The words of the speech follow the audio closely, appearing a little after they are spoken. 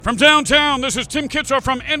From downtown, this is Tim Kitzrow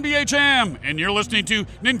from NBA Jam, and you're listening to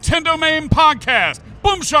NintenDomain Podcast.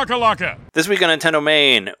 Boom shakalaka! This week on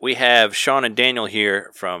NintenDomain, we have Sean and Daniel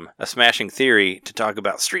here from A Smashing Theory to talk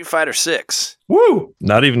about Street Fighter 6. Woo!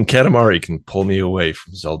 Not even Katamari can pull me away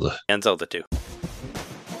from Zelda. And Zelda 2.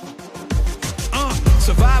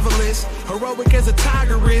 Survivalist, heroic as a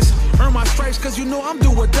tiger is. Earn my stripes cause you know I'm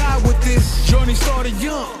do or die with this. Journey started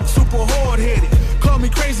young, super hard-headed. Call me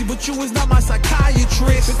crazy, but you is not my psychiatrist.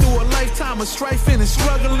 Been through a lifetime of strifing and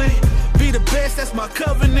struggling. Be the best, that's my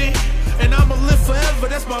covenant. And I'ma live forever,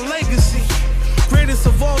 that's my legacy. Greatest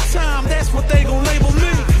of all time, that's what they gon' label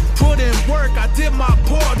me. Put in work, I did my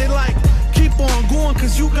part. They like, keep on going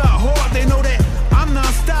cause you got hard. They know that I'm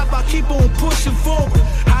non-stop, I keep on pushing forward.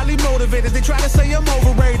 Highly motivated, they try to say I'm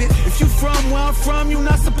overrated. If you from where I'm from, you're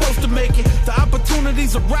not supposed to make it. The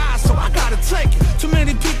opportunities arise, so I gotta take it. Too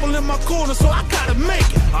many people in my corner, so I gotta make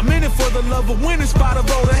it. I'm in it for the love of winning, spot of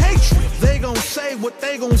all the hatred. They gon' say what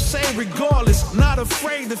they gon' say regardless. Not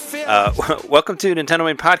afraid to fail. Welcome to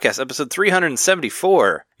NintenDomain Podcast, episode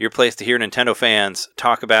 374. Your place to hear Nintendo fans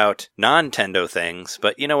talk about non-Tendo things.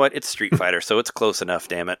 But you know what? It's Street Fighter, so it's close enough,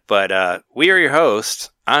 damn it. But we are your hosts.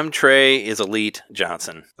 I'm Trey is Elite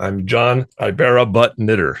Johnson. I'm John Ibera Butt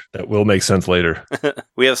Knitter. That will make sense later.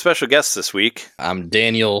 We have special guests this week. I'm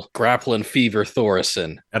Daniel Grappling Fever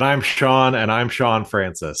Thorson. And I'm Sean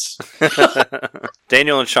Francis.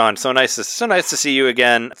 Daniel and Sean, so nice to see you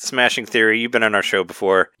again. Smashing Theory, you've been on our show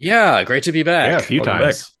before. Yeah, great to be back. Yeah, a few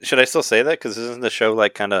times. Should I still say that? Because isn't the show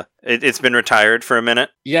like kind of, it's been retired for a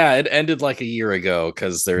minute? Yeah, it ended like a year ago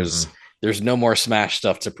because there's no more Smash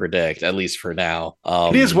stuff to predict, at least for now.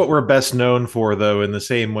 It is what we're best known for, though, in the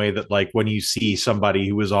same way that, like, when you see somebody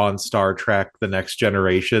who was on Star Trek The Next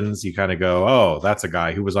Generations, you kind of go, oh, that's a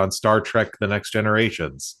guy who was on Star Trek The Next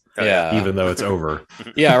Generations. Yeah. Even though it's over.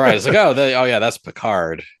 Yeah, right. It's like, yeah, that's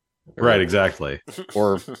Picard. Right, exactly.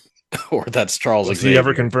 Or that's Charles Was Xavier. he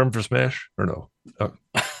ever confirmed for Smash? Or no? Oh.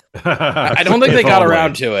 I don't think they got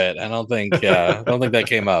around to it. I don't think that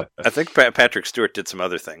came up. I think Patrick Stewart did some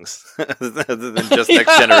other things other than just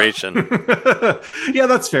Next Generation. Yeah,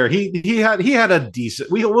 that's fair. He had a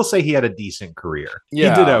decent. We'll say he had a decent career. Yeah.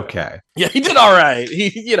 He did okay. Yeah, he did all right. He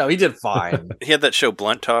did fine. He had that show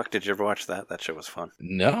Blunt Talk. Did you ever watch that? That show was fun.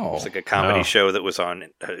 No, it's like a comedy show that was on.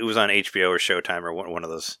 It was on HBO or Showtime or one of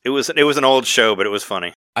those. It was an old show, but it was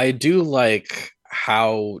funny. I do like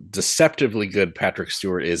how deceptively good Patrick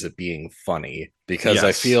Stewart is at being funny, because yes.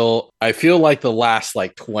 I feel like the last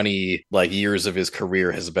 20 years of his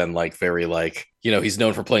career has been very he's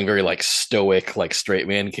known for playing very stoic straight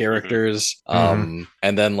man characters. And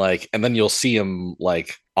then you'll see him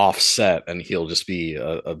offset and he'll just be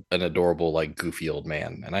an adorable goofy old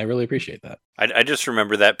man, and I really appreciate that. I just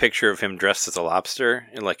remember that picture of him dressed as a lobster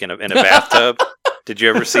in a bathtub. Did you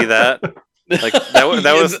ever see that?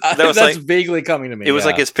 That's vaguely coming to me. It was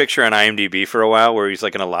his picture on IMDb for a while, where he's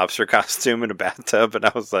in a lobster costume in a bathtub, and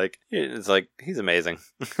I was like, it's he's amazing.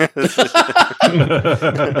 It's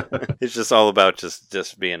just all about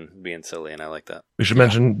just being silly, and I like that. We should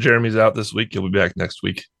mention Jeremy's out this week. He'll be back next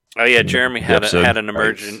week. Oh yeah, Jeremy had an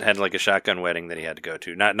emergent, had a shotgun wedding that he had to go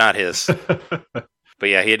to. Not his. But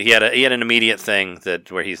yeah, he had an immediate thing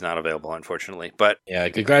where he's not available, unfortunately. But yeah,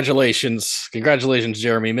 congratulations,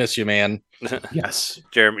 Jeremy. Miss you, man. Yes,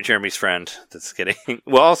 Jeremy's friend that's getting.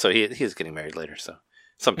 Well, also he is getting married later, so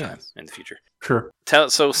sometime in the future. Sure.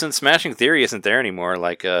 So since Smashing Theory isn't there anymore,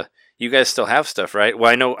 you guys still have stuff, right? Well,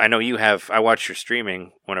 I know you have. I watch your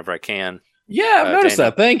streaming whenever I can. Yeah, I've noticed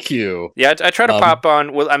that. Thank you. Yeah, I try to pop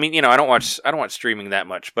on. Well, I mean, I don't watch streaming that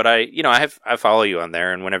much, but I follow you on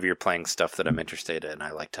there, and whenever you're playing stuff that I'm interested in,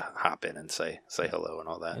 I like to hop in and say hello and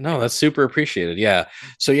all that. No, that's super appreciated. Yeah.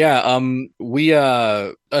 So yeah, we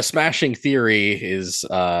A Smashing Theory is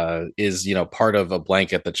part of a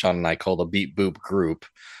blanket that Sean and I call the Beep Boop group,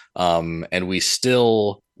 and we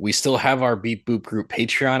still have our Beep Boop group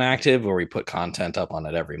Patreon active, where we put content up on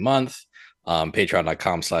it every month.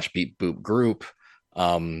 Patreon.com/beepboop group.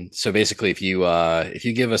 So basically, if you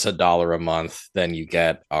give us $1 a month, then you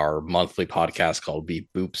get our monthly podcast called Beep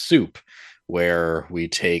Boop Soup, where we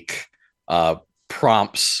take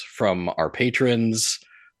prompts from our patrons,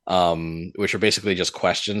 which are basically just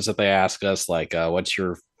questions that they ask us, what's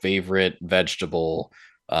your favorite vegetable?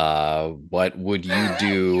 What would you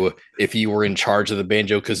do if you were in charge of the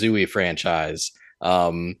Banjo-Kazooie franchise?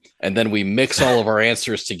 And then we mix all of our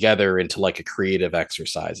answers together into a creative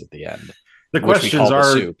exercise at the end. The questions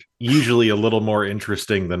are usually a little more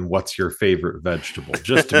interesting than what's your favorite vegetable,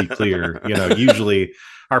 just to be clear. Usually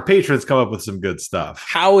our patrons come up with some good stuff.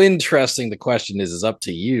 How interesting the question is up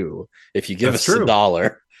to you. If you give us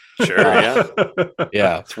 $1, Sure, yeah.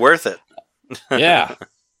 Yeah. It's worth it. Yeah.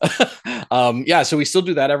 Yeah, so we still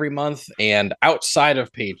do that every month. And outside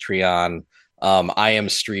of Patreon, I am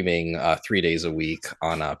streaming 3 days a week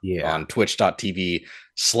on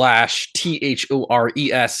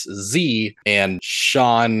twitch.tv/THORESZ. And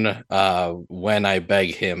Sean, when I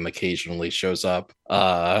beg him, occasionally shows up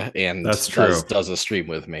and That's true. does a stream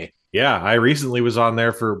with me. Yeah, I recently was on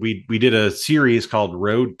there for we did a series called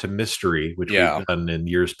Road to Mystery, which we've done in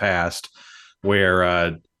years past,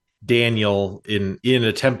 where Daniel, in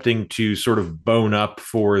attempting to sort of bone up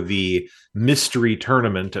for the mystery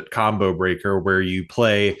tournament at Combo Breaker, where you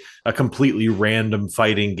play a completely random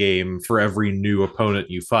fighting game for every new opponent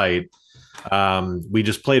you fight. We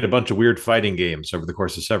just played a bunch of weird fighting games over the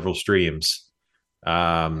course of several streams.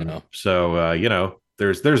 So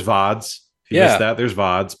there's VODs. If you missed that, there's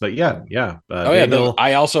VODs. But Daniel...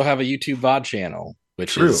 I also have a YouTube VOD channel,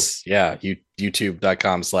 which is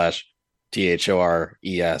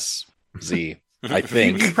youtube.com/THORESZ. I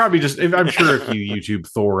think you probably just... I'm sure if you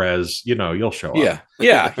YouTube Thorez, you'll show up.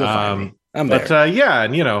 Yeah. You'll find me. I'm there. But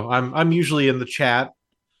I'm usually in the chat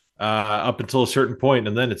up until a certain point,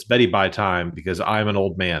 and then it's Betty Bye time because I'm an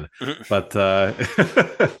old man. But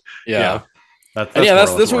yeah.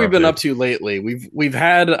 That's what we've been up to lately. We've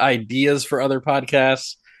had ideas for other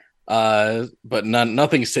podcasts, but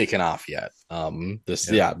nothing's taken off yet.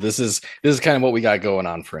 This is kind of what we got going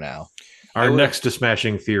on for now. Our next to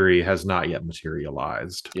smashing theory has not yet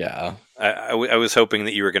materialized. Yeah, I was hoping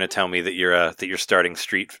that you were going to tell me that you're starting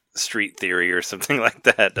street theory or something like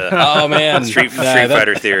that. Oh man, Street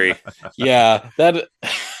Fighter theory. Yeah, that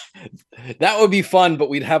would be fun, but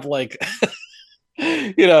we'd have like.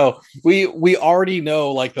 We already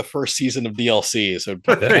know like the first season of DLC, so it'd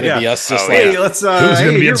be us just hey, let's who's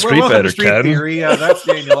gonna be in Street Fighter, Ken? Theory. That's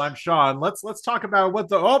Daniel. I'm Sean. Let's talk about what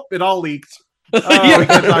it all leaked. We can't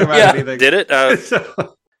talk about anything. Did it? I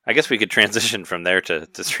guess we could transition from there to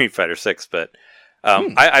Street Fighter 6, but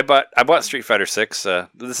I bought Street Fighter 6.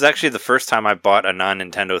 This is actually the first time I bought a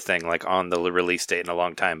non-Nintendo thing like on the release date in a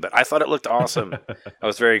long time, but I thought it looked awesome. I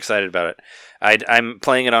was very excited about it. I'm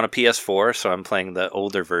playing it on a PS4, so I'm playing the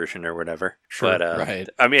older version or whatever. Sure, but, right.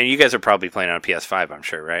 I mean, you guys are probably playing on a PS5, I'm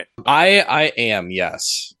sure, right? I am,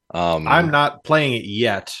 yes. I'm not playing it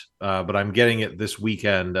yet, but I'm getting it this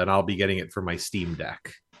weekend, and I'll be getting it for my Steam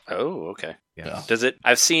Deck. Oh, okay. Yeah. Does it?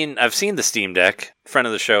 I've seen the Steam Deck. Friend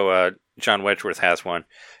of the show, John Wedgeworth has one.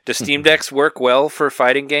 Does Steam Decks work well for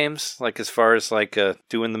fighting games? Like as far as like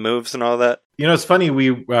doing the moves and all that? It's funny.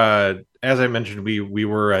 We, as I mentioned, we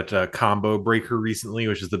were at Combo Breaker recently,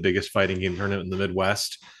 which is the biggest fighting game tournament in the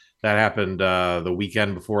Midwest. That happened the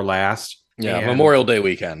weekend before last. Yeah, Memorial Day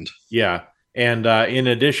weekend. Yeah, and in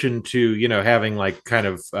addition to having like kind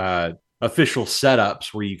of official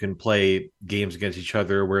setups where you can play games against each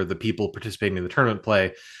other, where the people participating in the tournament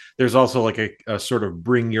play, there's also like a sort of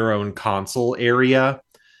bring your own console area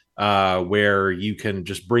where you can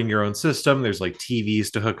just bring your own system. There's like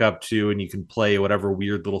TVs to hook up to, and you can play whatever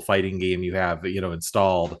weird little fighting game you have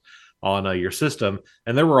installed on your system.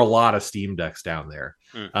 And there were a lot of Steam Decks down there.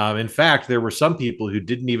 In fact, there were some people who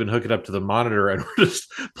didn't even hook it up to the monitor and were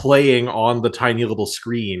just playing on the tiny little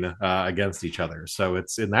screen against each other. So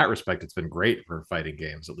it's, in that respect, it's been great for fighting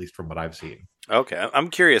games, at least from what I've seen. Okay, I'm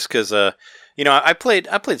curious because I played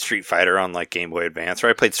Street Fighter on like Game Boy Advance, or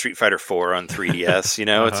I played Street Fighter 4 on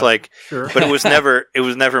 3DS. It's like, sure. But it was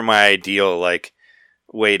never my ideal like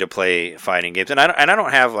way to play fighting games. And I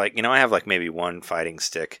don't have like I have like maybe one fighting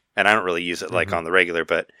stick, and I don't really use it like on the regular,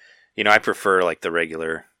 but I prefer like the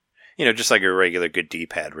regular, just like a regular good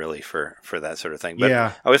D-pad really for that sort of thing. But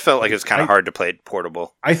yeah, I always felt like it was kind of hard to play it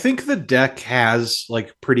portable. I think the deck has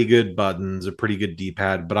like pretty good buttons, a pretty good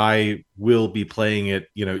D-pad, but I will be playing it,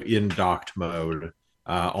 in docked mode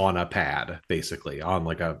on a pad, basically on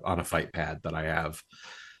a fight pad that I have.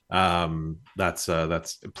 That's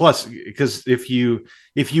plus, because if you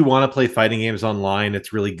want to play fighting games online,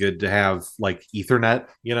 it's really good to have like Ethernet,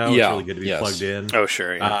 it's really good to be plugged in. Oh,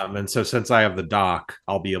 sure. Yeah. And so since I have the dock,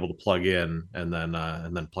 I'll be able to plug in and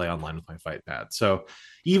then play online with my fight pad. So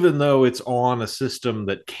even though it's on a system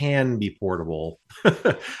that can be portable,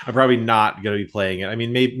 I'm probably not going to be playing it. I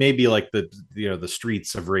mean, maybe like the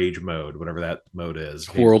Streets of Rage mode, whatever that mode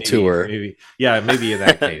is. World Tour. Maybe in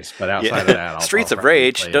that case. But outside of that, Streets of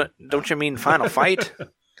Rage. Don't you mean Final Fight?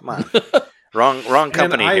 Come on. Wrong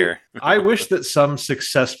company here. I wish that some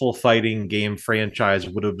successful fighting game franchise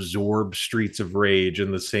would absorb Streets of Rage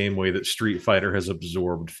in the same way that Street Fighter has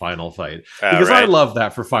absorbed Final Fight. Because I love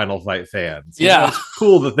that for Final Fight fans. It's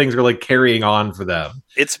cool that things are like carrying on for them.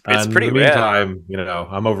 It's pretty in the rad. meantime,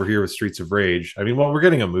 I'm over here with Streets of Rage. I mean, well, we're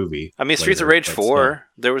getting a movie. I mean, Streets of Rage 4,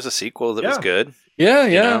 there was a sequel that was good.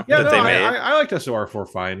 Yeah. I liked SOR4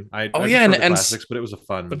 fine. I prefer the classics, but it was a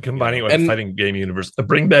fun. But combining it with the fighting game universe,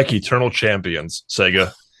 bring back Eternal Champions,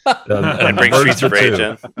 Sega, and bring Streets of Rage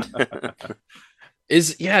in.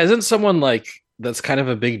 Isn't someone like that's kind of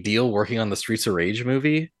a big deal working on the Streets of Rage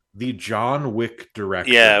movie? The John Wick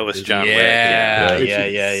director. Yeah, it was John Wick.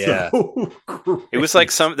 Yeah. So it was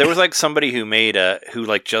like there was like somebody who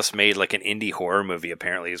just made like an indie horror movie.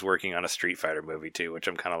 Apparently, is working on a Street Fighter movie too, which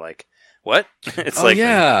I'm kind of like, what? It's like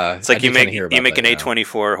you make an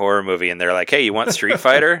A24 horror movie, and they're like, hey, you want Street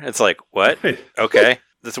Fighter? It's like, what? Okay.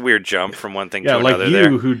 That's a weird jump from one thing to another. Yeah,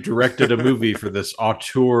 like you who directed a movie for this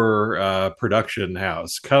auteur production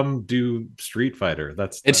house. Come do Street Fighter.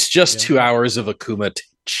 It's just 2 hours of Akuma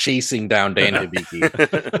chasing down Dan Hibiki.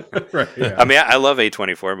 Right, yeah. I mean, I love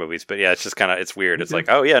A24 movies, but yeah, it's just kind of, it's weird. It's like,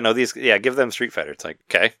 oh yeah, no, give them Street Fighter. It's like,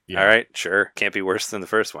 okay, all right, sure. Can't be worse than the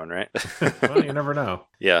first one, right? Well, you never know.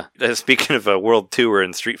 Yeah. Speaking of a world tour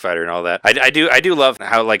and Street Fighter and all that, I do love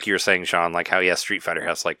how, like you were saying, Sean, like how Street Fighter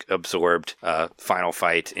has like absorbed Final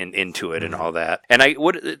Fight into it and all that. And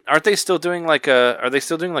aren't they still doing like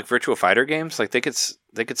Virtua Fighter games? Like they could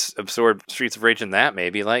absorb Streets of Rage in that,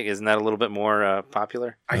 maybe. Like, isn't that a little bit more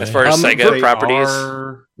popular as far as Sega properties?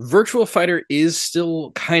 Virtual Fighter is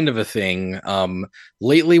still kind of a thing.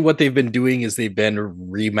 Lately, what they've been doing is they've been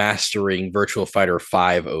remastering Virtual Fighter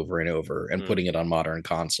 5 over and over and putting it on modern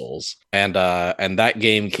consoles. And that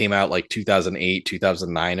game came out like 2008,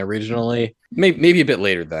 2009 originally. Maybe a bit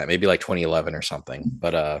later than that, maybe like 2011 or something.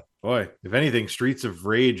 But boy, if anything, Streets of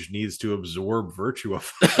Rage needs to absorb Virtua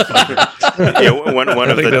Fighter.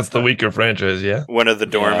 I think that's the weaker franchise. Yeah, one of the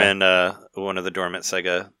dormant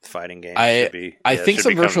Sega fighting games. I think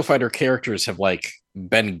some Virtua Fighter characters have like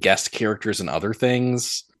been guest characters in other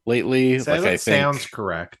things lately. Sounds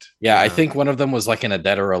correct. Yeah, I think one of them was like in A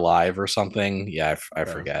Dead or Alive or something. Yeah, I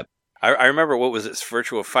forget. I remember what was it?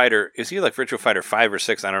 Virtua Fighter. Is either like Virtua Fighter 5 or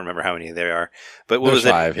 6? I don't remember how many there are. But what was it?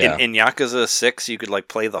 5, yeah. In Yakuza 6, you could like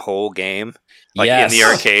play the whole game, like in the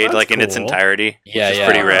arcade, like in its entirety. Yeah, which is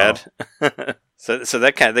pretty rad. So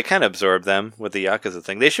they kind of absorbed them with the Yakuza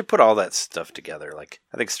thing. They should put all that stuff together. Like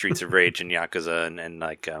I think Streets of Rage and Yakuza and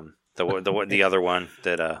like the other one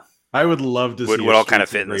that I would love to see would all kind of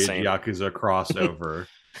fit in the same Yakuza crossover.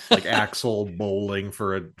 Like Axel bowling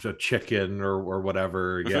for a chicken or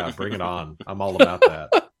whatever. Yeah, bring it on. I'm all about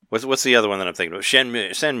that. What's the other one that I'm thinking of?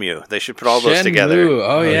 Shenmue. They should put all those together.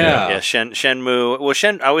 Oh yeah. Yeah, Shenmue. Well,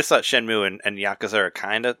 I always thought Shenmue and Yakuza are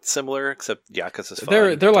kind of similar, except Yakuza's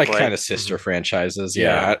fun. They're like kind of sister franchises.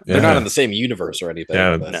 Yeah. They're not in the same universe or anything.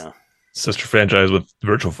 Yeah, no. Sister franchise with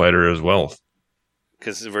Virtual Fighter as well.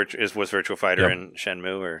 Because was Virtual Fighter and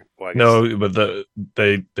Shenmue, or no? But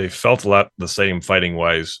they felt a lot the same fighting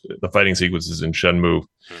wise. The fighting sequences in Shenmue,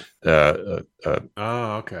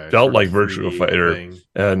 okay, felt like Virtual Fighter,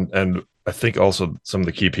 and I think also some of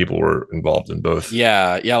the key people were involved in both.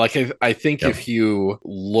 Yeah. Like I think if you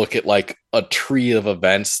look at like a tree of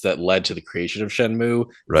events that led to the creation of Shenmue,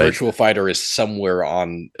 Virtual Fighter is somewhere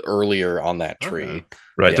earlier on that tree. Okay.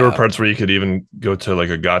 Right. Yeah. There were parts where you could even go to like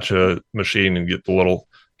a gacha machine and get the little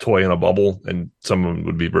toy in a bubble, and some of them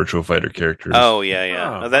would be Virtual Fighter characters. Oh,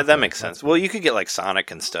 yeah. That makes sense. Well, you could get like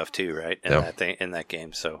Sonic and stuff too, right? In that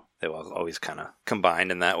game. So they will always kind of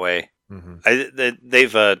combined in that way. Mm-hmm.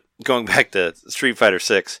 They've going back to Street Fighter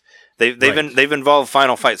 6. They've involved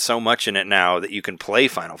Final Fight so much in it now that you can play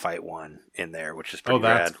Final Fight 1 in there, which is pretty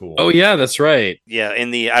rad. Cool. Oh yeah, that's right. Yeah,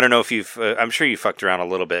 I don't know if you've I'm sure you fucked around a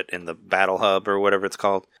little bit in the Battle Hub or whatever it's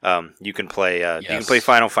called. You can play you can play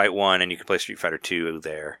Final Fight 1 and you can play Street Fighter 2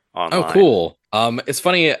 there online. Oh, cool. It's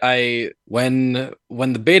funny. When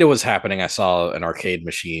the beta was happening, I saw an arcade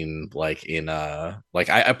machine like in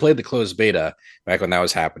I played the closed beta back when that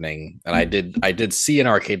was happening, and I did see an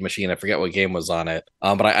arcade machine. I forget what game was on it.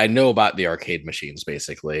 But I know about the arcade machines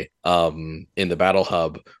basically. In the Battle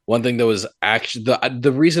Hub, one thing that was actually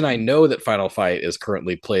the reason I know that Final Fight is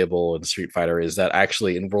currently playable in Street Fighter is that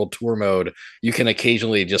actually in World Tour mode you can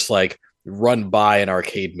occasionally just like run by an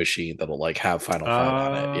arcade machine that'll like have Final Fight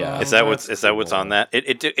on it. Yeah, is that what's on that?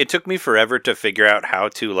 It took me forever to figure out how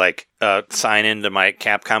to like sign into my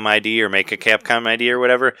Capcom ID or make a Capcom ID or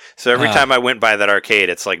whatever. So every time I went by that arcade,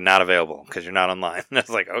 it's like not available because you're not online. I was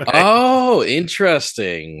like, okay. Oh,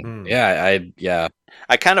 interesting. Yeah,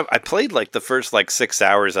 I played like the first like 6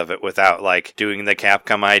 hours of it without like doing the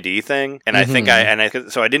Capcom ID thing, and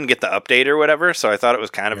so I didn't get the update or whatever, so I thought it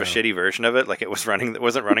was kind of a shitty version of it, like it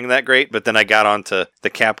wasn't running that great. But then I got onto the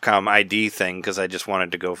Capcom ID thing because I just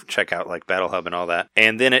wanted to go check out like Battle Hub and all that,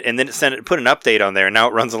 and then it put an update on there, and now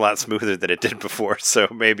it runs a lot smoother than it did before. So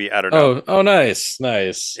maybe I don't know. Oh, nice.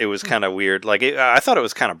 It was kind of weird. Like I thought it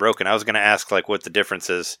was kind of broken. I was going to ask like what the difference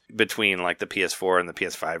is between like the PS4 and the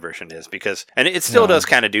PS5 version is, because it still does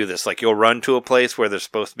kind of do this. Like you'll run to a place where there's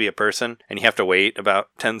supposed to be a person, and you have to wait about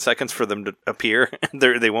 10 seconds for them to appear.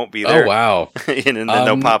 They won't be there. Oh wow! And then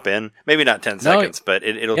they'll pop in. Maybe not 10 seconds, but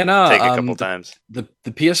it'll take a couple times. The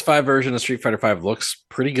PS5 version of Street Fighter V looks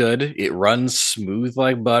pretty good. It runs smooth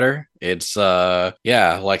like butter. It's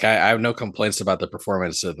like I have no complaints about the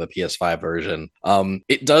performance of the PS5 version.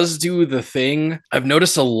 It does do the thing. I've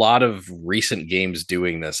noticed a lot of recent games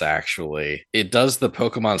doing this actually. It does the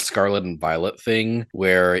Pokemon Scarlet and Violet thing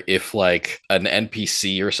where if like an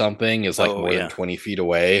NPC or something is like more than 20 feet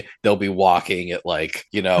away, they'll be walking at like,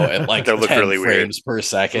 at like 10 really frames per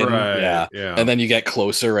second. Right. Yeah. And then you get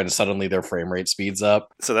closer and suddenly their frame rate speeds up.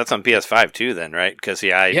 So that's on PS5 too then, right? Because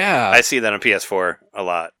I see that on PS4 a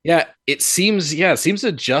lot. Yeah, it seems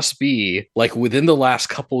to just be like within the last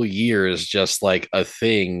couple years, just like a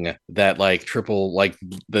thing that like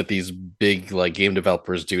that these big like game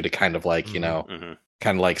developers do to kind of like,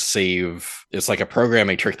 kind of like save. It's like a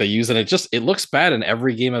programming trick they use, and it looks bad in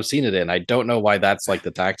every game I've seen it in. I don't know why that's like the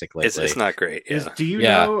tactic lately. It's not great. Yeah. Do you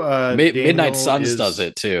know Midnight Suns does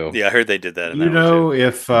it too? Yeah, I heard they did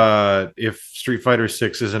that. If Street Fighter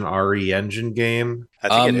 6 is an RE Engine game?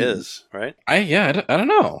 I think it is, right? I don't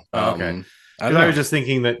know. Okay. I was just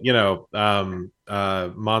thinking that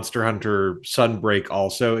Monster Hunter Sunbreak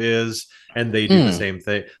also is, and they do the same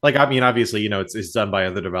thing. Like, I mean, obviously, it's done by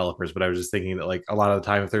other developers, but I was just thinking that like a lot of the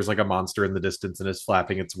time, if there's like a monster in the distance and it's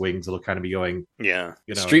flapping its wings, it'll kind of be going. Yeah.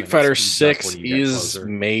 Street Fighter 6 is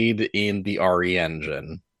made in the RE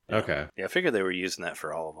engine. Okay. Yeah, I figured they were using that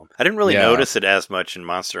for all of them. I didn't really notice it as much in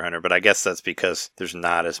Monster Hunter, but I guess that's because there's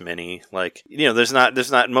not as many. Like, there's not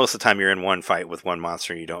most of the time you're in one fight with one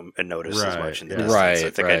monster and you don't notice as much in the distance. Right, I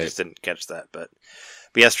think I just didn't catch that. But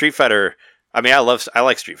yeah, Street Fighter. I mean, I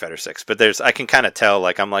like Street Fighter 6, but I can kind of tell.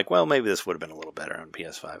 Like, I'm like, well, maybe this would have been a little better on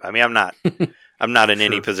PS5. I mean, I'm not in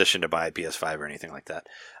any position to buy a PS5 or anything like that.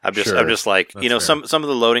 I'm just like, that's some of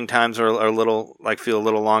the loading times are a little like feel a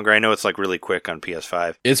little longer. I know it's like really quick on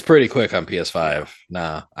PS5. It's pretty quick on PS5.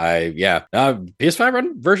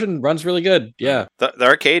 PS5 version runs really good. Yeah. The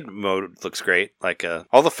arcade mode looks great. Like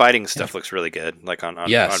all the fighting stuff looks really good. Like on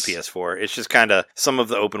PS4. It's just kind of some of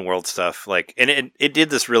the open world stuff. Like, and it did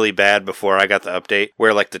this really bad before I got the update,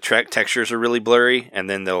 where like the textures are really blurry and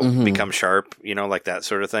then they'll become sharp. Like that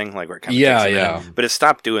sort of thing. Like where it kind of but it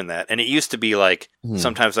stopped doing that. And it used to be like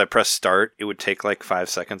sometimes I press start, it would take like 5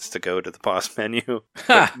 seconds to go to the pause menu.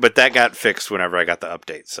 but that got fixed whenever I got the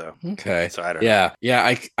update. So okay. So I don't know.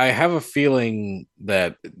 Yeah. I have a feeling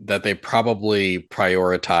that they probably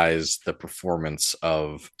prioritize the performance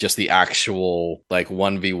of just the actual like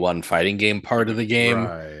 1v1 fighting game part of the game.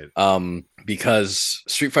 Right. Because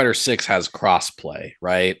Street Fighter 6 has crossplay,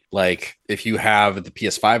 right? Like if you have the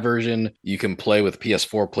PS5 version, you can play with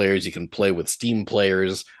PS4 players, you can play with Steam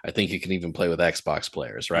players. I think you can even play with Xbox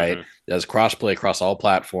players, right? It has crossplay across all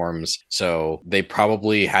platforms. So they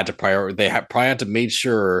probably had to probably had to make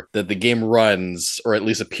sure that the game runs, or at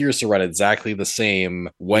least appears to run exactly the same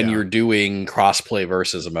when you're doing crossplay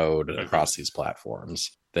versus mode across these platforms.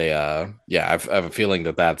 They I have a feeling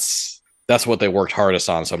that's what they worked hardest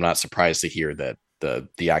on, so I'm not surprised to hear that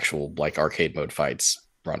the actual like arcade mode fights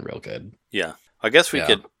run real good. Yeah. I guess we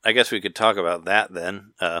could talk about that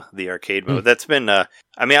then. The arcade mode. That's been. I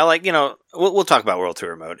mean, I like. We'll talk about World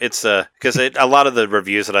Tour mode. It's because a lot of the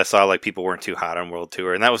reviews that I saw, like people weren't too hot on World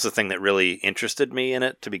Tour, and that was the thing that really interested me in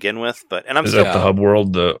it to begin with. But I'm is still that the hub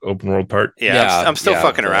world, the open world part? Yeah, I'm still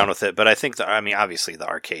fucking around with it. But I think obviously the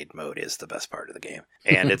arcade mode is the best part of the game,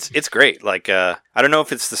 and it's great. Like I don't know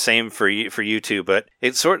if it's the same for you two, but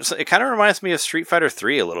it kind of reminds me of Street Fighter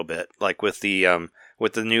 3 a little bit, like with the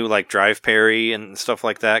new like drive parry and stuff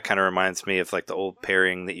like that. Kind of reminds me of like the old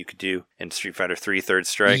parrying that you could do in Street Fighter 3 Third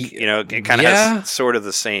Strike. It kind of has sort of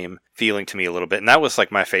the same feeling to me a little bit. And that was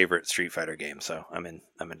like my favorite Street Fighter game. So I'm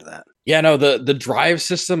into that. Yeah, no, the drive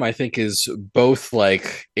system I think is both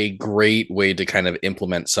like a great way to kind of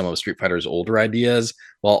implement some of Street Fighter's older ideas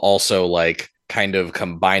while also like kind of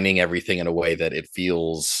combining everything in a way that it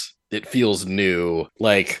feels new.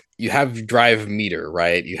 Like you have drive meter,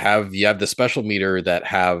 right? You have the special meter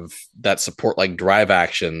that support like drive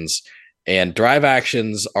actions, And drive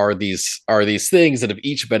actions are these things that have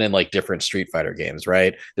each been in like different Street Fighter games,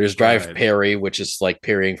 right? There's drive parry, which is like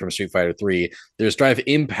parrying from Street Fighter 3. There's drive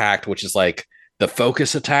impact, which is like the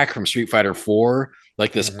focus attack from Street Fighter 4,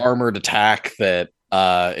 like this armored attack that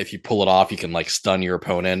if you pull it off, you can like stun your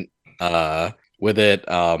opponent with it.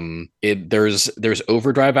 There's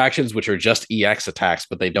overdrive actions, which are just EX attacks,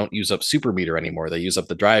 but they don't use up super meter anymore. They use up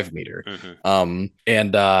the drive meter. And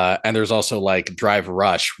there's also like drive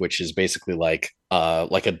rush, which is basically like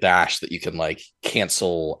a dash that you can like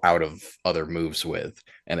cancel out of other moves with,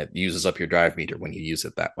 and it uses up your drive meter when you use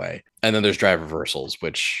it that way. And then there's drive reversals,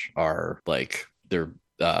 which are like they're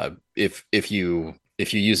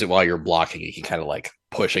if you use it while you're blocking, you can kind of like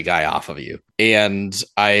push a guy off of you. And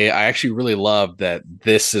I actually really love that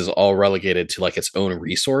this is all relegated to like its own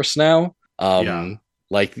resource now.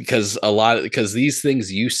 Like because these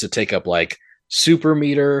things used to take up like super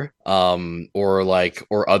meter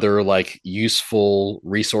or other like useful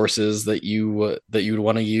resources that you'd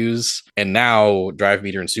want to use. And now drive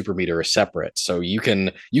meter and super meter are separate, so you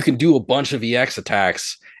can do a bunch of EX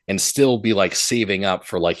attacks and still be like saving up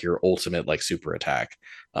for like your ultimate like super attack.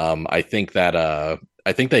 I think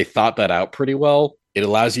they thought that out pretty well. It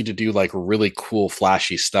allows you to do like really cool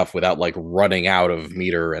flashy stuff without like running out of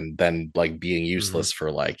meter and then like being useless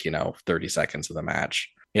for like 30 seconds of the match.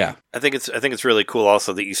 Yeah, I think it's really cool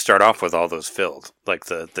also that you start off with all those filled, like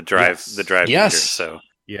the drive meter. So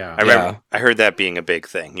I heard that being a big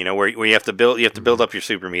thing, where you have to build up your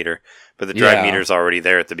super meter, but the drive meter is already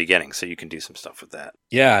there at the beginning, so you can do some stuff with that.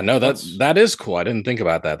 Yeah, no, that is cool. I didn't think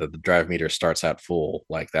about that the drive meter starts out full.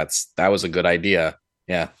 Like that was a good idea.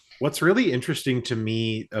 Yeah. What's really interesting to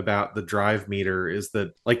me about the drive meter is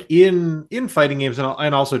that, like in fighting games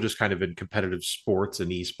and also just kind of in competitive sports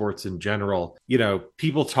and esports in general,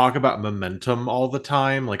 people talk about momentum all the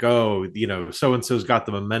time. Like, oh, so-and-so's got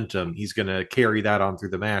the momentum. He's going to carry that on through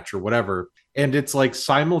the match or whatever. And it's like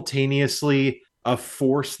simultaneously a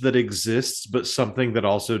force that exists, but something that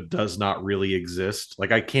also does not really exist.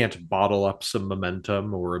 Like I can't bottle up some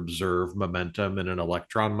momentum or observe momentum in an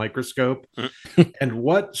electron microscope. And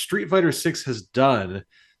what Street Fighter 6 has done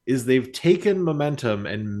is they've taken momentum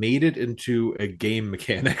and made it into a game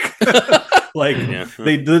mechanic.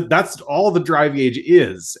 That's all the drive gauge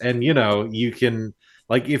is. And you can,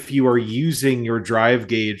 like, if you are using your drive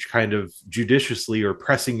gauge kind of judiciously or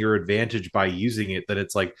pressing your advantage by using it, then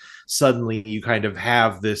it's like suddenly you kind of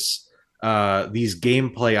have these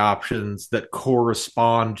gameplay options that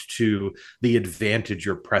correspond to the advantage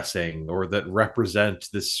you're pressing or that represent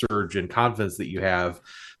this surge in confidence that you have.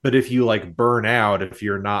 But if you like burn out, if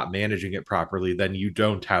you're not managing it properly, then you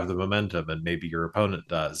don't have the momentum and maybe your opponent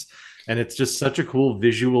does. And it's just such a cool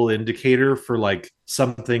visual indicator for like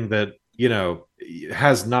something that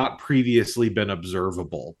has not previously been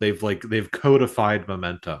observable. They've codified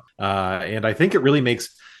momentum, and I think it really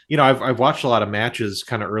makes I've watched a lot of matches,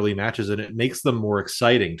 kind of early matches, and it makes them more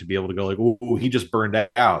exciting to be able to go like, oh, he just burned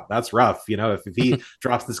out. That's rough. If he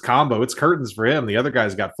drops this combo, it's curtains for him. The other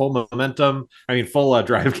guy's got full momentum. I mean, full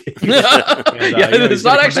drive gauge. It's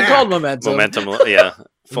not actually called momentum. Momentum, yeah.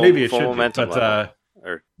 Maybe it full should momentum,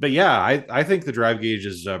 but yeah, I think the drive gauge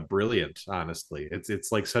is brilliant. Honestly,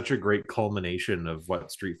 it's like such a great culmination of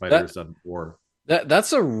what Street Fighter has done before.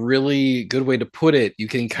 That's a really good way to put it. You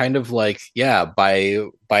can kind of like, by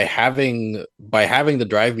having the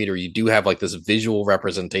drive meter, you do have like this visual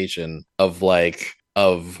representation of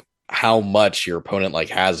how much your opponent like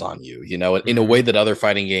has on you, in a way that other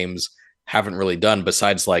fighting games haven't really done,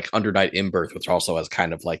 besides like Under Night In-Birth, which also has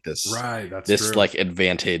kind of like this true. Like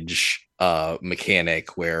advantage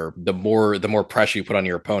mechanic where the more pressure you put on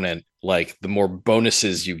your opponent, like the more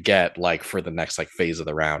bonuses you get like for the next like phase of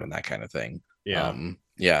the round and that kind of thing. And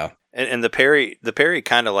the parry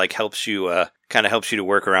kind of like helps you to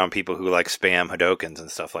work around people who like spam Hadokens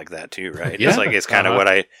and stuff like that too, right? It's kind of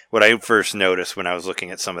what I first noticed when I was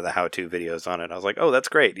looking at some of the how-to videos on it. I was like, oh, that's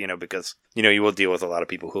great, because you will deal with a lot of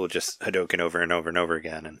people who will just Hadoken over and over and over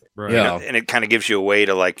again, and and it kind of gives you a way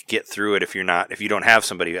to like get through it if you don't have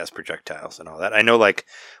somebody who has projectiles and all that. I know like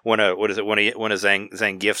one of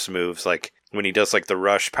Zangief's moves, like when he does like the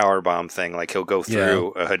rush power bomb thing, like he'll go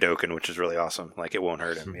through a Hadoken, which is really awesome. Like it won't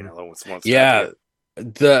hurt him,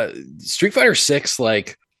 The Street Fighter 6,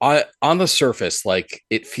 like on the surface, like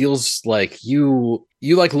it feels like you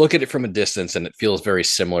like look at it from a distance and it feels very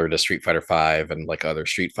similar to Street Fighter 5 and like other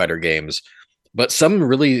Street Fighter games, but some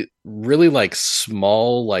really, really like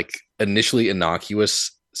small, like initially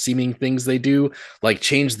innocuous seeming things they do like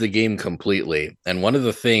change the game completely. And one of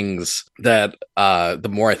the things that the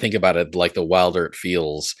more I think about it, like the wilder it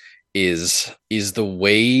feels is the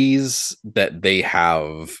ways that they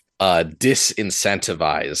have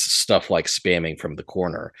disincentivize stuff like spamming from the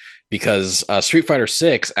corner, because Street Fighter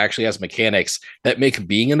 6 actually has mechanics that make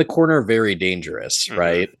being in the corner very dangerous,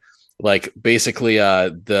 right? Like basically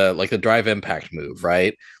the drive impact move,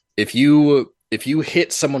 right? If you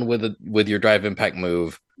hit someone with your drive impact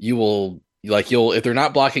move, you'll if they're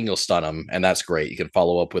not blocking, you'll stun them, and that's great. You can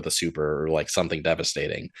follow up with a super or like something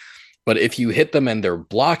devastating. But if you hit them and they're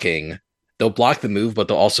blocking, they'll block the move, but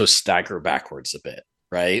they'll also stagger backwards a bit,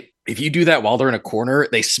 right? If you do that while they're in a corner,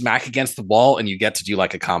 they smack against the wall and you get to do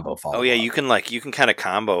like a combo follow. Oh yeah, you can kind of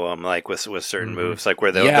combo them like with certain moves, like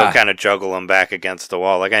where they'll kind of juggle them back against the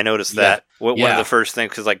wall. Like I noticed that one of the first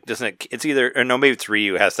things, because like doesn't it? It's either or no, maybe it's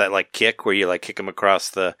Ryu has that like kick where you like kick them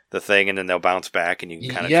across the thing and then they'll bounce back and you can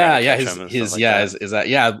kind of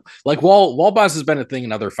like wall bounce has been a thing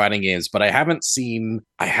in other fighting games, but I haven't seen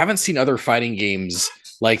other fighting games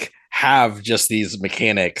like have just these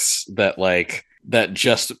mechanics that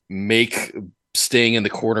just make staying in the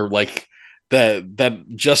corner like that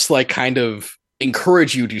just like kind of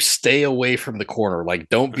encourage you to stay away from the corner. Like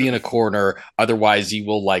don't be in a corner, otherwise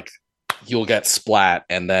you'll get splat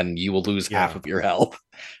and then you will lose half of your health.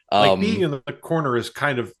 Like being in the corner is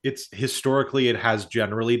kind of, it's historically it has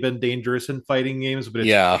generally been dangerous in fighting games, but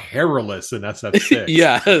it's perilous in SF6.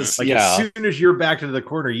 Yes, as soon as you're back into the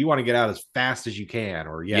corner, you want to get out as fast as you can,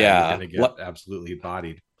 or you're gonna get absolutely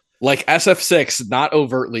bodied. Like SF6, not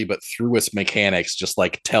overtly, but through its mechanics, just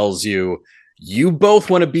like tells you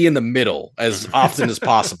both want to be in the middle as often as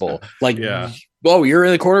possible. Like, oh, you're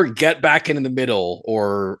in the corner, get back in the middle,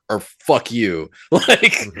 or fuck you.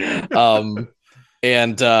 Like,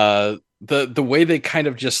 and the way they kind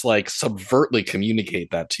of just like subvertly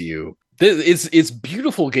communicate that to you, it's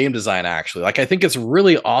beautiful game design. Actually, like I think it's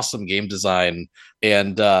really awesome game design,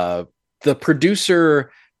 and the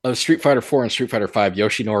producer of Street Fighter 4 and Street Fighter 5,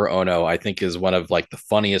 Yoshinori Ono, I think is one of like the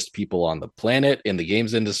funniest people on the planet in the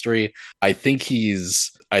games industry. I think he's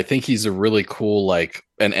a really cool, like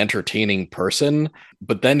an entertaining person,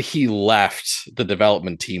 but then he left the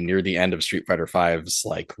development team near the end of Street Fighter 5's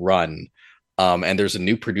like run. And there's a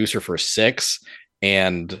new producer for 6,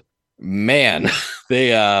 and man,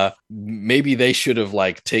 they maybe they should have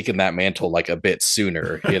like taken that mantle like a bit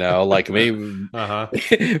sooner, you know, like maybe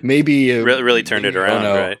maybe really turned it around,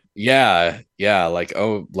 right?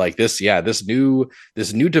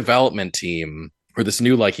 This new development team, or this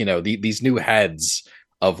new like, you know, these new heads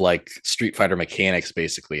of like Street Fighter mechanics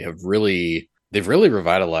basically they've really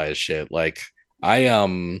revitalized shit. Like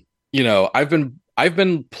I've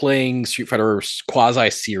been playing Street Fighter quasi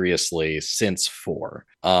seriously since 4.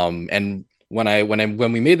 And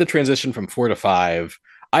when we made the transition from 4 to 5,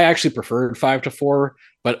 I actually preferred 5 to 4,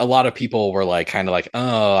 but a lot of people were like kind of like,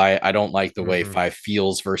 oh, I don't like the way 5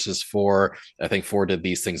 feels versus 4. I think 4 did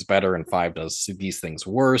these things better and 5 does these things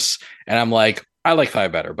worse. And I'm like, I like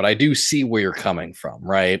 5 better, but I do see where you're coming from,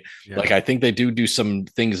 right? Yeah. Like I think they do some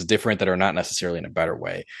things different that are not necessarily in a better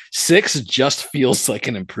way. 6 just feels like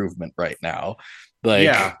an improvement right now. Like,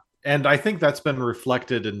 yeah, and I think that's been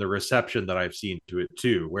reflected in the reception that I've seen to it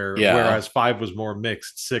too. Whereas 5 was more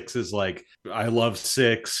mixed, 6 is like, I love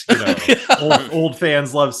 6. You know, old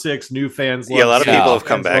fans love 6, new fans love 6. A lot of people have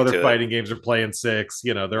come back to other fighting games are playing 6.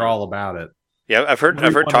 You know, they're all about it. Yeah, I've heard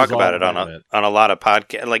talk about it on a lot of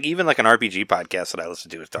podcasts, like even like an RPG podcast that I listen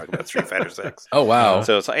to is talking about Street Fighter 6. Oh wow!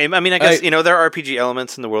 So it's, I mean, I guess you know there are RPG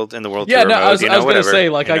elements in the world. Yeah, Tour no, mode, I was going to say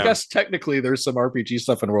like I guess technically there's some RPG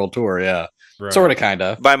stuff in World Tour. Yeah, right. Sort of, kind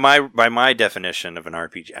of. By my definition of an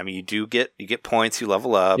RPG, I mean you get points, you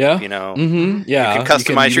level up. Yeah, you know. Mm-hmm. Yeah, you can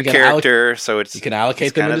customize your character, so it's you can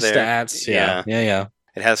allocate them into stats. Yeah.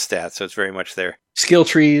 It has stats, so it's very much there. Skill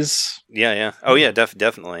trees. Yeah. Oh yeah,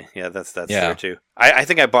 definitely. Yeah, that's there too. I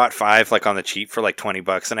think I bought 5 like on the cheap for like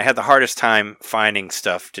 $20, and I had the hardest time finding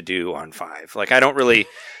stuff to do on 5. Like I don't really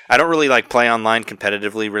like play online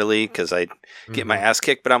competitively really because I get my ass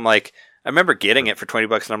kicked. But I'm like, I remember getting it for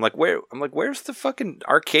 $20, and I'm like, where's the fucking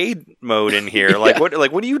arcade mode in here? Like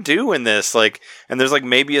what do you do in this? Like, and there's like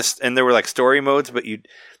and there were like story modes, but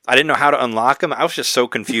I didn't know how to unlock them. I was just so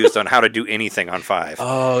confused on how to do anything on 5.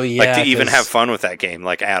 Oh yeah, like to even have fun with that game,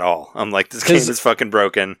 like at all. I'm like, this game is fucking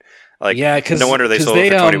broken. Like, no wonder they sold it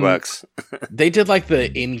for $20. They did like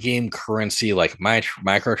the in-game currency, like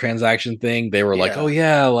microtransaction thing. They were like, oh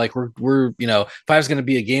yeah, like we're 5's going to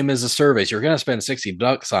be a game as a service. You're going to spend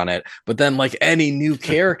 $60 on it, but then like any new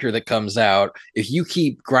character that comes out, if you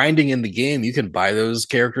keep grinding in the game, you can buy those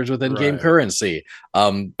characters with in-game currency.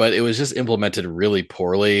 But it was just implemented really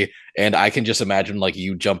poorly. And I can just imagine like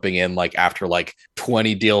you jumping in like after like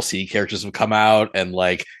 20 DLC characters have come out and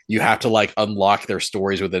like you have to like unlock their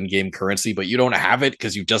stories with in-game in currency, but you don't have it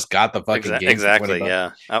because you just got the fucking game. Exactly.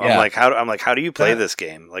 Yeah. I'm like, how do you play this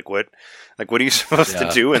game? Like, what are you supposed to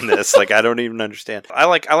do in this? Like, I don't even understand. I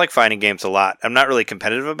like fighting games a lot. I'm not really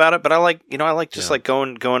competitive about it, but I like just like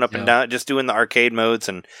going up and down, just doing the arcade modes,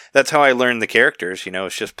 and that's how I learned the characters.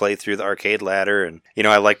 It's just play through the arcade ladder, and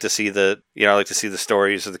I like to see the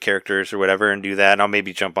stories of the characters or whatever, and do that. And I'll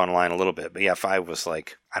maybe jump online a little bit, but yeah, 5 was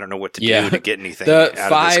like, I don't know what to do to get anything out of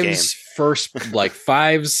this game. First, like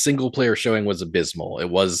 5's single player showing was abysmal. It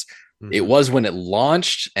was when it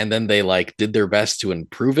launched, and then they like did their best to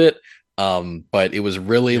improve it. But it was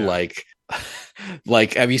really like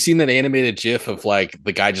have you seen that animated GIF of like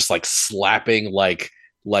the guy just like slapping like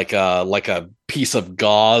a piece of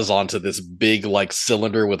gauze onto this big like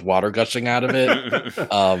cylinder with water gushing out of it?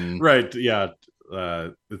 Right. Yeah.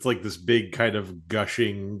 It's like this big kind of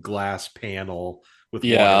gushing glass panel with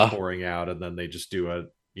water pouring out, and then they just do a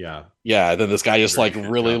then this guy just like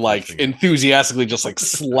really like enthusiastically just like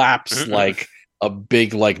slaps like a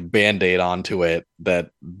big like band-aid onto it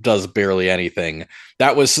that does barely anything.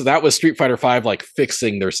 That was Street Fighter V like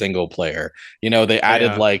fixing their single player. They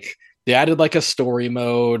added like a story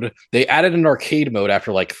mode. They added an arcade mode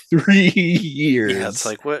after like 3 years. Yeah, it's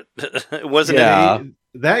like, what? It wasn't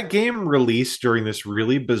that game released during this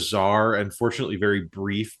really bizarre and fortunately very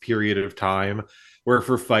brief period of time where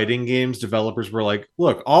for fighting games, developers were like,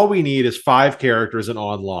 look, all we need is 5 characters and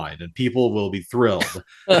online, and people will be thrilled.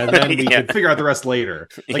 And then we can figure out the rest later.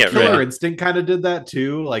 Like Killer Instinct kind of did that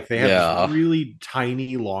too. Like they had this really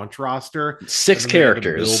tiny launch roster. 6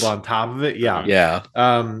 characters. Build on top of it.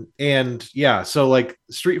 So like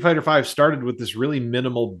Street Fighter V started with this really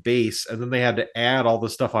minimal base, and then they had to add all the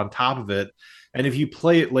stuff on top of it. And if you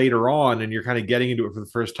play it later on and you're kind of getting into it for the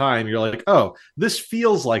first time, you're like, oh, this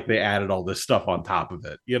feels like they added all this stuff on top of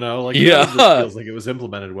it. This feels like it was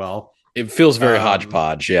implemented well. It feels very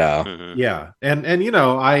hodgepodge. Yeah. Mm-hmm. Yeah. And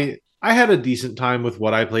I had a decent time with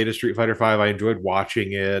what I played at Street Fighter V. I enjoyed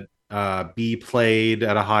watching it be played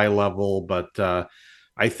at a high level, but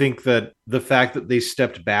I think that the fact that they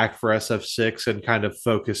stepped back for SF6 and kind of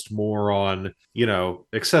focused more on,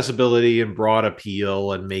 accessibility and broad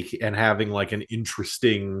appeal and having like an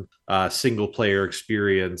interesting single player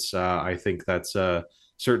experience, I think that's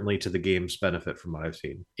certainly to the game's benefit from what I've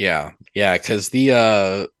seen. Yeah, because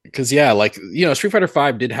Street Fighter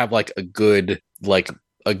V did have like a good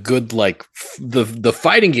the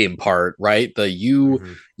fighting game part, right?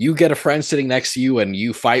 You get a friend sitting next to you and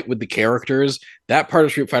you fight with the characters. That part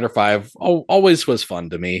of Street Fighter V always was fun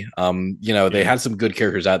to me. They had some good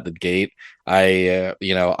characters out the gate. I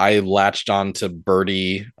latched on to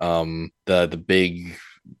Birdie, the big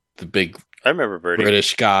I remember Birdie.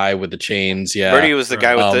 British guy with the chains. Yeah, Birdie was the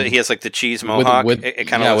guy with he has like the cheese mohawk. It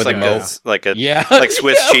kind of looks like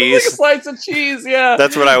Swiss cheese, like a slice of cheese. Yeah,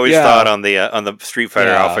 that's what I always thought on the Street Fighter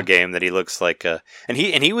Alpha game, that he looks like. And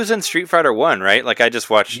he was in Street Fighter 1, right? Like I just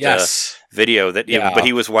watched video that, but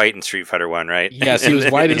he was white in Street Fighter 1, right? Yes, he was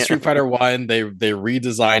white in Street Fighter 1. They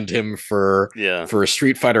redesigned him for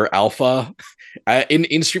Street Fighter Alpha.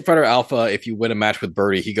 In Street Fighter Alpha, if you win a match with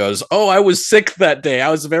Birdie, he goes, "Oh, I was sick that day. I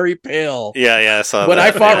was very pale." Yeah, I saw when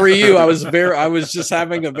that. I fought Ryu, I was just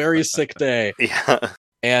having a very sick day. Yeah.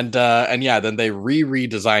 And then they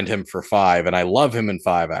redesigned him for 5, and I love him in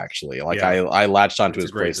 5 actually. Like I latched onto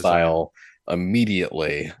his play style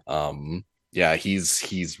immediately.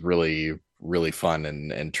 He's really fun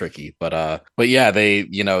and tricky, but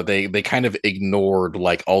they kind of ignored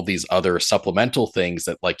like all these other supplemental things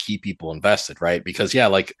that like keep people invested, right? Because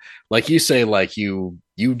like you say, like you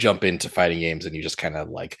jump into fighting games and you just kind of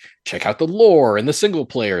like check out the lore and the single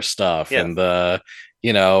player stuff and the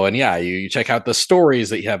you check out the stories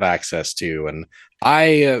that you have access to. And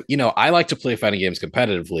I like to play fighting games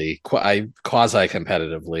competitively,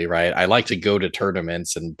 quasi-competitively, right? I like to go to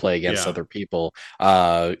tournaments and play against other people,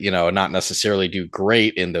 not necessarily do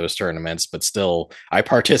great in those tournaments, but still I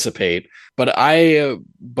participate. But I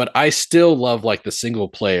still love like the single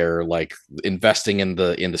player, like investing in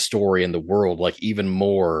the story and the world, like even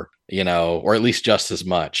more, or at least just as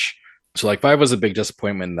much. So like 5 was a big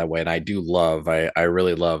disappointment in that way, and I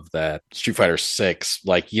really love that Street Fighter 6,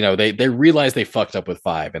 like they realized they fucked up with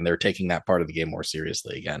 5, and they're taking that part of the game more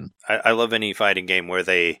seriously again. I love any fighting game where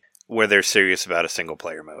they're serious about a single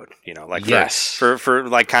player mode, like for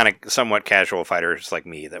like kind of somewhat casual fighters like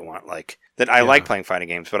me that want like that. I like playing fighting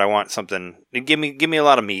games, but I want something. Give me a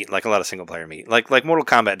lot of meat, like a lot of single player meat, like Mortal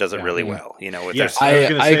Kombat does it really well, with their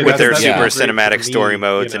super cinematic story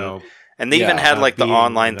modes and they even had like the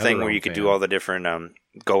online thing where you could do all the different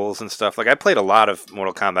goals and stuff. Like I played a lot of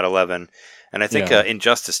Mortal Kombat 11, And I think Yeah.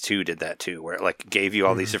 Injustice 2 did that too, where it like gave you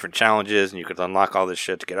all these different challenges and you could unlock all this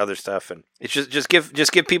shit to get other stuff. And it's just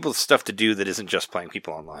give people stuff to do that isn't just playing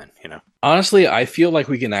people online, you know? Honestly, I feel like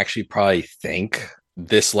we can actually probably thank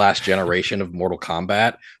this last generation of Mortal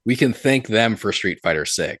Kombat. We can thank them for Street Fighter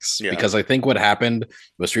 6 because I think what happened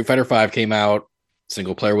was Street Fighter 5 came out,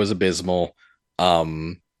 single player was abysmal.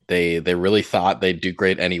 They really thought they'd do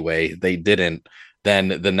great anyway. They didn't.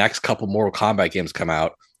 Then the next couple Mortal Kombat games come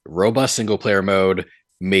out, robust single player mode,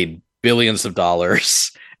 made billions of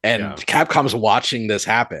dollars, and Capcom's watching this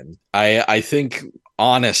happen. I think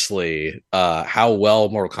honestly, how well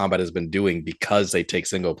Mortal Kombat has been doing because they take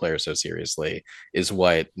single player so seriously is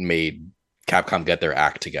what made Capcom get their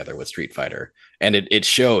act together with Street Fighter, and it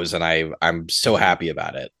shows, and I'm so happy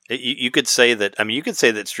about it. You could say that. I mean, you could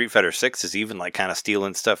say that Street Fighter 6 is even like kind of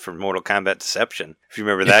stealing stuff from Mortal Kombat Deception. If you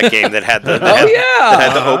remember that game that had the that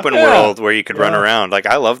had the open world where you could run around. Like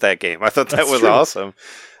I love that game. I thought that was awesome.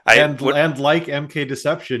 And like MK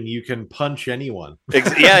Deception, you can punch anyone. You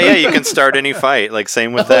can start any fight. Like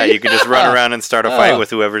same with that. You can just run around and start a fight with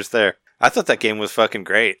whoever's there. I thought that game was fucking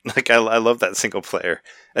great. Like I love that single player.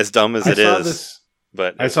 As dumb as it is.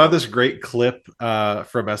 But I saw this great clip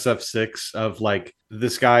from SF6 of like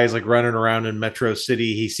this guy is like running around in Metro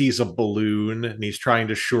City. He sees a balloon and he's trying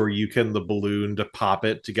to Shoryuken the balloon to pop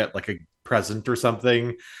it to get like a present or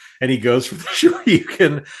something. And he goes for the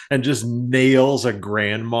Shoryuken and just nails a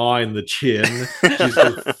grandma in the chin. She's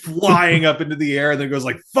like flying up into the air and then goes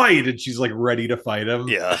like fight, and she's like ready to fight him.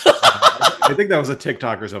 Yeah. I think that was a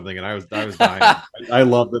TikTok or something, and I was dying. I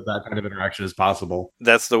love that kind of interaction is possible.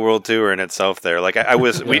 That's the world tour in itself. There, like I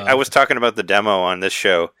was talking about the demo on this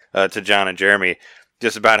show to John and Jeremy,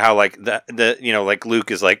 just about how like the like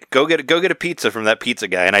Luke is like go get a pizza from that pizza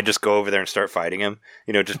guy, and I just go over there and start fighting him,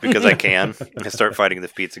 just because I can. I start fighting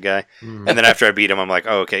this pizza guy, and then after I beat him, I'm like,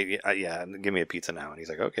 oh okay, yeah, give me a pizza now, and he's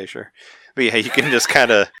like, okay, sure. But yeah, you can just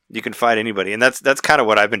you can fight anybody, and that's kind of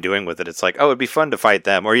what I've been doing with it. It's like, oh, it'd be fun to fight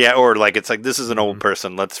them, or like it's like this is an old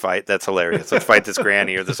person, let's fight. That's hilarious. Let's fight this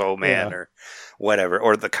granny or this old man or whatever,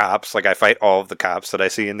 or the cops. Like I fight all of the cops that I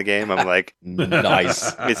see in the game. I'm like,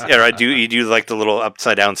 nice. You do like the little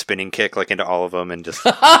upside down spinning kick like into all of them, and just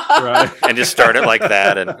and just start it like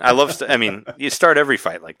that. And I love. I mean, you start every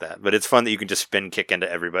fight like that, but it's fun that you can just spin kick into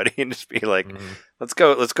everybody and just be like, let's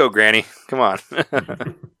go, granny, come on.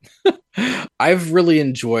 I've really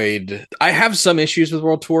enjoyed. I have some issues with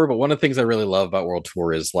World Tour, but one of the things I really love about World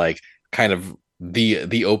Tour is like kind of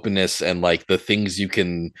the openness and like the things you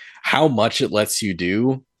can, how much it lets you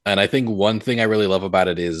do. And I think one thing I really love about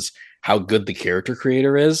it is how good the character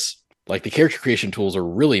creator is. Like the character creation tools are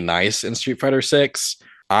really nice in Street Fighter 6.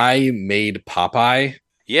 I made Popeye.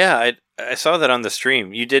 Yeah, I saw that on the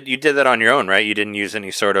stream. You did that on your own, right? You didn't use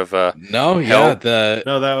any sort of help? That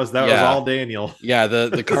was all Daniel. Yeah,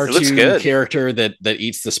 the cartoon character that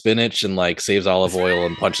eats the spinach and like saves olive oil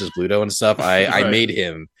and punches Bluto and stuff. I made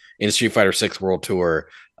him in Street Fighter 6 World Tour.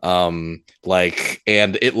 And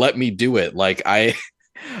it let me do it. Like I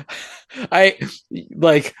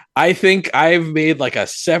think I've made like a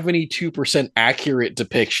 72% accurate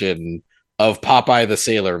depiction of Popeye the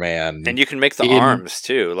Sailor Man, and you can make the arms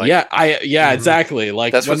too. Like, exactly.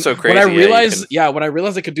 Like that's what's so crazy. When I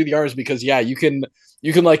realized I could do the arms because you can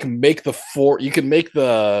like make the four. You can make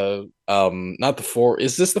the not the four.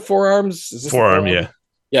 Is this the forearms? Is this forearm? Yeah.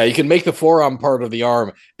 Yeah, you can make the forearm part of the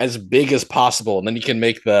arm as big as possible, and then you can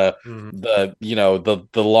make the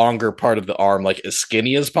longer part of the arm like as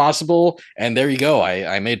skinny as possible. And there you go.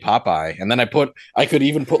 I made Popeye, and then I could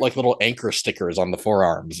even put like little anchor stickers on the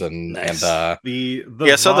forearms and nice. And so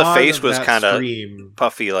the face was kind of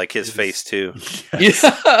puffy like his face too. Yes.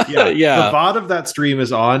 yeah. The VOD of that stream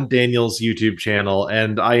is on Daniel's YouTube channel,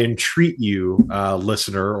 and I entreat you,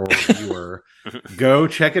 listener or viewer, go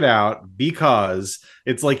check it out because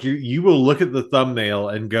it's like you will look at the thumbnail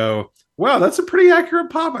and go, wow, that's a pretty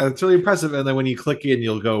accurate Popeye. That's really impressive. And then when you click in,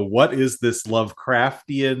 you'll go, what is this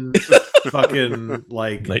Lovecraftian fucking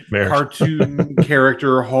like nightmare cartoon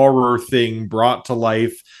character horror thing brought to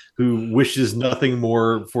life who wishes nothing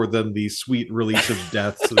more for than the sweet release of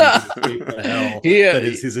death so he can escape the hell that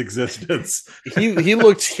is his existence. He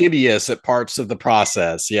looked hideous at parts of the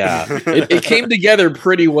process. Yeah, it came together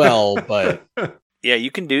pretty well, but yeah,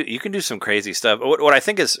 you can do some crazy stuff. What I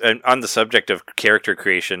think is on the subject of character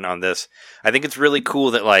creation on this, I think it's really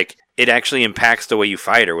cool that like it actually impacts the way you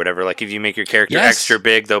fight or whatever. Like if you make your character extra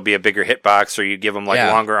big, there'll be a bigger hitbox, or you give them like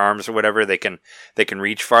longer arms or whatever, they can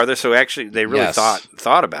reach farther. So actually, they really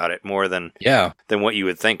thought about it more than what you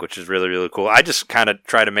would think, which is really really cool. I just kind of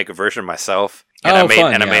try to make a version myself. And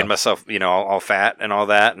fun, I made myself, all fat and all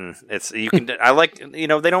that. And I like,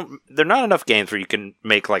 there are not enough games where you can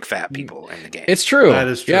make like fat people in the game. It's true. That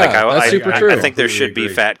is true. Yeah, Like, that's super true. I think there should Completely be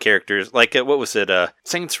agree. fat characters. Like, what was it?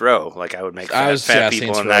 Saints Row. Like, I would make fat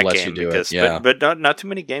people Saints in Row that lets game you do it, because, yeah. but not too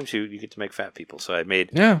many games you get to make fat people. So I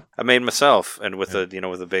made myself, and with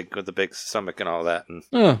the big stomach and all that,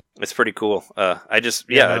 and it's pretty cool. I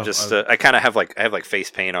kind of have like face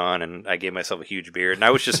paint on, and I gave myself a huge beard, and I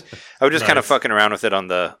was just kind of fucking around with it on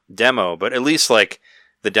the demo, but at least like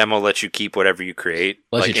the demo lets you keep whatever you create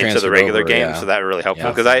Lets like you into the regular over, game, yeah. so that really helped me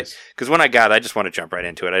because when I just want to jump right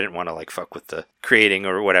into it. I didn't want to like fuck with the creating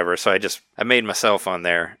or whatever, so I made myself on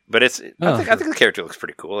there. But I think the character looks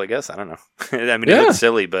pretty cool. I guess I don't know. I mean, it looks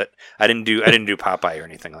silly, but I didn't do Popeye or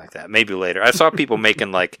anything like that. Maybe later. I saw people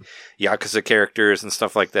making like Yakuza characters and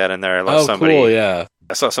stuff like that in there. Cool, yeah.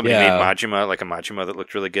 I saw somebody made Majima, like a Majima that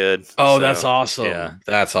looked really good. Oh, so, that's awesome. Yeah.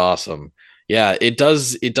 That's awesome. Yeah, it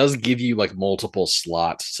does give you like multiple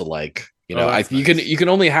slots to like, you can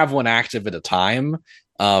only have one active at a time.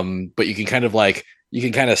 But you can kind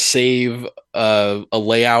of save a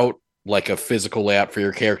layout, like a physical layout for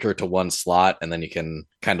your character to one slot, and then you can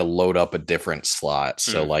kind of load up a different slot.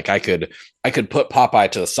 So like I could put Popeye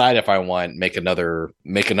to the side if I want, make another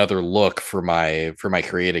look for my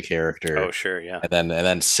creative character. Oh sure, yeah. And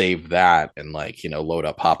then save that and like, load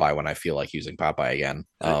up Popeye when I feel like using Popeye again.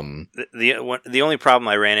 The only problem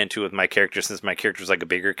I ran into with my character, since my character is like a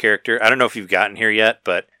bigger character, I don't know if you've gotten here yet,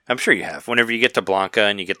 but I'm sure you have. Whenever you get to Blanca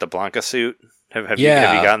and you get the Blanca suit, have you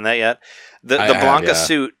gotten that yet? The Blanca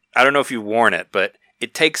suit, I don't know if you've worn it, but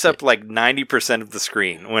it takes up like 90% of the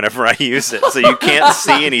screen whenever I use it. So you can't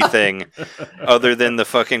see anything other than the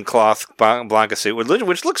fucking cloth Blanca suit,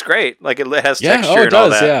 which looks great. Like it has texture and all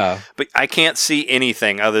that. Yeah. But I can't see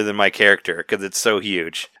anything other than my character because it's so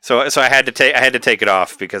huge. So I had to take it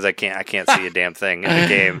off because I can't see a damn thing in the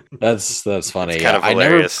game. That's funny. It's kind of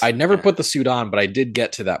hilarious. I never put the suit on, but I did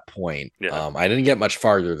get to that point. Yeah. I didn't get much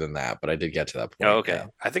farther than that, but I did get to that point. Oh, okay. Yeah.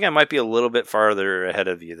 I think I might be a little bit farther ahead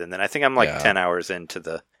of you than that. I think I'm like 10 hours into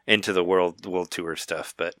the world tour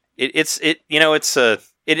stuff, but it's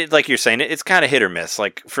like you're saying, it's kind of hit or miss.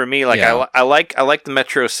 Like for me, like I like the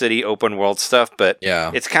Metro City open world stuff, but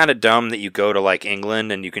it's kind of dumb that you go to like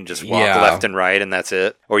England and you can just walk left and right and that's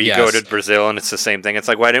it, or you go to Brazil and it's the same thing. It's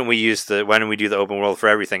like why didn't we do the open world for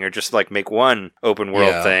everything, or just like make one open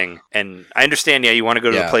world thing? And I understand, you want to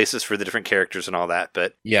go to the places for the different characters and all that,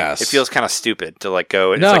 but it feels kind of stupid to like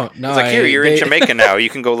go. And it's like you're in Jamaica now. You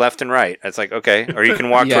can go left and right. It's like okay, or you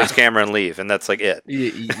can walk towards camera and leave, and that's like it.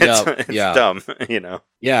 It's dumb,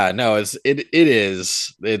 Yeah, no, it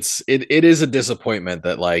is a disappointment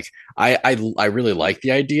that like I really like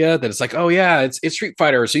the idea that it's like, oh yeah, it's Street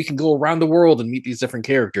Fighter, so you can go around the world and meet these different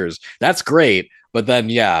characters. That's great. But then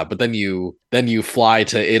you fly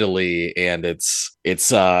to Italy and it's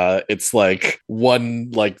like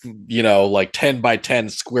one like 10 by 10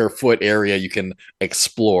 square foot area you can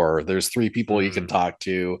explore. There's 3 people you can talk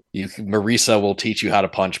to. Marisa will teach you how to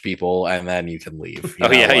punch people, and then you can leave.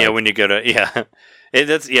 When you go to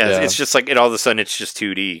it's just like it all of a sudden it's just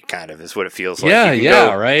 2D kind of is what it feels like.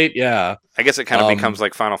 Right. Yeah. I guess it kind of becomes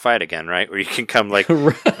like Final Fight again, right? Where you can come like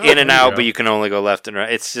in and out, but you can only go left and right.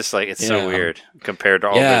 It's just like it's so weird compared to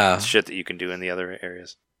all the shit that you can do in the other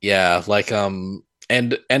areas. Yeah, like and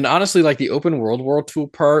honestly, like the open world tool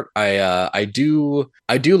part, I do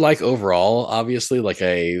like overall. Obviously,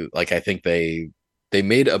 I think they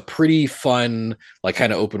made a pretty fun like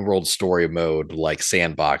kind of open world story mode like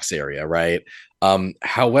sandbox area, right?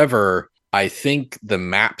 However, I think the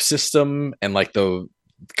map system and like the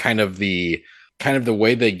kind of the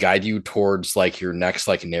way they guide you towards like your next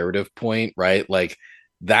like narrative point, right? Like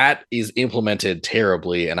that is implemented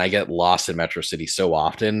terribly, and I get lost in Metro City so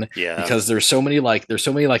often because there's so many like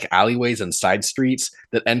alleyways and side streets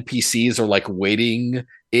that NPCs are like waiting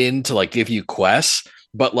in to like give you quests,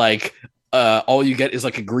 but like all you get is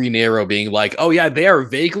like a green arrow being like, oh yeah, they are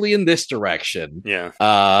vaguely in this direction.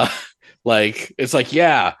 Like it's like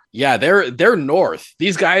they're north.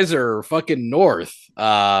 These guys are fucking north.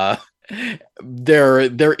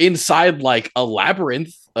 They're inside like a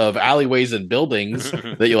labyrinth of alleyways and buildings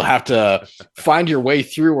that you'll have to find your way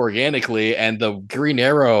through organically, and the green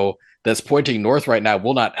arrow that's pointing north right now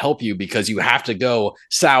will not help you because you have to go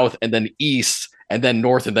south and then east and then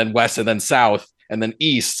north and then west and then south and then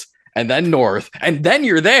east and then north, and then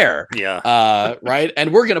you're there. Right.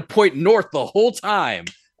 And we're gonna point north the whole time.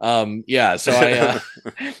 So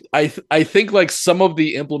I think like some of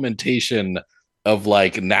the implementation of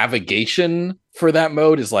like navigation for that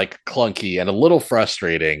mode is like clunky and a little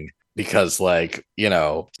frustrating because like,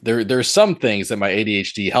 there's some things that my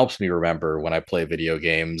ADHD helps me remember when I play video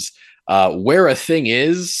games. Where a thing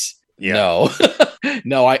is, no.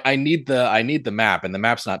 No, I need the map, and the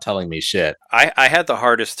map's not telling me shit. I had the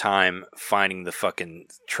hardest time finding the fucking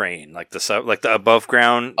train, like the above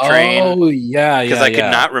ground train. Oh yeah, because I could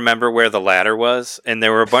not remember where the ladder was, and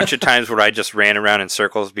there were a bunch of times where I just ran around in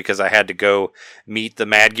circles because I had to go meet the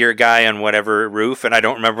Mad Gear guy on whatever roof, and I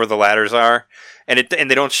don't remember where the ladders are, and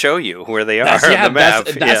they don't show you where they are on the map.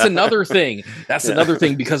 That's another thing. That's another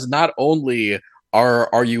thing, because not only are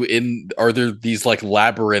there these like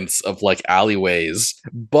labyrinths of like alleyways,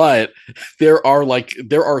 but there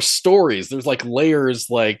are stories, there's like layers,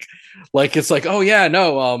 like it's like, oh yeah,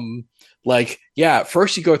 no, like, yeah,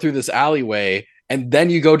 first you go through this alleyway and then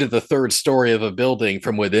you go to the third story of a building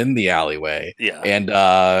from within the alleyway, and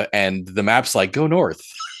the map's like, go north.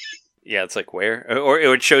 Yeah, it's like where, or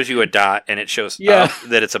it shows you a dot and it shows up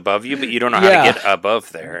that it's above you, but you don't know how to get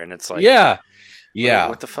above there, and it's like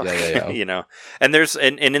what the fuck? And there's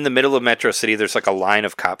and in the middle of Metro City, there's like a line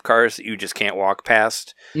of cop cars that you just can't walk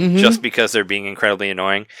past, just because they're being incredibly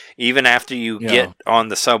annoying. Even after you get on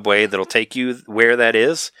the subway that'll take you where that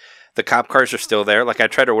is, the cop cars are still there. Like, I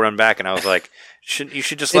tried to run back and I was like, you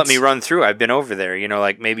should just let me run through. I've been over there.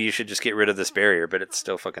 Like, maybe you should just get rid of this barrier, but it's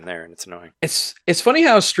still fucking there and it's annoying. It's funny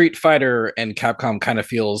how Street Fighter and Capcom kind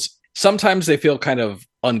of sometimes they feel kind of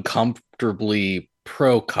uncomfortably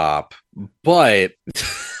pro cop, but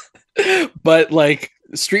like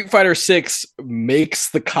Street Fighter 6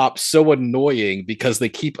 makes the cops so annoying because they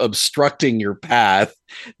keep obstructing your path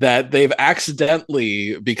that they've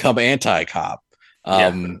accidentally become anti-cop.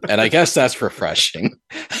 And I guess that's refreshing.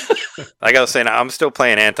 Like I was saying, I'm still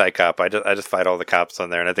playing anti-cop. I just fight all the cops on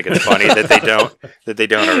there, and I think it's funny that they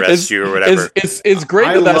don't arrest you or whatever. It's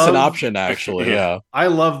great that's an option, actually. Yeah, I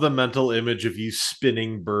love the mental image of you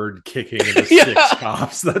spinning bird kicking the 6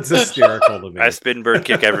 cops. That's hysterical to me. I spin bird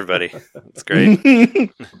kick everybody. It's great.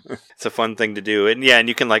 It's a fun thing to do, and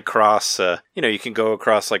you can like cross. You can go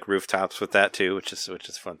across like rooftops with that too, which is a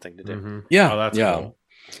fun thing to do. Mm-hmm. Yeah, that's cool.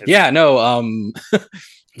 No.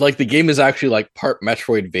 Like, the game is actually like part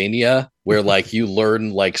Metroidvania, where like you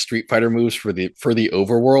learn like Street Fighter moves for the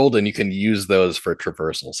overworld, and you can use those for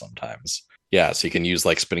traversal sometimes. Yeah, so you can use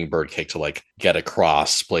like spinning bird kick to like get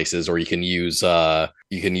across places, or you can use like,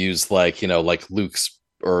 like Luke's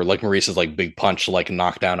or like Maurice's like big punch to like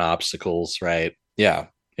knock down obstacles, right? Yeah,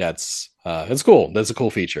 it's cool. That's a cool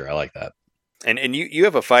feature. I like that. And you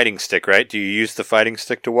have a fighting stick, right? Do you use the fighting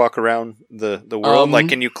stick to walk around the world? Like,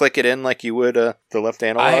 can you click it in like you would the left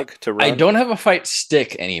analog to run? I don't have a fight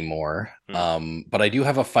stick anymore, but I do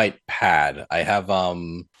have a fight pad. I have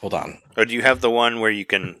hold on. Or do you have the one where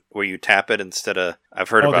you tap it instead of? I've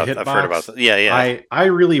heard about. Yeah. I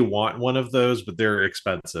really want one of those, but they're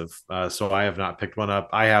expensive, so I have not picked one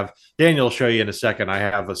up. Daniel will show you in a second. I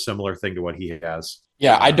have a similar thing to what he has.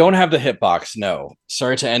 Yeah, I don't have the hitbox. No,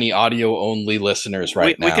 sorry to any audio only listeners now.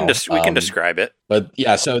 We can describe it. But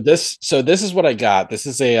yeah, so this is what I got. This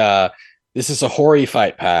is a Hori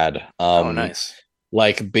fight pad. Oh, nice.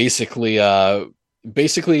 Like basically,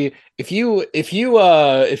 if you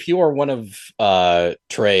are one of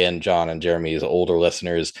Trey and John and Jeremy's older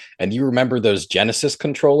listeners, and you remember those Genesis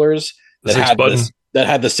controllers that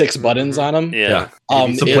had the 6 buttons on them. Yeah.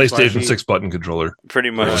 It's a PlayStation 6-button controller. Pretty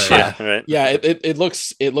much. Right. Yeah, it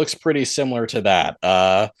looks pretty similar to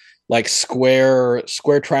that. Like square,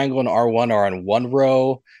 triangle, and R1 are on one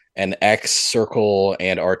row, and X, circle,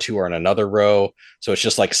 and R2 are on another row. So it's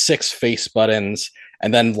just like 6 face buttons,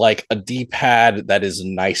 and then like a D-pad that is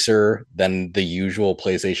nicer than the usual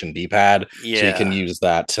PlayStation D-pad. Yeah. So you can use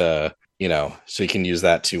that to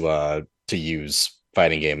use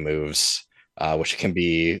fighting game moves. Which can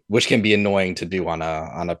be annoying to do on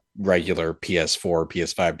a regular PS4,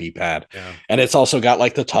 PS5 D-pad. Yeah. And it's also got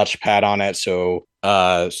like the touchpad on it, so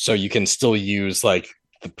you can still use like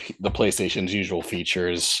the PlayStation's usual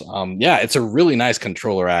features. It's a really nice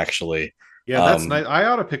controller, actually. Yeah, that's nice. I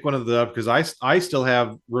ought to pick one of them up because I still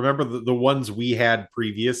have, remember the ones we had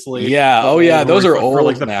previously. Yeah. Oh yeah, those are old, for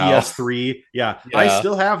like the now. PS3. Yeah, I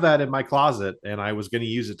still have that in my closet, and I was going to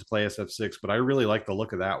use it to play SF6, but I really like the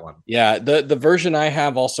look of that one. Yeah, the version I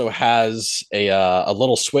have also has a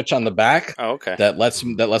little switch on the back. Oh, okay. That lets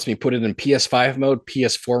me put it in PS5 mode,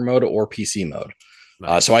 PS4 mode, or PC mode.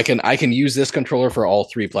 Nice. So I can use this controller for all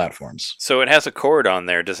 3 platforms. So it has a cord on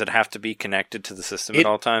there. Does it have to be connected to the system at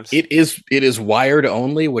all times? It is wired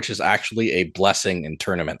only, which is actually a blessing in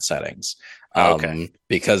tournament settings. Okay.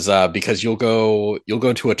 Because you'll go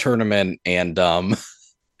to a tournament, and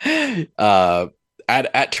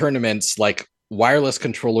at tournaments, like wireless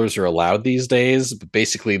controllers are allowed these days, but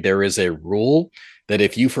basically there is a rule that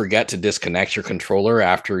if you forget to disconnect your controller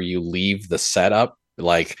after you leave the setup,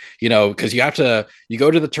 like, because you go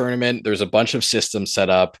to the tournament, there's a bunch of systems set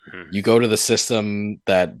up. You go to the system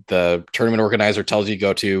that the tournament organizer tells you to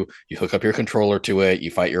go to, you hook up your controller to it, you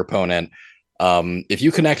fight your opponent. If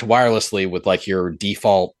you connect wirelessly with like your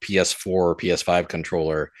default PS4 or PS5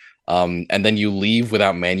 controller, and then you leave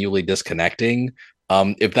without manually disconnecting,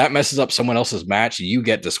 if that messes up someone else's match, you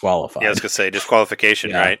get disqualified. Yeah, I was gonna say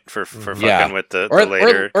disqualification, right? For fucking with the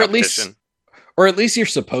later competition. Or at least you're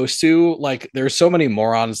supposed to. Like, there's so many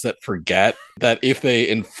morons that forget that if they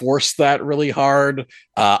enforce that really hard,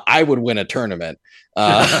 I would win a tournament.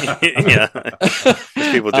 Yeah,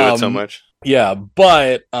 people do it so much. Yeah,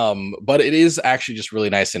 but it is actually just really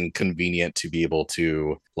nice and convenient to be able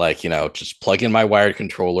to, like, just plug in my wired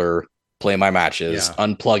controller, play my matches,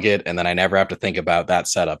 unplug it, and then I never have to think about that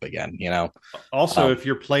setup again. Also, if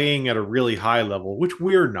you're playing at a really high level, which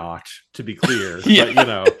we're not, to be clear,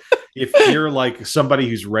 but if you're like somebody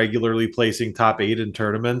who's regularly placing top 8 in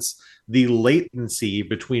tournaments, the latency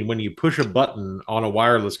between when you push a button on a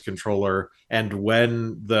wireless controller and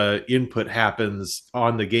when the input happens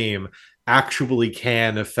on the game actually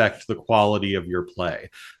can affect the quality of your play.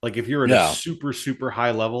 Like if you're at a super, super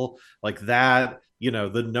high level like that,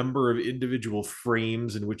 the number of individual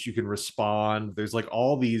frames in which you can respond, there's like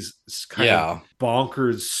all these kind of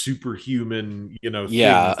bonkers superhuman, things that you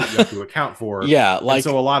have to account for. And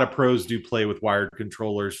so a lot of pros do play with wired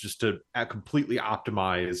controllers just to completely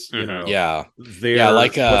optimize,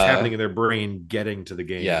 what's happening in their brain getting to the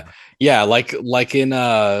game.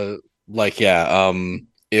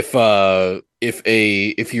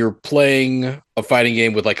 If you're playing a fighting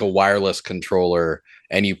game with like a wireless controller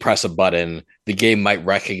and you press a button, the game might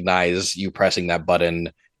recognize you pressing that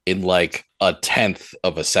button in like a 1/10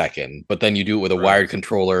 of a second, but then you do it with a wired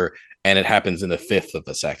controller and it happens in the 1/5 of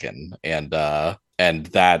a second. And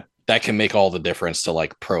that can make all the difference to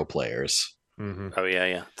like pro players. Mm-hmm. Oh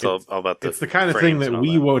yeah. It's all about it's the kind of thing that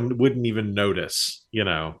we wouldn't even notice,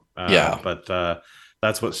 but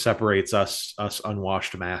that's what separates us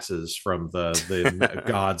unwashed masses from the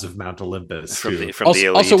gods of Mount Olympus. From the elite.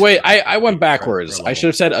 Also, wait, I went backwards. I should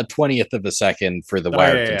have said a 20th of a second for the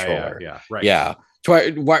wired controller. Yeah.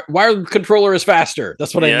 Wired controller is faster.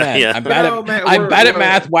 That's what I meant. Yeah. I'm bad at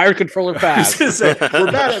math. Wired controller fast.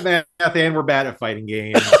 We're bad at math and we're bad at fighting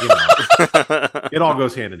games. It all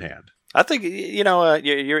goes hand in hand. I think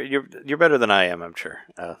you're better than I am. I'm sure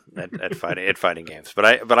at fighting games, but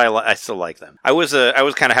I still like them. I was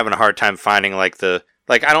kind of having a hard time finding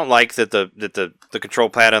I don't like that the control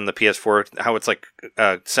pad on the PS4, how it's like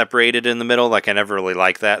separated in the middle. Like I never really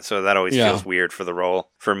like that, so that always feels weird for the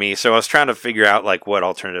role for me. So I was trying to figure out like what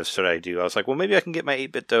alternatives should I do. I was like, well, maybe I can get my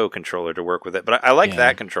 8-bit-do controller to work with it. But I like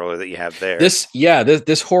that controller that you have there. This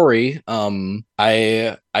Hori,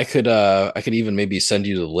 I could even maybe send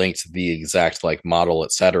you the link to the exact like model,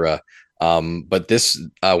 etc. But this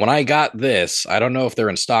when I got this, I don't know if they're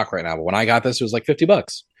in stock right now, but when I got this, it was like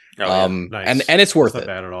 $50. Nice. and it's worth it. Not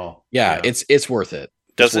bad at all. Yeah. It's worth it.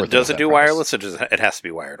 Does it do wireless, or it has to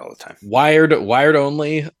be wired all the time? Wired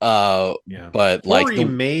only. But like Ori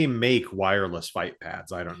may make wireless fight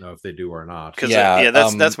pads. I don't know if they do or not. Because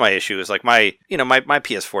that's my issue. Is like my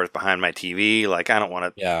PS4 is behind my TV. Like I don't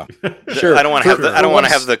want to. Yeah, sure. I don't want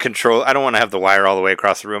to have the control. I don't want to have the wire all the way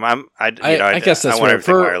across the room. I guess that's I want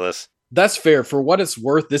everything wireless. That's fair. For what it's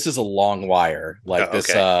worth, this is a long wire. Like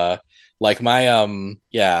this. Like my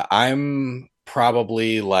I'm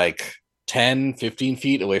probably like 10, 15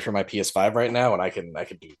 feet away from my PS5 right now, and I can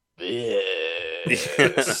do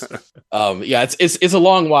this. It's a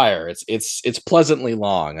long wire. It's pleasantly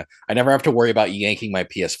long. I never have to worry about yanking my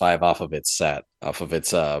PS5 off of its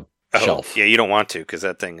shelf. Yeah, you don't want to, because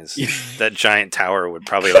that thing is that giant tower would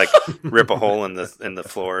probably like rip a hole in the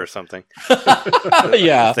floor or something.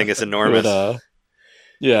 The thing is enormous.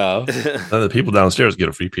 The people downstairs get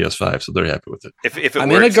a free PS5, so they're happy with it. If it I'm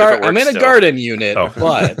works, I'm in a garden unit,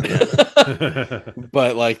 but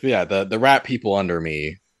the rat people under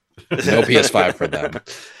me, no PS5 for them.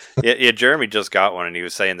 Yeah. Jeremy just got one, and he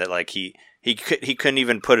was saying that like he couldn't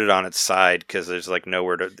even put it on its side because there's like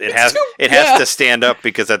nowhere to. It has to stand up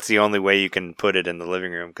because that's the only way you can put it in the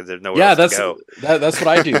living room because there's nowhere else to go. That's what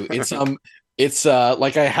I do. It's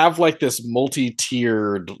like I have like this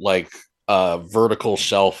multi-tiered like vertical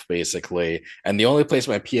shelf basically, and the only place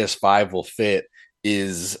my PS5 will fit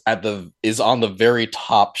is on the very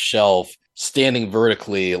top shelf, standing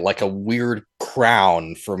vertically like a weird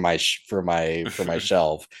crown for my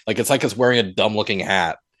shelf. Like it's wearing a dumb looking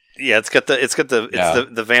hat. It's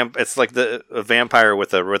like a vampire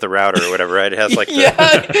with a router or whatever, right? It has like the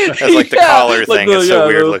it has like the collar thing. It's so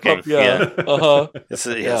weird looking. Uh-huh.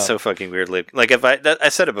 It's so fucking weird looking. Like if I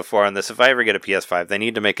said it before on this, if I ever get a PS5, they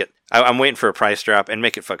need to make it. I'm waiting for a price drop and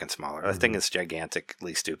make it fucking smaller. That thing is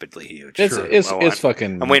gigantically, stupidly huge. It's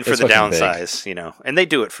fucking. I'm waiting for the downsize, big. and they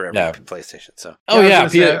do it for every PlayStation. So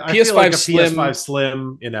PS5 like Slim. PS5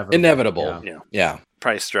 Slim inevitable. Yeah.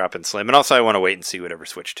 Price drop and Slim, and also I want to wait and see whatever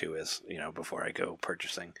Switch 2 is, before I go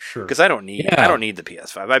purchasing. Sure. Because I don't need the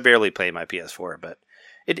PS5. I barely play my PS4, but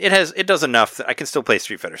it does enough that I can still play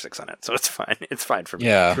Street Fighter 6 on it, so it's fine. It's fine for me.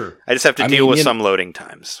 Yeah. Sure. I just have to deal with some loading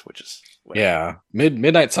times, which is whatever. Yeah.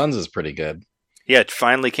 Midnight Suns is pretty good. Yeah, it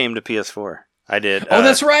finally came to PS4. I did. Oh,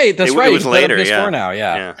 that's right. That's right. It was later. PS4 now.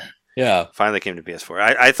 Yeah. Finally came to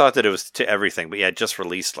PS4. I thought that it was to everything, but it just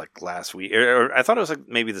released like last week, or I thought it was like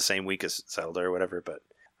maybe the same week as Zelda or whatever. But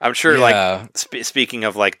I'm sure, like speaking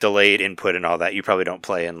of like delayed input and all that, you probably don't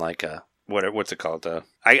play in like what's it called?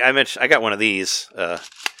 I mentioned I got one of these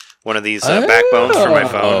backbones for my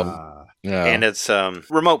phone. Yeah. And it's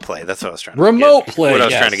remote play. That's what I was trying to play. What I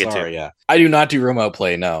was trying to get to. Yeah. I do not do remote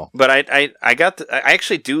play, no. But I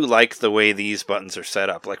actually do like the way these buttons are set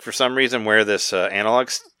up. Like for some reason where this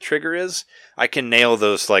analog trigger is, I can nail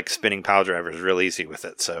those like spinning pile drivers real easy with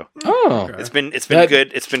it. So it's been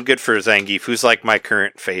good. It's been good for Zangief, who's like my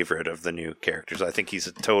current favorite of the new characters. I think he's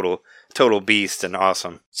a total beast and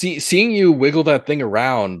awesome. Seeing you wiggle that thing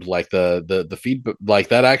around like the feed, like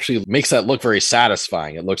that actually makes that look very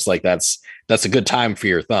satisfying. It looks like that's a good time for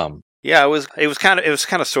your thumb. Yeah, it was kind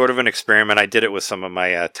of sort of an experiment. I did it with some of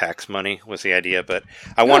my tax money was the idea, but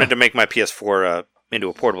I wanted to make my PS4 into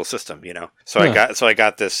a portable system, So I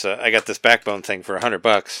got this backbone thing for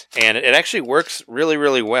 $100, and it actually works really,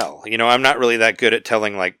 really well. I'm not really that good at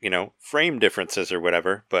telling like frame differences or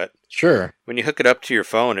whatever, but sure, when you hook it up to your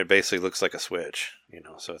phone, it basically looks like a Switch,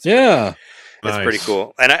 So it's Nice. pretty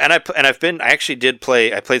cool. And I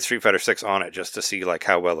played Street Fighter 6 on it just to see like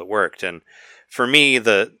how well it worked, and for me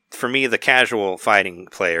the casual fighting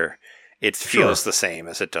player, it feels the same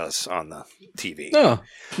as it does on the TV. Oh,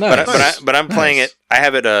 nice. But I'm playing it. I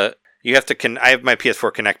have it. You have to. I have my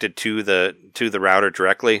PS4 connected to the router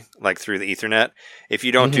directly, like through the Ethernet. If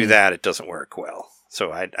you don't do that, it doesn't work well.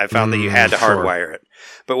 So I found that you had to hardwire it.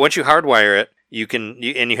 But once you hardwire it,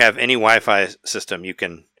 and you have any Wi-Fi system, you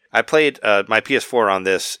can. I played my PS4 on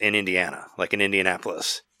this in Indiana, like in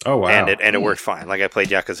Indianapolis. Oh wow! And it worked fine. Like I played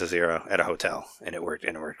Yakuza 0 at a hotel, and it worked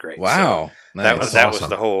great. Wow, so that was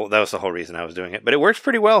the whole reason I was doing it. But it works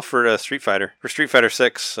pretty well for Street Fighter. For Street Fighter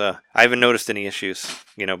 6, I haven't noticed any issues.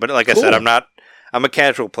 But like I said, I'm a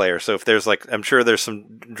casual player, so if there's I'm sure there's some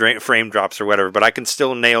frame drops or whatever, but I can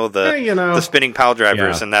still nail the spinning pile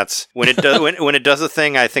drivers, and that's when it does when it does a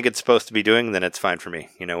thing I think it's supposed to be doing, then it's fine for me.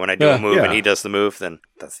 When I do a move and he does the move, then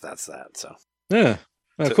that's that. So yeah.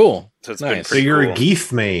 Oh, cool. So it's nice. been So pretty you're cool. a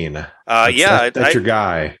Geef main. That's your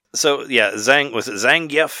guy. So yeah,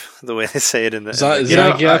 Zangief, the way they say it in the.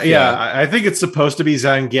 Zangief, I think it's supposed to be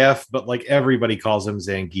Zangief, but like everybody calls him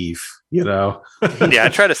Zangief. Yeah, I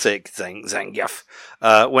try to say Zangief.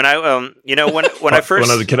 When I first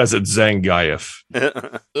one of the kids said Zangief.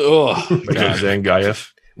 Oh,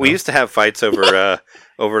 Zangief. We used to have fights over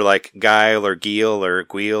like Guile or Geel or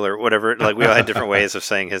Guile or whatever. Like we all had different ways of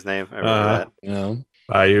saying his name. I remember that. Yeah.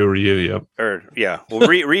 Ryu, yep. Well,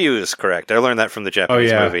 Ryu is correct. I learned that from the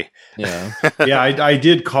Japanese movie. Yeah. Yeah, I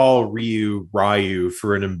did call Ryu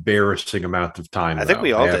for an embarrassing amount of time. I think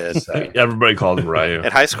we all did. Everybody called him Ryu.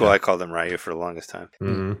 At high school, I called him Ryu for the longest time.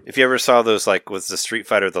 Mm-hmm. If you ever saw those, like, with the Street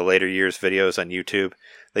Fighter, the later years videos on YouTube,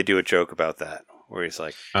 they do a joke about that, where he's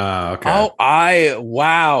like, okay. Oh,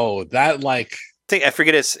 I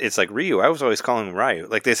forget it's like Ryu. I was always calling him Ryu.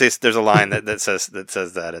 Like they say, there's a line that says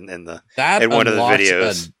that in one of the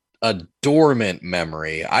videos. A dormant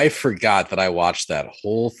memory. I forgot that I watched that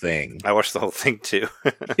whole thing. I watched the whole thing too.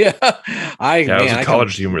 Yeah, it was a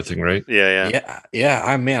college humor thing, right? Yeah.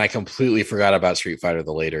 I completely forgot about Street Fighter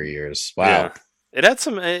the later years. Wow. Yeah. It had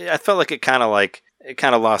some. I felt like it kind of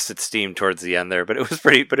lost its steam towards the end there, but it was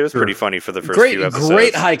pretty funny for the first few episodes.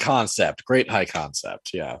 Great high concept.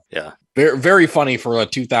 Yeah. Very, very funny for a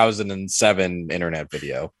 2007 internet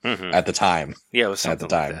video at the time. Yeah, it was something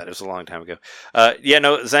like that. It was a long time ago.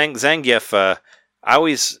 Zangief, I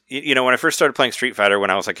always, when I first started playing Street Fighter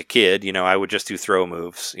when I was like a kid, I would just do throw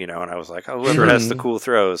moves, and I was like, oh, whoever has the cool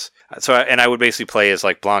throws. So, I would basically play as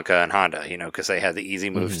like Blanca and Honda, because they had the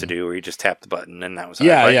easy moves to do where you just tap the button, and that was how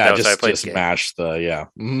I played just mash the,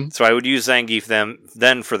 So I would use Zangief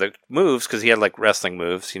then for the moves, because he had like wrestling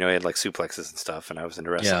moves, he had like suplexes and stuff, and I was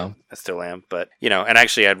into wrestling. Yeah. I still am, but, and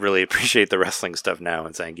actually I'd really appreciate the wrestling stuff now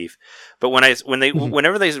in Zangief. But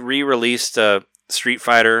whenever they re-released Street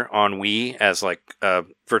Fighter on Wii as like a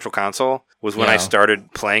virtual console was when I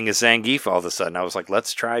started playing as Zangief all of a sudden. I was like,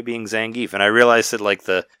 let's try being Zangief. And I realized that like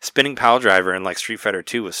the spinning pile driver in like Street Fighter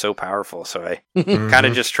 2 was so powerful. So I kind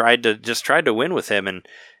of just tried to win with him.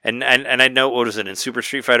 And I know, what was it, in Super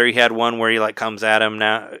Street Fighter he had one where he like comes at him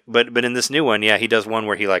now, but in this new one, he does one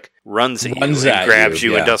where he like runs at you and grabs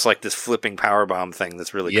you and does like this flipping power bomb thing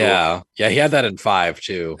that's really cool. Yeah, he had that in 5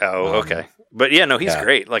 too. Oh, okay. But yeah, no, he's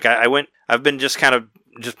great. Like I've been just kind of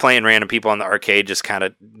just playing random people on the arcade, just kind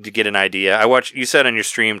of to get an idea. I watched, you said on your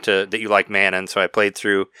stream that you like Manon, so I played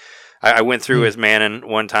through. I went through as Manon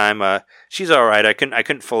one time. She's all right. I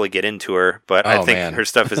couldn't fully get into her, but I think her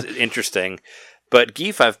stuff is interesting. But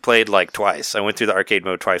Geef I've played like twice. I went through the arcade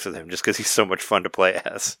mode twice with him just because he's so much fun to play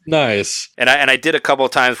as. Nice. And I did a couple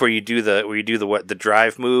of times where you do the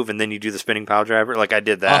drive move and then you do the spinning pile driver. Like I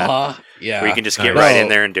did that. Yeah. Where you can just get right in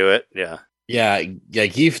there and do it. Yeah. Yeah,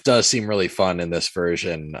 Geef does seem really fun in this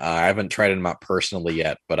version. I haven't tried him out personally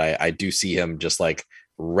yet, but I do see him just like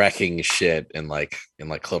wrecking shit in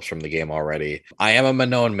clips from the game already. I am a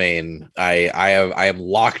Manon main. I am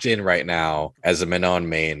locked in right now as a Manon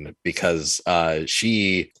main because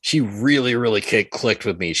she really really clicked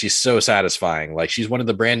with me. She's so satisfying. Like she's one of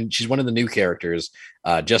the new characters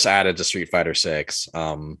just added to Street Fighter 6.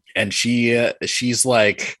 And she's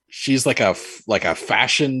like a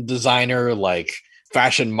fashion designer, like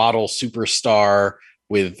fashion model superstar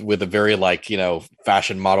with a very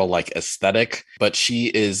fashion model like aesthetic, but she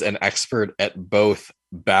is an expert at both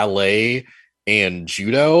ballet and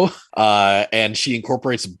judo, and she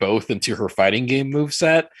incorporates both into her fighting game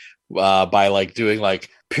moveset by like doing like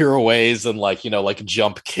pirouettes and like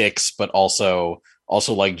jump kicks, but also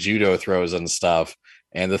like judo throws and stuff.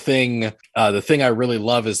 And the thing I really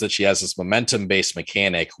love is that she has this momentum-based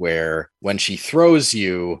mechanic where when she throws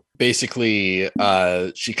you, basically,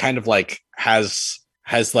 she kind of like has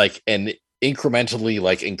like an incrementally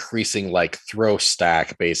like increasing like throw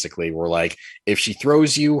stack, basically, where like if she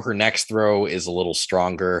throws you, her next throw is a little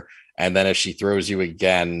stronger. And then if she throws you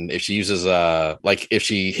again, if she uses if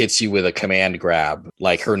she hits you with a command grab,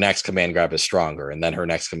 like her next command grab is stronger. And then her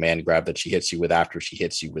next command grab that she hits you with after she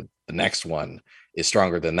hits you with the next one is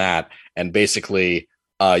stronger than that. And basically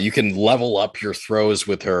you can level up your throws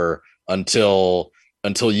with her until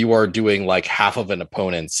you are doing like half of an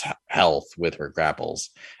opponent's health with her grapples.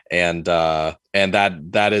 And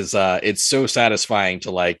that is it's so satisfying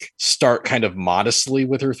to like start kind of modestly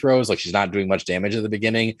with her throws, like she's not doing much damage at the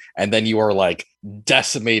beginning, and then you are like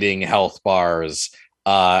decimating health bars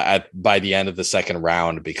by the end of the second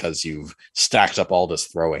round because you've stacked up all this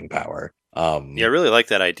throwing power. I really like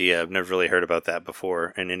that idea. I've never really heard about that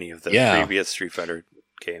before in any of the previous Street Fighter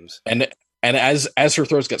games. And as her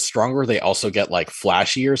throws get stronger, they also get like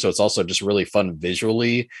flashier. So it's also just really fun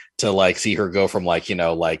visually to like see her go from like,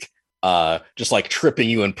 just like tripping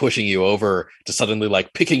you and pushing you over to suddenly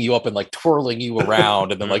like picking you up and like twirling you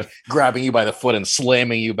around and then like grabbing you by the foot and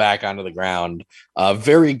slamming you back onto the ground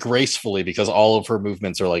very gracefully, because all of her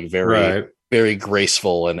movements are like very, very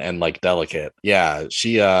graceful and like delicate. Yeah,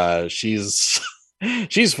 she's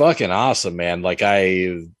fucking awesome, man. Like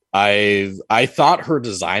I thought her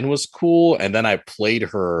design was cool, and then I played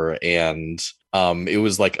her and it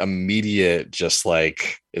was like immediate, just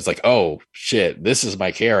like it's like, oh shit, this is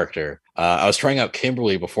my character. I was trying out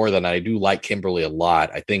Kimberly before then. I do like Kimberly a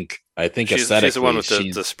lot. I think she's aesthetically, she's the one with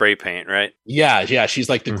the spray paint, right? Yeah, she's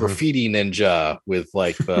like the graffiti ninja with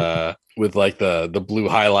like the the blue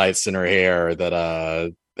highlights in her hair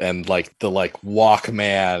that and like the like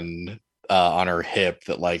Walkman on her hip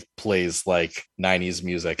that like plays like 90s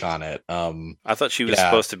music on it. I thought she was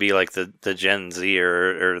supposed to be like the Gen Z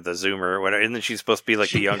or the Zoomer or whatever. Isn't she supposed to be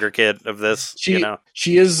like the younger kid of this?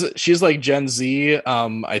 She's like Gen Z.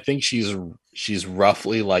 I think she's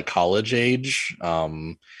roughly like college age.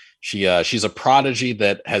 She's a prodigy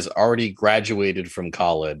that has already graduated from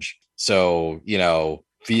college. So,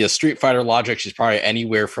 via Street Fighter logic, she's probably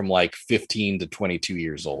anywhere from like 15 to 22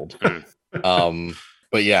 years old.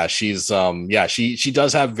 But yeah, she's she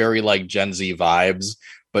does have very like Gen Z vibes,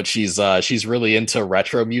 but she's really into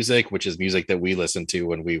retro music, which is music that we listened to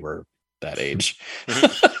when we were that age.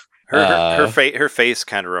 Her face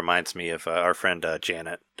kind of reminds me of our friend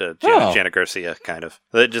Janet, Janet Garcia, kind of.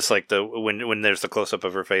 Just like when there's the close up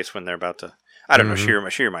of her face when they're about to. I don't know.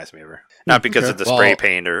 She reminds me of her, not because of the spray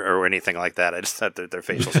paint or anything like that. I just thought that their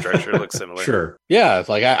facial structure looks similar. Sure. Yeah, it's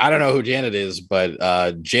like I don't know who Janet is,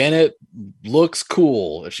 but Janet looks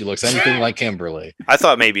cool if she looks anything like Kimberly. I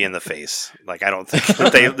thought maybe in the face. Like I don't think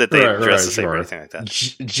that they dress the same or anything like that.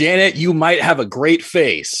 Janet, you might have a great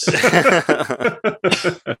face.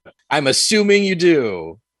 I'm assuming you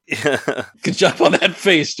do. Good job on that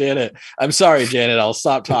face, Janet. I'm sorry, Janet. I'll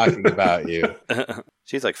stop talking about you.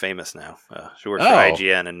 She's like famous now. She works for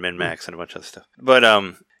IGN and MinMax and a bunch of stuff. But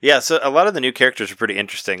yeah. So a lot of the new characters are pretty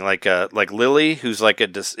interesting. Like Lily, who's like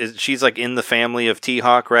she's like in the family of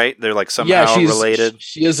T-Hawk, right? They're like somehow related.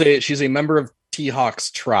 She's a member of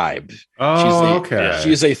T-Hawk's tribe. Oh, okay.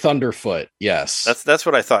 She's a Thunderfoot. Yes, that's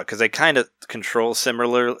what I thought because they kind of control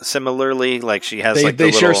similarly. Like she has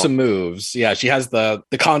they share some moves. Yeah, she has the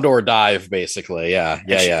Condor dive basically.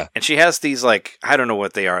 Yeah. And she has these like I don't know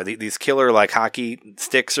what they are. These killer like hockey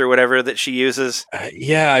sticks or whatever that she uses.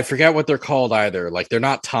 Yeah, I forget what they're called either. Like they're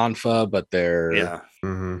not tonfa, but they're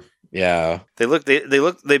Mm-hmm. Yeah,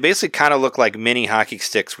 they basically kind of look like mini hockey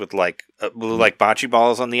sticks with like bocce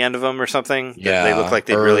balls on the end of them or something. Yeah, they look like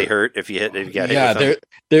they'd really hurt if you got hit with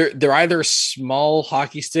them. They're either small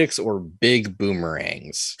hockey sticks or big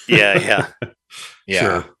boomerangs. Yeah.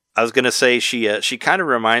 Sure. I was gonna say she kind of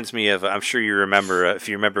reminds me of I'm sure you remember if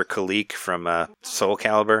you remember Kalik from Soul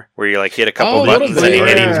Calibur where you like hit a couple buttons and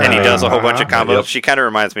he does a whole bunch of combos. Yep. She kind of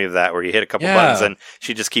reminds me of that where you hit a couple buttons and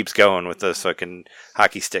she just keeps going with those fucking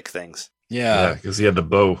hockey stick things. Yeah, because he had the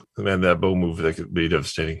bow, man. That bow move that could be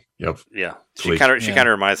devastating. Yep. Yeah, she kind of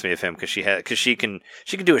reminds me of him because she can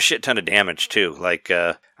do a shit ton of damage too. Like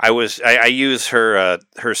I use her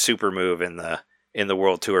super move in the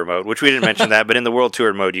World Tour mode, which we didn't mention that, but in the World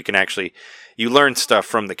Tour mode, you can actually learn stuff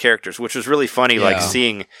from the characters, which was really funny. Yeah. Like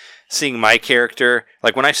seeing my character,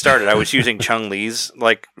 like when I started, I was using Chun-Li's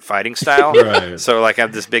like fighting style. Right. So like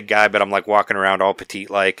I'm this big guy, but I'm like walking around all petite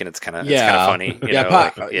like, and it's kind of funny.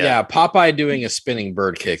 Popeye doing a spinning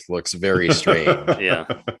bird kick looks very strange. Yeah.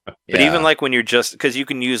 But even like when you're just because you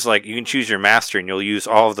can choose your master and you'll use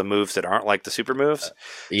all of the moves that aren't like the super moves.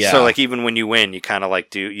 Yeah. So like even when you win, you kind of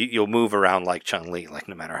like you'll move around like Chun-Li, like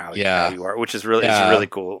no matter how you are, which is really it's a really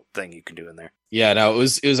cool thing you can do in there. Yeah, no,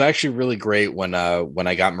 it was actually really great when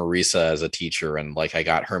I got Marisa as a teacher and like I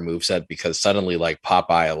got her moveset because suddenly like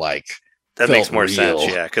Popeye like that makes more sense,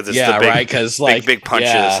 because it's the big, right? Because like big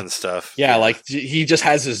punches and stuff. Yeah, like he just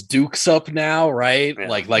has his dukes up now, right? Yeah.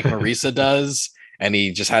 Like Marisa does, and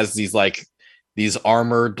he just has these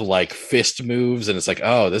armored like fist moves, and it's like,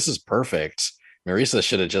 oh, this is perfect. Marisa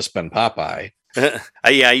should have just been Popeye.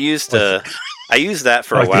 I used that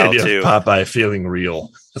for a while too. Popeye feeling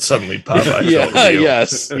real. Suddenly Popeye felt real.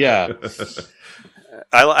 Yes, yeah.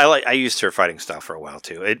 I used her fighting style for a while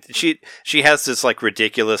too. She has this like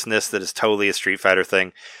ridiculousness that is totally a Street Fighter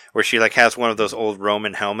thing, where she like has one of those old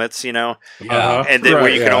Roman helmets, and then where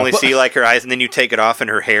you can only see like her eyes, and then you take it off, and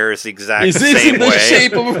her hair is the exact same way.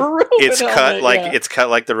 Shape of a Roman it's cut helmet, it's cut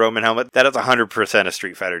like the Roman helmet. That is 100% a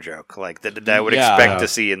Street Fighter joke, like that I would expect to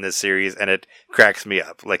see in this series, and it cracks me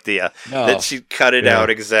up. Like that she cut it out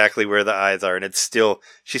exactly where the eyes are, and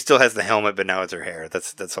she still has the helmet, but now it's her hair.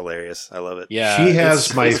 That's hilarious. I love it. Yeah, she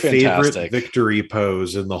has my favorite victory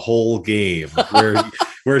pose in the whole game,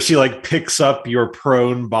 where she like picks up your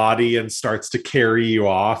prone body and starts to carry you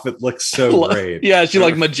off. It looks so great. Yeah, she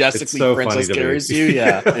like majestically princess carries you.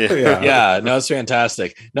 Yeah. No, it's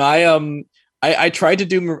fantastic. No, I tried to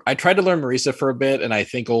learn Marisa for a bit, and I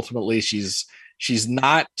think ultimately she's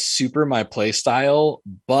not super my play style,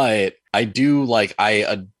 but I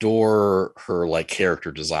adore her like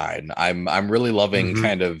character design. I'm really loving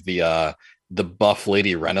kind of the buff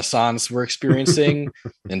lady renaissance we're experiencing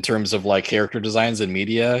in terms of like character designs and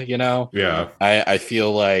media, Yeah. I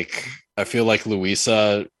feel like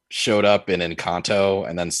Luisa showed up in Encanto,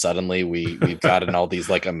 and then suddenly we've gotten all these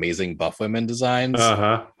like amazing buff women designs.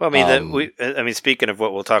 Uh-huh. Well, I mean, speaking of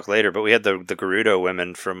what we'll talk later, but we had the Gerudo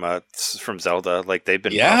women from Zelda. Like they've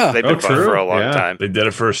been buff for a long time. They did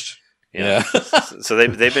it first. Yeah. So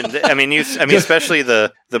they've been. I mean, especially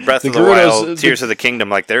the Breath of the Wild, Tears of the Kingdom.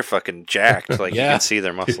 Like they're fucking jacked. Like you can see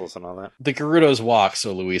their muscles and all that. The Gerudos walk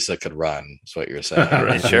so Luisa could run. Is what you're saying?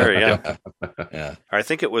 Right? Sure. Yeah. Yeah. I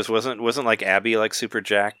think it wasn't like Abby like super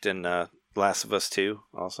jacked in Last of Us 2.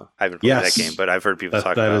 Also, I haven't played that game, but I've heard people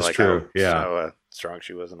talk about like how strong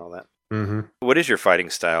she was and all that. Mm-hmm. What is your fighting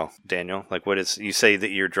style, Daniel? Like, what is you say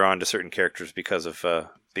that you're drawn to certain characters because of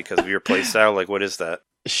your play style? Like, what is that?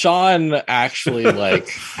 Sean actually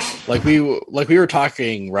we were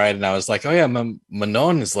talking, right? And I was like, oh yeah,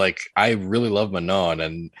 Manon is like, I really love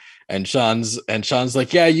Manon, and Sean's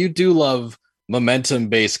like, yeah, you do love momentum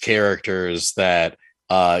based characters that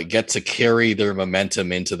get to carry their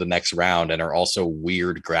momentum into the next round and are also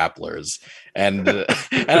weird grapplers. And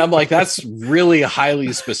and I'm like, that's really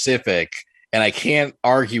highly specific. And I can't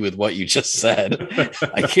argue with what you just said.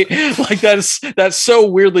 I can't, like, that's so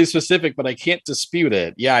weirdly specific, but I can't dispute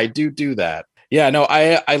it. Yeah, I do that. Yeah, no,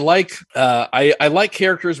 I like I like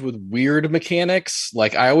characters with weird mechanics.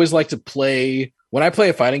 Like, I always like to play, when I play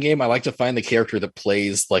a fighting game, I like to find the character that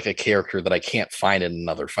plays like a character that I can't find in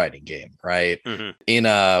another fighting game, right? Mhm. In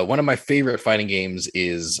one of my favorite fighting games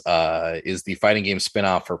is the fighting game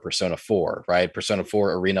spinoff for Persona 4, right? Persona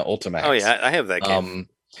 4 Arena Ultimax. Oh yeah, I have that game.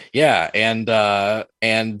 Yeah, and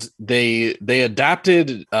they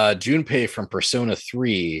adapted Junpei from Persona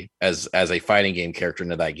 3 as a fighting game character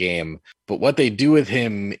into that game. But what they do with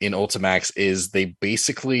him in Ultimax is they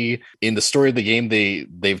basically, in the story of the game,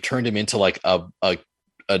 they've turned him into like a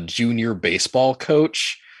junior baseball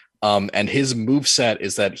coach. And his moveset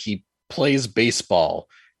is that he plays baseball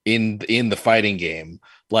in the fighting game.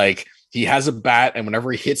 Like, he has a bat, and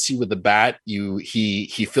whenever he hits you with the bat,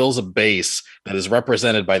 he fills a base that is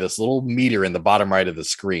represented by this little meter in the bottom right of the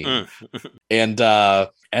screen. And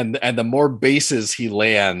the more bases he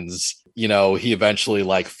lands, he eventually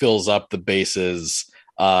like fills up the bases.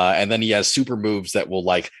 And then he has super moves that will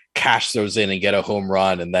like cash those in and get a home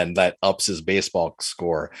run, and then that ups his baseball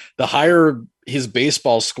score. The higher his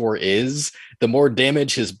baseball score is, the more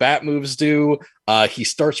damage his bat moves do. He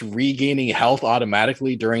starts regaining health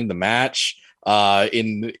automatically during the match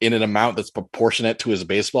in an amount that's proportionate to his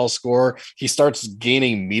baseball score. He starts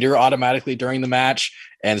gaining meter automatically during the match.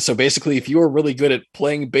 And so basically, if you are really good at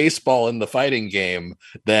playing baseball in the fighting game,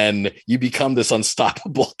 then you become this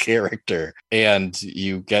unstoppable character, and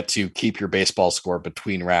you get to keep your baseball score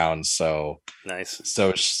between rounds. So nice.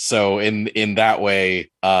 So in that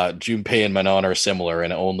way, Junpei and Manon are similar,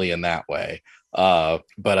 and only in that way.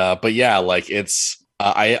 But yeah, like, it's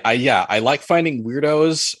I like finding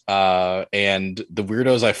weirdos, and the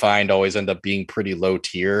weirdos I find always end up being pretty low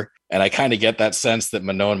tier, and I kind of get that sense that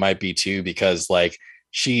Manon might be too, because like,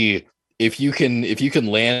 if you can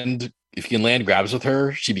land grabs with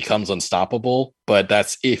her, she becomes unstoppable. But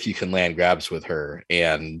that's if you can land grabs with her,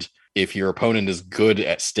 and if your opponent is good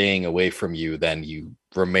at staying away from you, then you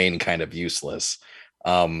remain kind of useless.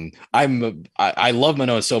 I love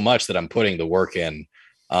Manon so much that I'm putting the work in.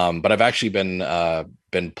 But I've actually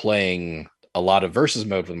been playing a lot of versus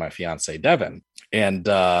mode with my fiance Devin, and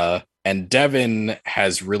Devin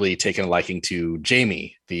has really taken a liking to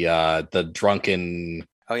Jamie, the drunken.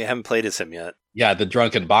 Oh, you haven't played as him yet. Yeah, the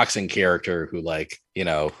drunken boxing character who, like,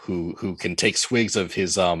 who can take swigs of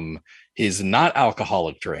his not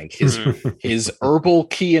alcoholic drink, his herbal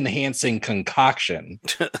key enhancing concoction.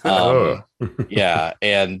 Yeah,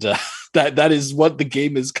 and that is what the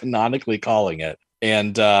game is canonically calling it.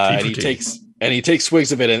 And he takes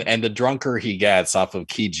swigs of it, and the drunker he gets off of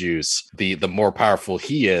key juice, the more powerful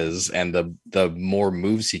he is, and the more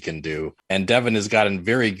moves he can do. And Devin has gotten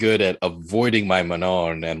very good at avoiding my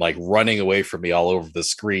Manon and like running away from me all over the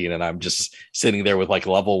screen, and I'm just sitting there with like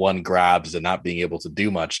level 1 grabs and not being able to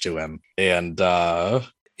do much to him. And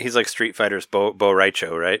he's like Street Fighter's Bo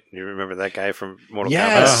Raicho, right? You remember that guy from Mortal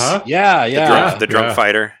Yes. Kombat? Uh-huh. Yeah. The drunk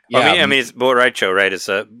fighter. Yeah. I mean, it's Bo Raicho, right? It's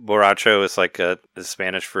Borracho is like is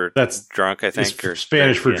Spanish for That's drunk, I think, or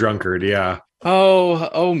Spanish for drunkard. Yeah.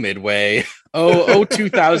 Oh, Midway.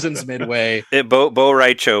 2000s Midway. Bo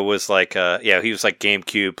Raicho was like, he was like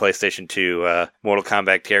GameCube, PlayStation 2, Mortal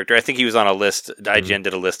Kombat character. I think he was on a list. IGN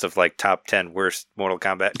did a list of like top 10 worst Mortal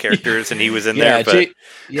Kombat characters, and he was in there. But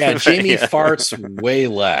Jamie farts way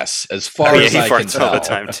less, as far as I can tell. All the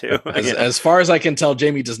time too. As far as I can tell,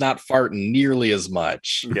 Jamie does not fart nearly as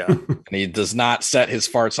much. Yeah, and he does not set his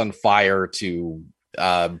farts on fire to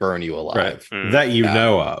burn you alive. Right. That you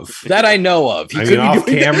know of. That I know of. He could be off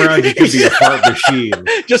camera. He could be a fart machine.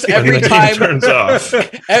 Just every time turns off.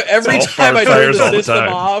 Every time I turn the system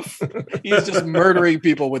time. off, he's just murdering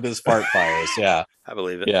people with his fart fires. Yeah, I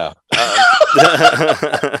believe it. Yeah.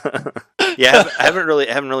 Yeah, I haven't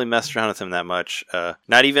really messed around with him that much.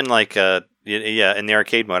 Not even like in the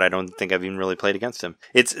arcade mode. I don't think I've even really played against him.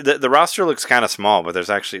 It's the roster looks kind of small, but there's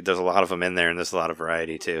a lot of them in there, and there's a lot of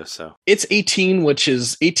variety too. So it's 18, which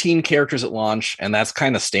is 18 characters at launch, and that's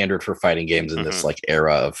kind of standard for fighting games in this like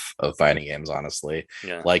era of fighting games. Honestly,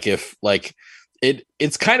 yeah.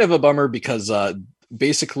 It's kind of a bummer because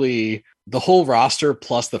basically the whole roster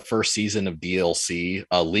plus the first season of DLC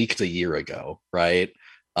leaked a year ago, right?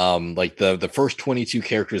 Like the first 22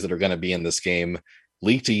 characters that are going to be in this game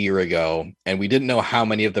leaked a year ago, and we didn't know how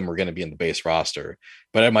many of them were going to be in the base roster.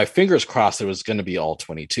 But I had my fingers crossed it was going to be all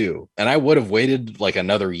 22. And I would have waited like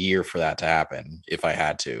another year for that to happen if I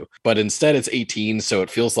had to. But instead, it's 18. So it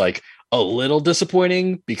feels like a little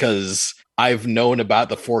disappointing because I've known about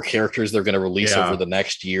the 4 characters they're going to release over the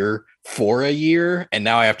next year for a year. And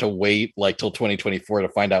now I have to wait like till 2024 to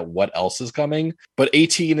find out what else is coming. But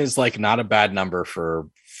 18 is like not a bad number for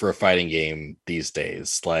a fighting game these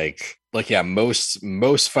days. Like yeah, most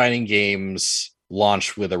fighting games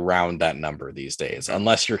launch with around that number these days,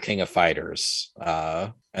 unless you're King of Fighters,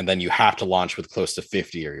 and then you have to launch with close to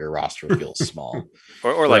 50 or your roster feels small.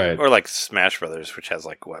 or like Smash Brothers, which has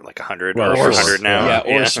like 100 or 400 now.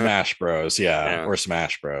 Or Smash Bros. Or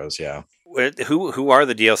Smash Bros. Yeah. Who are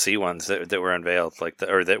the DLC ones that were unveiled,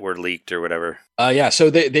 or that were leaked or whatever? So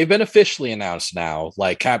they've been officially announced now.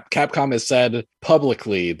 Like Capcom has said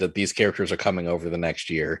publicly that these characters are coming over the next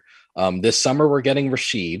year. This summer we're getting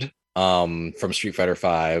Rashid from Street Fighter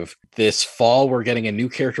V. This fall we're getting a new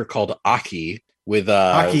character called Aki. With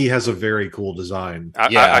Aki has a very cool design.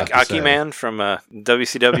 Aki Man from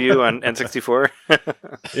WCW on N64.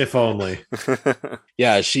 If only.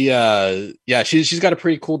 She's got a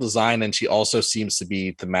pretty cool design, and she also seems to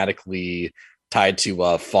be thematically tied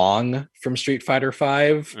to Fong from Street Fighter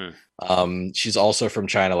V. She's also from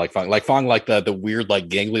China, like Fong, like the weird, like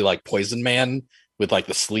gangly, like Poison Man with like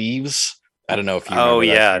the sleeves. I don't know if you.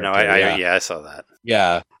 I saw that.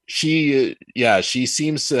 Yeah, she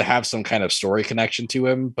seems to have some kind of story connection to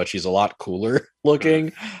him, but she's a lot cooler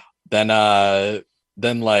looking. Then after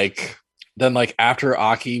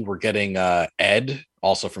Aki, we're getting Ed,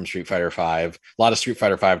 also from Street Fighter V. A lot of Street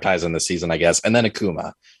Fighter V ties in this season, I guess, and then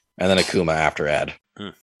Akuma after Ed.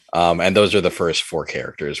 And those are the first 4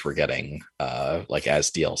 characters we're getting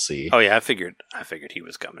as DLC. Oh yeah, I figured he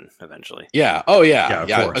was coming eventually. Yeah. Oh yeah.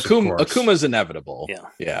 Yeah. Of course. Akuma's inevitable.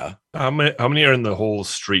 Yeah. How many are in the whole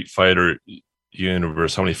Street Fighter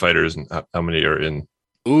universe? How many fighters and how many are in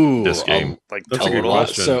this game? That's a good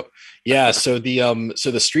question. So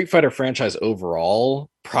the Street Fighter franchise overall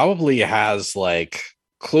probably has like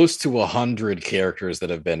close to 100 characters that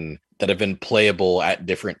have been playable at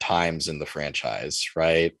different times in the franchise,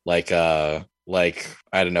 right? Like I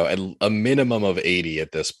don't know, a minimum of 80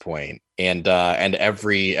 at this point. And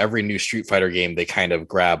every new Street Fighter game, they kind of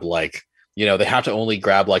grab they have to only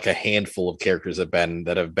grab like a handful of characters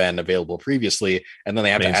that have been available previously, and then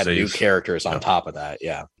they have to add new characters on top of that.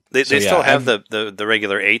 Yeah. They still have the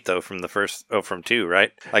regular 8 though from the first from 2,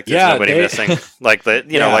 right? Like there's nobody missing. Like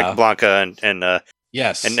like Blanca and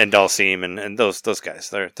yes, and Dalsim and those guys.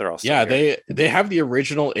 They're all still here. They have the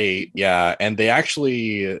original 8, and they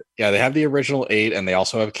actually they have the original 8, and they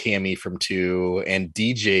also have Cammy from 2 and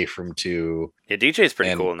DJ from 2. Yeah, DJ's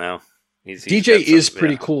pretty cool now. He's DJ is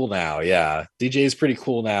pretty cool now. Yeah, DJ is pretty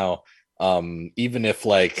cool now. Even if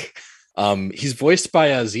he's voiced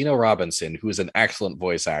by Zeno Robinson, who is an excellent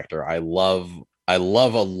voice actor. I love a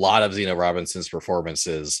lot of Zeno Robinson's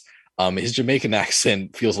performances. His Jamaican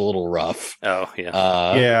accent feels a little rough. Oh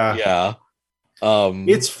yeah. Yeah.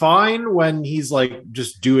 It's fine when he's like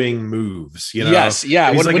just doing moves, Yes,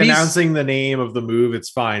 yeah. He's when announcing the name of the move, it's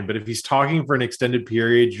fine. But if he's talking for an extended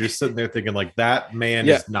period, you're sitting there thinking like that man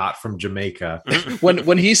is not from Jamaica.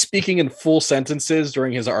 when he's speaking in full sentences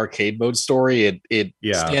during his arcade mode story, it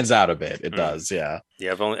stands out a bit. It does, yeah.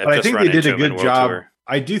 Yeah, but I think they did a good job.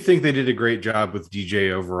 I do think they did a great job with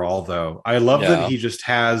DJ overall, though. I love that he just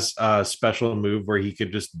has a special move where he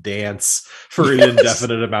could just dance for an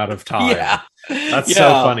indefinite amount of time. Yeah. That's so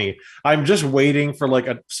funny. I'm just waiting for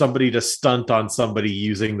somebody to stunt on somebody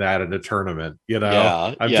using that in a tournament.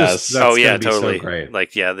 Yeah. That's totally. So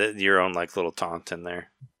great. Your own little taunt in there.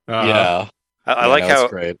 Yeah. I like how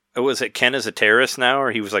was it Ken is a terrorist now,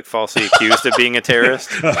 or he was falsely accused of being a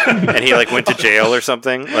terrorist, and he went to jail or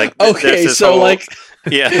something. This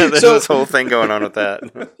whole thing going on with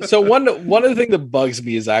that. So one of the things that bugs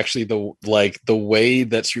me is actually the way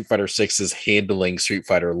that Street Fighter 6 is handling Street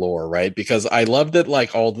Fighter lore, right? Because I love that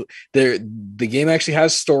the game actually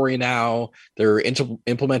has story now. They're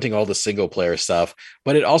implementing all the single player stuff,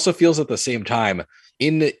 but it also feels at the same time.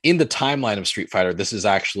 In the timeline of Street Fighter, this is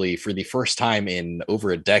actually for the first time in over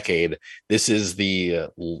a decade. This is the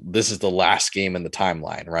last game in the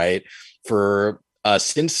timeline, right? For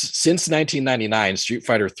since 1999, Street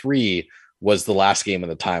Fighter 3 was the last game in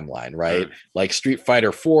the timeline, right? Like Street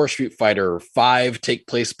Fighter 4, Street Fighter 5 take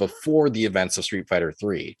place before the events of Street Fighter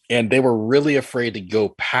 3, and they were really afraid to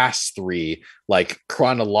go past 3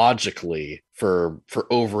 chronologically for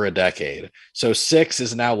over a decade. So 6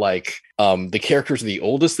 is now like the characters are the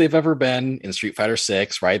oldest they've ever been in Street Fighter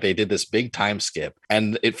 6, right? They did this big time skip,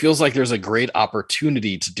 and it feels like there's a great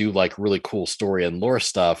opportunity to do like really cool story and lore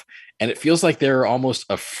stuff. And it feels like they're almost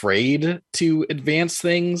afraid to advance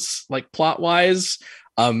things like plot wise.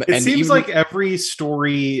 It seems like every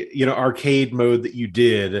story, arcade mode that you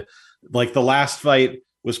did, like the last fight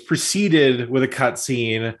was preceded with a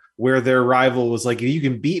cutscene where their rival was like, if you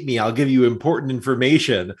can beat me, I'll give you important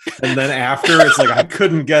information. And then after, it's like, I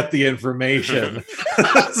couldn't get the information.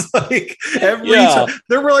 It's like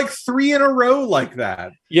there were like 3 in a row like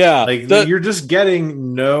that. Yeah. Like you're just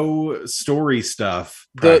getting no story stuff.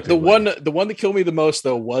 The one that killed me the most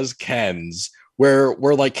though was Ken's. Where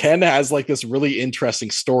like Ken has like this really interesting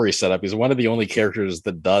story setup. He's one of the only characters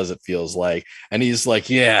that does, it feels like. And he's like,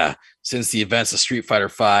 yeah, since the events of Street Fighter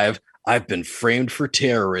V, I've been framed for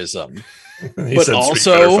terrorism. But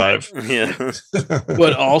also,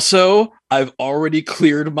 but also, I've already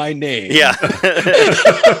cleared my name. Yeah.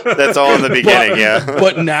 That's all in the beginning,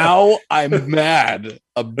 But now I'm mad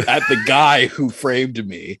at the guy who framed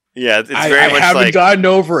me. Yeah, it's very much I haven't gotten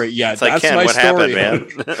over it yet. It's like, Ken, what happened, man?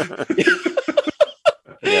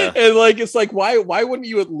 Yeah. And like it's like why wouldn't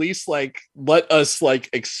you at least like let us like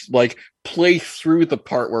play through the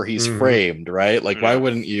part where he's framed, right? Like why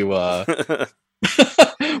wouldn't you why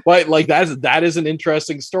like that is an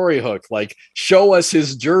interesting story hook. Like show us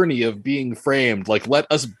his journey of being framed. Like let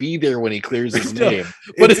us be there when he clears his name.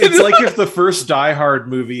 But it's like if the first Die Hard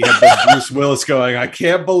movie had been Bruce Willis going, I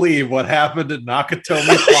can't believe what happened at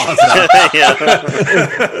Nakatomi Plaza.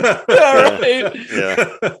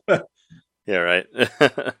 Yeah. Yeah, right.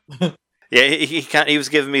 Yeah, he was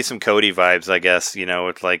giving me some Cody vibes, I guess.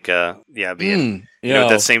 With like being with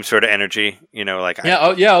that same sort of energy. Like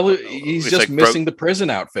he's just like missing the prison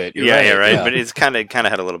outfit. Right. Yeah. But it's kind of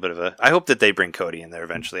had a little bit of a. I hope that they bring Cody in there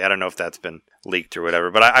eventually. I don't know if that's been leaked or whatever,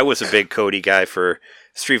 but I was a big Cody guy for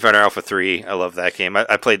Street Fighter Alpha 3. I love that game.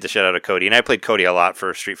 I played the shit out of Cody, and I played Cody a lot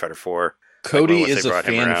for Street Fighter 4. Cody is a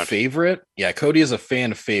fan favorite. Yeah, Cody is a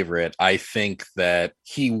fan favorite. I think that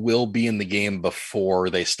he will be in the game before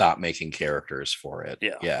they stop making characters for it.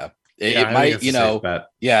 Yeah. It might,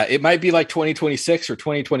 it might be like 2026 or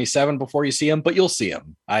 2027 before you see him, but you'll see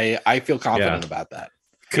him. I feel confident about that.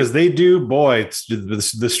 Because they do, it's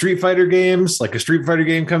the Street Fighter games, like a Street Fighter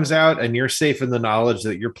game comes out and you're safe in the knowledge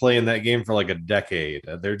that you're playing that game for like a decade.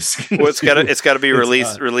 They're just it's got to be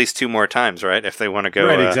released 2 more times, right? If they want to go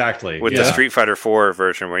exactly with the Street Fighter 4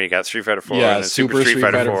 version where you got Street Fighter 4 and then Super Street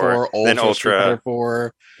Fighter 4, then Ultra Street Fighter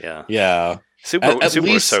 4. Yeah. Super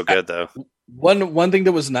was so good though. One thing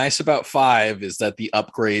that was nice about 5 is that the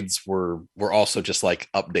upgrades were also just like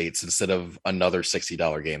updates instead of another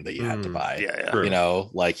 $60 game that you had to buy.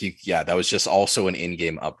 Yeah. That was just also an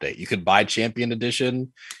in-game update. You could buy Champion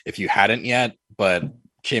Edition if you hadn't yet, but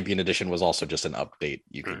Champion Edition was also just an update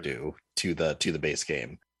you could do to the base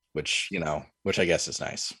game, which I guess is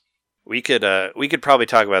nice. We could probably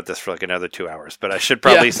talk about this for like another 2 hours, but I should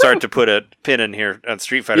probably start to put a pin in here on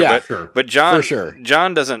Street Fighter. Yeah, but John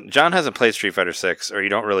hasn't played Street Fighter 6, or you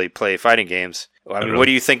don't really play fighting games. I mean, what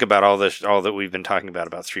do you think about all that we've been talking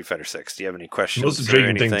about Street Fighter 6? Do you have any questions? The most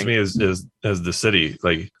intriguing thing to me is the city.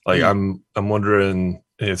 I'm wondering.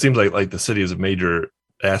 It seems like the city is a major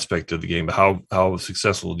aspect of the game, but how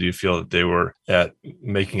successful do you feel that they were at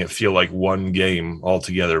making it feel like one game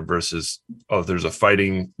altogether versus there's a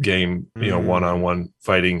fighting game, one-on-one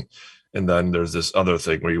fighting, and then there's this other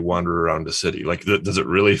thing where you wander around the city. Like, does it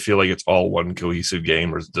really feel like it's all one cohesive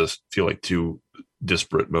game, or does it just feel like 2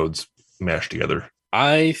 disparate modes mashed together?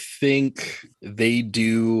 I think they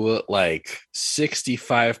do like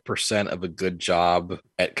 65% of a good job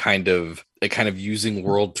at kind of using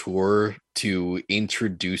World Tour to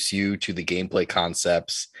introduce you to the gameplay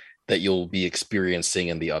concepts that you'll be experiencing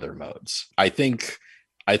in the other modes. I think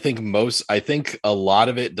a lot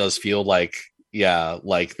of it does feel like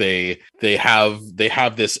they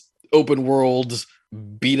have this open world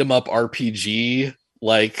beat 'em up RPG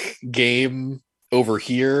like game over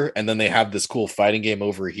here, and then they have this cool fighting game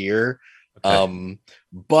over here. Okay.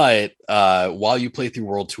 But while you play through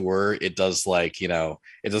World Tour, it does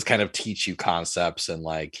it does kind of teach you concepts, and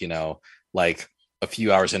like a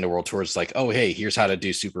few hours into World Tour, it's like, oh, hey, here's how to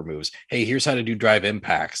do super moves. Hey, here's how to do drive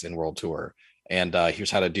impacts in World Tour. And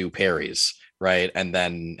here's how to do parries, right? And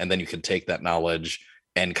then you can take that knowledge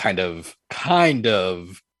and kind of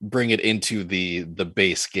bring it into the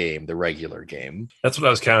base game, the regular game. That's what I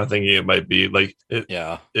was kind of thinking it might be. Like,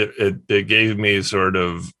 it gave me sort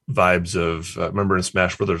of vibes of, remember in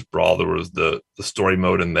Smash Brothers Brawl, there was the story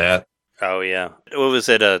mode in that. Oh yeah, what was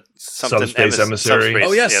it? Something Subspace Emissary.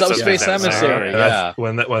 Oh yeah, Subspace Emissary. And Yeah.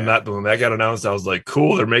 when that got announced, I was like,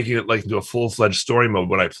 cool. They're making it like into a full-fledged story mode.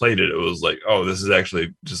 When I played it, it was like, oh, this is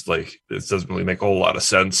actually just like, it doesn't really make a whole lot of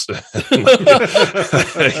sense. It's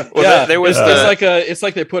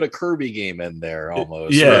like they put a Kirby game in there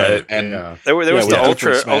almost. Yeah, and there was the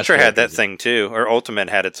Ultra. Smash Ultra had that characters. thing too, or Ultimate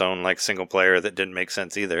had its own like single player that didn't make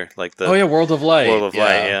sense either. Like the World of Light. World of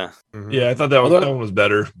Light, yeah. Mhm. Yeah, I thought that one was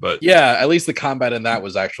better, but Yeah, at least the combat in that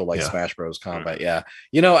was actual like Smash Bros. Combat. Yeah,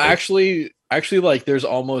 actually, like there's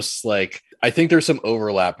almost like I think there's some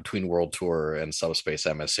overlap between World Tour and Subspace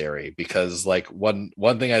Emissary because like one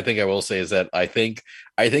thing I think I will say is that I think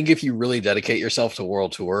if you really dedicate yourself to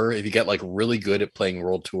World Tour, if you get like really good at playing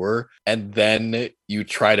World Tour and then you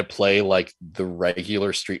try to play like the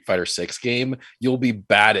regular Street Fighter 6 game, you'll be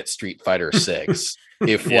bad at Street Fighter 6.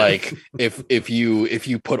 If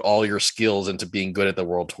you put all your skills into being good at the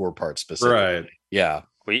World Tour part specifically. Right. Yeah.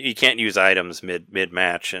 Well, you can't use items mid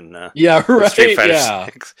match and Street Fighter yeah.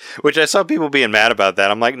 6, which I saw people being mad about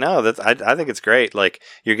that. I'm like, no, I think it's great. Like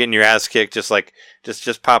you're getting your ass kicked, just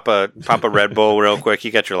pop a Red Bull real quick,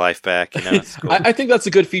 you got your life back. You know, it's cool. I think that's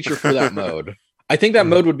a good feature for that mode. I think that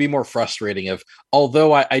mode would be more frustrating if,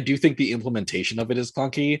 although I do think the implementation of it is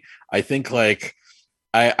clunky. I think like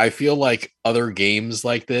I feel like other games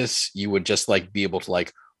like this, you would just like be able to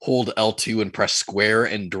like hold L2 and press square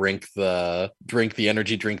and drink the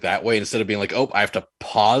energy drink that way instead of being like, oh, I have to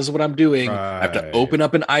pause what I'm doing. Right. I have to open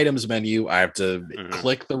up an items menu. I have to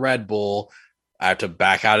click the Red Bull. I have to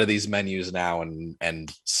back out of these menus now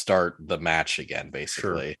and start the match again,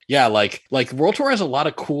 basically. Sure. Yeah, like World Tour has a lot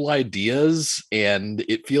of cool ideas, and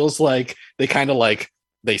it feels like they kind of like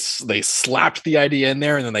they slapped the idea in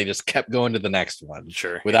there and then they just kept going to the next one.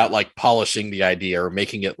 Sure. Without like polishing the idea or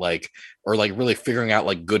making it like, or like really figuring out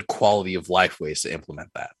like good quality of life ways to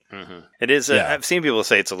implement that. Mm-hmm. It is. I've seen people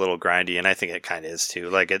say it's a little grindy, and I think it kind of is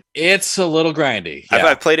too. Like it's a little grindy. Yeah.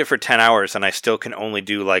 I've played it for 10 hours and I still can only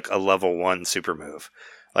do like a level 1 super move.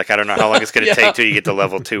 Like I don't know how long it's going to take till you get to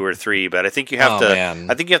level 2 or 3, but I think you have to. Man.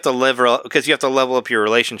 I think you have to level because you have to level up your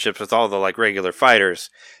relationships with all the like regular fighters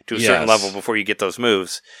to a certain level before you get those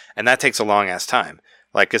moves, and that takes a long ass time.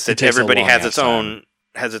 Like because everybody has its own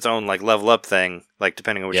like level up thing, like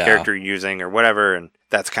depending on which character you're using or whatever, and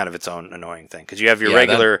that's kind of its own annoying thing because you have your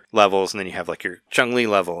regular levels and then you have like your Chun-Li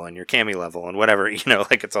level and your Cammy level and whatever, you know,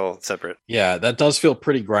 like it's all separate. Yeah, that does feel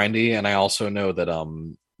pretty grindy, and I also know that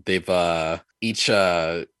they've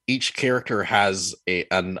each character has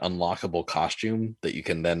an unlockable costume that you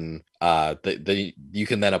can then you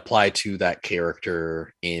can then apply to that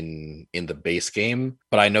character in the base game.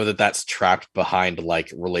 But I know that that's trapped behind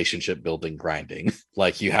like relationship building grinding.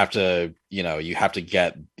 Like you have to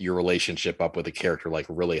get your relationship up with a character like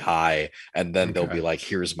really high, and then they'll be like,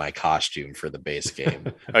 here's my costume for the base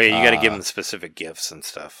game. Oh yeah, you got to give them specific gifts and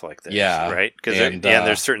stuff like that. Yeah, right. Because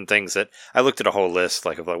there's certain things that I looked at a whole list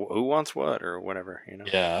like of like who wants what or whatever. You know.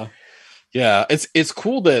 Yeah, it's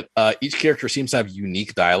cool that each character seems to have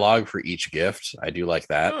unique dialogue for each gift. I do like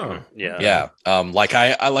that. Oh, yeah.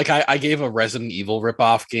 I gave a Resident Evil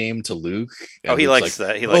ripoff game to Luke. Oh, he likes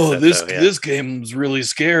that. He likes that. This game's really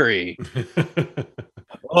scary.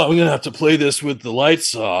 I'm gonna have to play this with the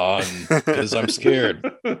lights on because I'm scared.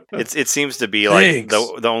 It seems to be like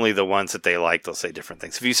the only the ones that they like, they'll say different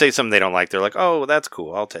things. If you say something they don't like, they're like, "Oh, that's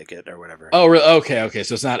cool, I'll take it," or whatever. Oh, really? Okay.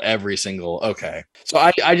 So it's not every single. Okay. So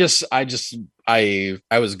I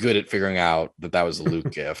was good at figuring out that was a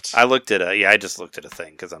Luke gift. I just looked at a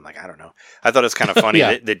thing because I'm like, I don't know. I thought it was kind of funny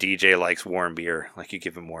that the DJ likes warm beer. Like you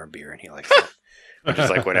give him warm beer and he likes it. Which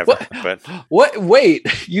is like whatever. What? Wait,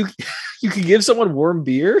 you can give someone warm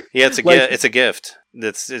beer? Yeah, it's a gift.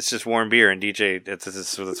 It's just warm beer, and DJ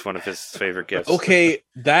it's one of his favorite gifts. Okay,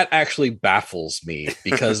 that actually baffles me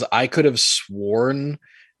because I could have sworn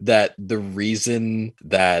that the reason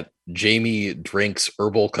that Jamie drinks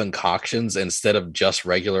herbal concoctions instead of just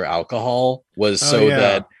regular alcohol was so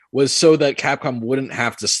that Capcom wouldn't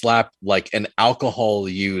have to slap like an alcohol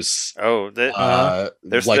use warning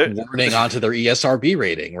onto their ESRB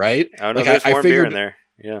rating, right? Oh, no, there's warm beer in there.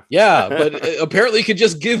 Yeah, but apparently you could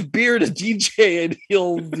just give beer to DJ and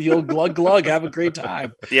he'll glug glug, have a great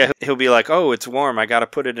time. Yeah, he'll be like, "Oh, it's warm. I got to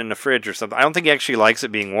put it in the fridge or something." I don't think he actually likes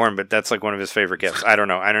it being warm, but that's like one of his favorite gifts. I don't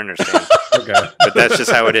know. I don't understand. Okay. But that's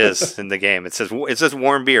just how it is in the game. It says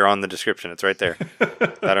warm beer on the description. It's right there.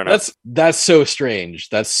 I don't know. That's so strange.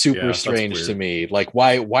 That's super that's strange to weird. me. Like,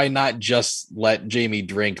 why not just let Jamie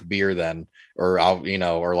drink beer then, or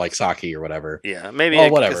or like sake or whatever? Yeah, maybe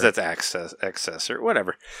whatever. because that's excess or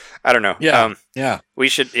whatever. I don't know. Yeah. We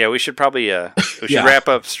should probably wrap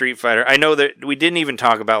up Street Fighter. I know that we didn't even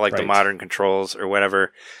talk about like the Right. modern controls or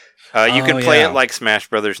whatever. You can play yeah. it like Smash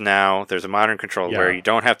Brothers now. There's a modern control Yeah. where you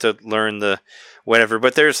don't have to learn the whatever,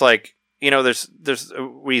 but there's like, there's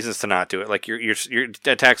reasons to not do it. Like your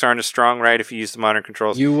attacks aren't as strong, right? If you use the modern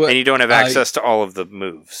controls, and you don't have access to all of the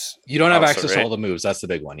moves. You don't have also, access right? to all the moves. That's the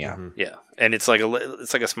big one. Yeah. Mhm. Yeah, and it's like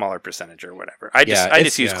a smaller percentage or whatever. I Yeah,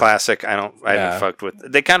 just use yeah. classic. I haven't fucked with.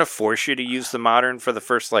 They kind of force you to use the modern for the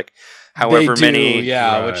first like however many.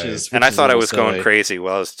 Yeah, Right. which is. And I which thought is I a was little going silly. crazy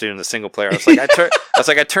while I was doing the single player. I was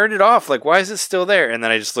like, I turned it off. Like, why is it still there? And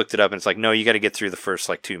then I just looked it up, and it's like, no, you got to get through the first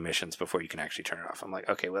like 2 missions before you can actually turn it off. I'm like,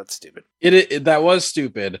 okay, well that's stupid. It that was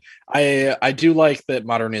stupid. I do like that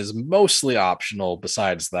modern is mostly optional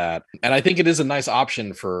besides that. And I think it is a nice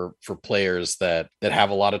option for players that have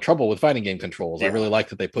a lot of trouble with fighting game controls. I Yeah. really like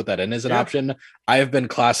that they put that in as an Yeah. option. I have been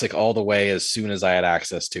classic all the way as soon as I had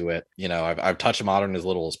access to it. I've touched modern as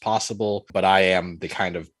little as possible, but I am the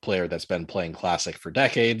kind of player that's been playing classic for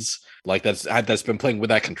decades. Like that's been playing with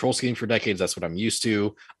that control scheme for decades. That's what I'm used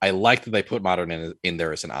to. I like that they put modern in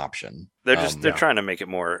there as an option. They're trying to make it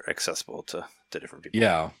more accessible to different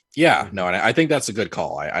people. Yeah. No, and I think that's a good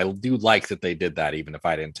call. I do like that they did that, even if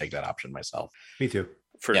I didn't take that option myself. Me too.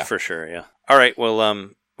 For sure. Yeah. All right. Well,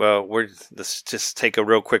 let's just take a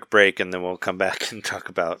real quick break, and then we'll come back and talk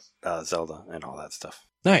about Zelda and all that stuff.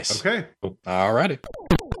 Nice. Okay. All righty.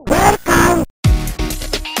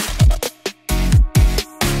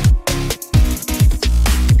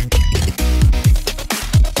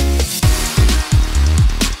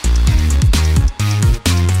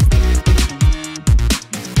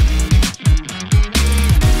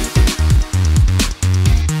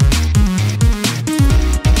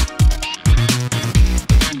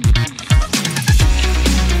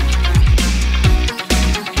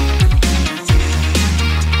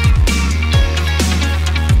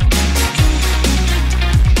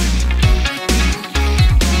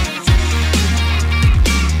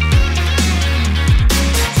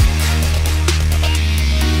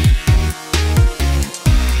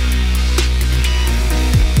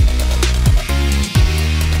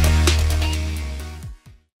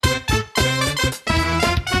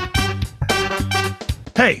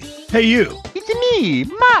 Hey, you. It's me,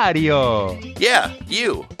 Mario. Yeah,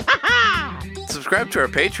 you. Subscribe to our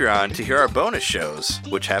Patreon to hear our bonus shows,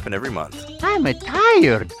 which happen every month. I'm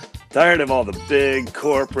tired. Tired of all the big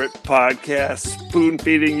corporate podcasts spoon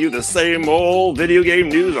feeding you the same old video game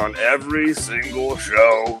news on every single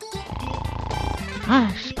show?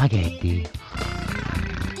 Spaghetti.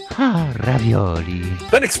 Ravioli.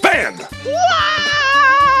 Then expand!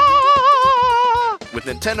 With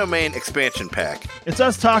NintenDomain Expansion Pack. It's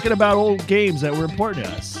us talking about old games that were important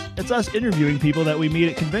to us. It's us interviewing people that we meet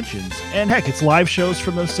at conventions. And heck, it's live shows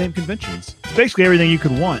from those same conventions. It's basically everything you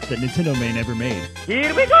could want that NintenDomain ever made.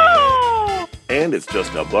 Here we go! And it's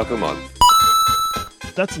just $1 a month.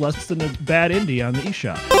 That's less than a bad indie on the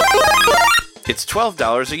eShop. It's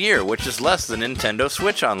 $12 a year, which is less than Nintendo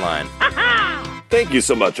Switch Online. Thank you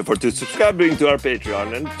so much for subscribing to our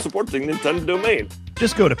Patreon and supporting NintenDomain.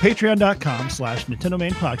 Just go to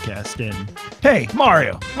patreon.com/NintenDomain podcast and hey,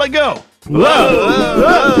 Mario, let go. Whoa!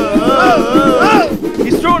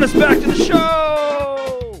 He's throwing us back to the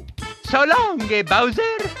show. So long,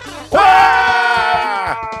 Bowser.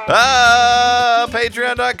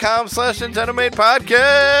 Patreon.com/NintenDomain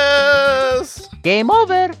podcast. Game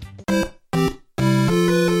over.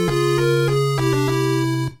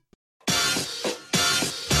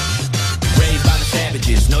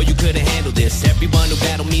 No, you couldn't handle this. Everyone who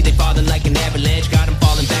battled me, they falling like an avalanche. Got them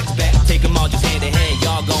falling back to back. Take them all just hand in hand.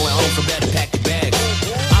 Y'all going home, so better pack your bags.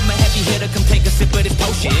 I'm a heavy hitter, come take a sip of this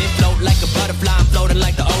potion. It float like a butterfly, I'm floating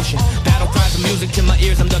like the ocean. Battle cries of music to my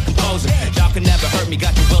ears, I'm the composer. Y'all can never hurt me,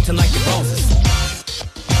 got you wilting like the roses.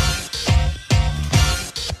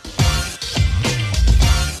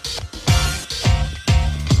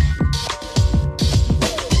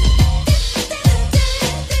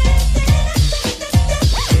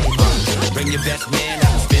 Bring your best man,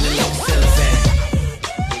 I'm spinning like a cellophane.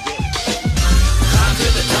 Climb to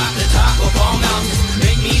the top of all mountains.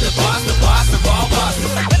 Make me the boss of all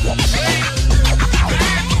bosses.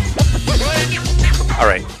 All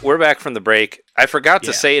right, we're back from the break. I forgot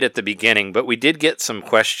to say it at the beginning, but we did get some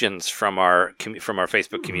questions from our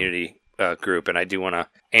Facebook community group, and I do want to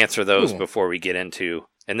answer those before we get into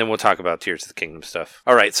And then we'll talk about Tears of the Kingdom stuff.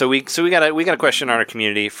 All right, so we got a question on our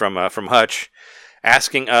community from Hutch,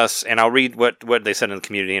 asking us, and I'll read what they said in the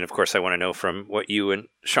community, and of course I want to know from what you and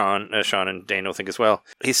Sean and Daniel think as well.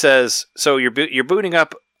 He says, so you're booting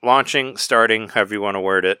up, launching, starting, however you want to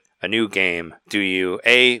word it, a new game. Do you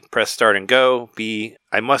A, press start and go, B,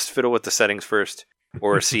 I must fiddle with the settings first,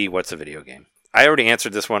 or C, what's a video game? I already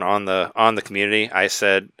answered this one on the community. I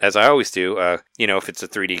said, as I always do, if it's a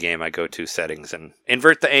 3D game, I go to settings and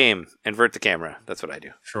invert the aim, invert the camera. That's what I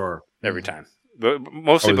do. Sure. Every time. But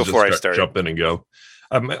mostly before I start. Jump in and go.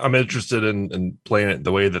 I'm interested in playing it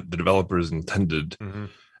the way that the developers intended. Mm-hmm.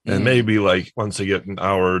 And maybe like once I get an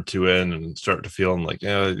hour or two in and start to feeling like,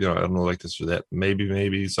 I don't know, like this or that.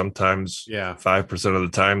 Maybe sometimes 5% of the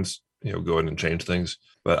times, go in and change things.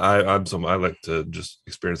 But I like to just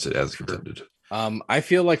experience it as intended. I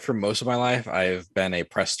feel like for most of my life, I've been a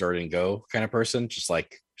press start and go kind of person.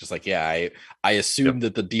 I assume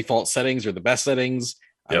that the default settings are the best settings.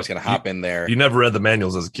 I'm just gonna hop in there. You never read the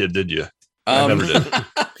manuals as a kid, did you? I never did.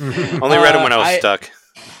 Only read them when I was stuck.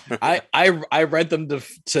 I read them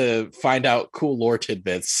to find out cool lore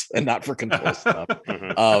tidbits and not for control stuff.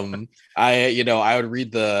 I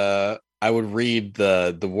would read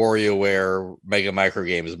the WarioWare Mega Micro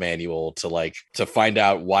Games manual to find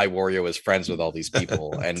out why Wario is friends with all these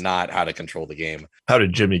people and not how to control the game. How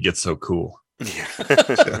did Jimmy get so cool?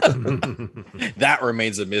 That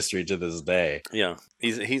remains a mystery to this day. Yeah,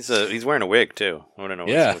 he's wearing a wig too. I want to know.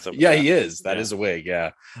 What's up with that. He is. That is a wig.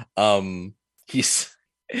 Yeah. He's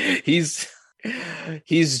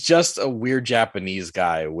just a weird Japanese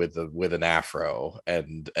guy with an afro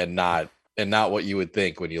and not what you would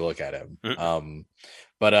think when you look at him. And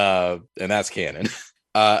that's canon.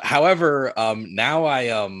 However, now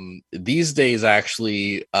I these days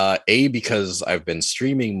actually A, because I've been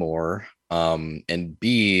streaming more, and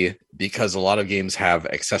B, because a lot of games have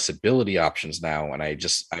accessibility options now,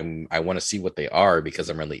 and I want to see what they are because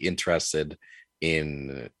I'm really interested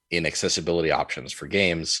in accessibility options for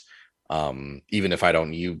games. Even if I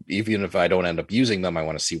don't end up using them, I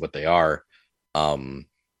want to see what they are.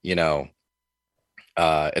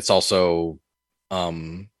 It's also,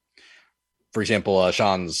 for example,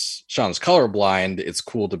 Sean's colorblind. It's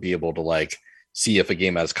cool to be able to see if a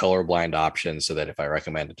game has colorblind options, so that if I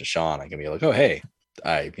recommend it to Sean, I can be like, oh, hey,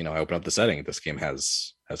 I open up the setting. This game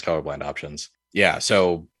has colorblind options. Yeah.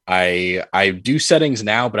 So I do settings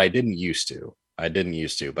now, but I didn't used to,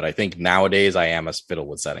 but I think nowadays I am a fiddle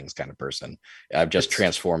with settings kind of person. I've just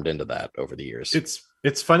transformed into that over the years. It's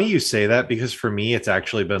funny you say that, because for me, it's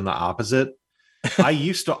actually been the opposite. I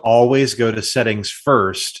used to always go to settings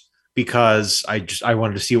first because I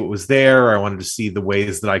wanted to see what was there. I wanted to see the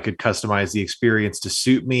ways that I could customize the experience to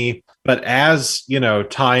suit me. But as,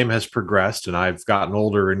 time has progressed and I've gotten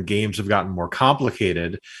older and games have gotten more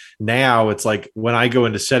complicated, now it's like when I go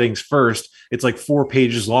into settings first, it's like 4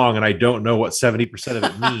 pages long and I don't know what 70% of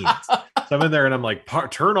it means. So I'm in there and I'm like,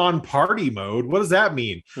 turn on party mode. What does that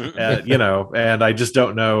mean? And I just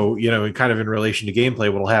don't know, kind of in relation to gameplay,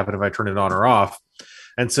 what'll happen if I turn it on or off.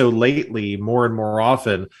 And so lately, more and more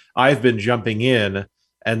often, I've been jumping in.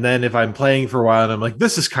 And then if I'm playing for a while and I'm like,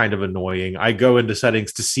 this is kind of annoying, I go into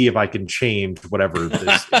settings to see if I can change whatever this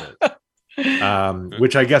is.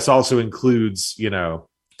 Which I guess also includes,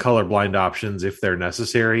 colorblind options if they're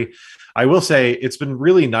necessary. I will say it's been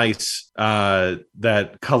really nice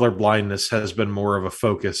that color blindness has been more of a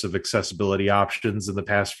focus of accessibility options in the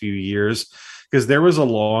past few years, because there was a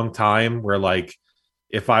long time where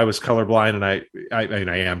if I was colorblind, and I mean,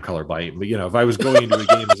 I am colorblind, but if I was going into a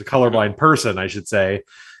game as a colorblind person, I should say,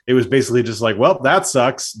 it was basically just like, well, that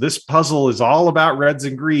sucks. This puzzle is all about reds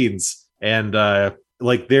and greens. And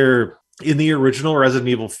they're in the original Resident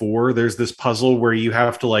Evil 4, there's this puzzle where you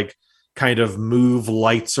have to kind of move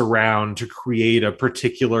lights around to create a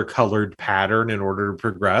particular colored pattern in order to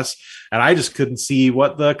progress. And I just couldn't see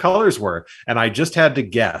what the colors were. And I just had to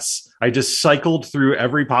guess. I just cycled through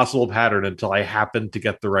every possible pattern until I happened to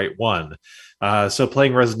get the right one. So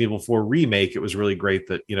playing Resident Evil 4 Remake, it was really great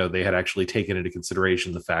that, they had actually taken into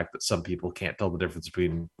consideration the fact that some people can't tell the difference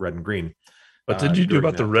between red and green. What did you do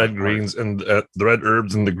about the red greens and the red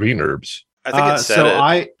herbs and the green herbs? I think it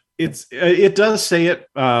said it does say it,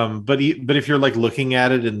 but if you're looking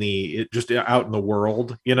at it just out in the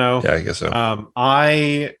world, Yeah, I guess so.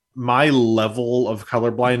 My level of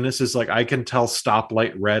colorblindness is I can tell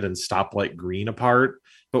stoplight red and stoplight green apart,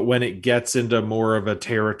 but when it gets into more of a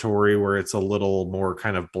territory where it's a little more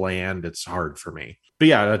kind of bland, it's hard for me. But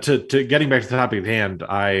yeah, to getting back to the topic at hand,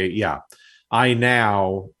 I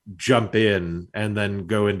now jump in and then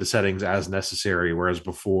go into settings as necessary, whereas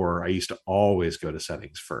before I used to always go to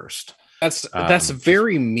settings first. That's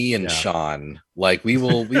very me and Sean. Like we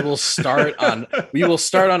will start on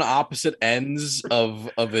opposite ends of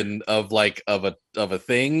a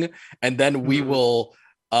thing, and then we will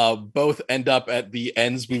both end up at the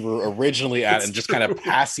ends we were originally at, and just kind of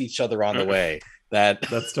pass each other on the way.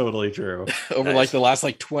 That's totally true. Over like the last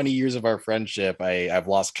 20 years of our friendship, I've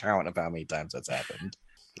lost count of how many times that's happened.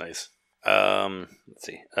 Nice. Let's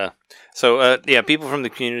see. People from the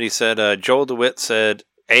community said, Joel DeWitt said,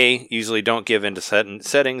 A, usually don't give into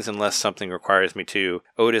settings unless something requires me to.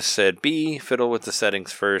 Otis said, B, fiddle with the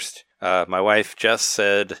settings first. My wife, Jess,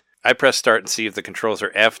 said, I press start and see if the controls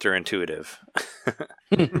are F or intuitive.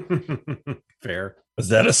 Fair. Is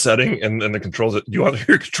that a setting? And the controls, do you want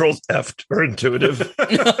your controls F or intuitive?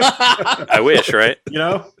 I wish, right?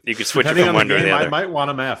 You could switch it from one to the other. I might want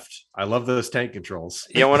them F'd. I love those tank controls.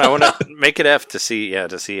 Yeah, I want to make it F to see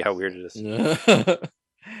how weird it is.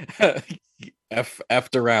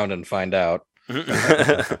 F'd around and find out.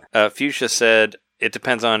 Fuchsia said, it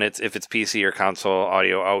depends on if it's PC or console.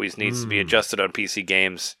 Audio always needs to be adjusted on PC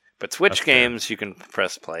games. But Switch games, you can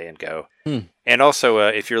press play and go. And also,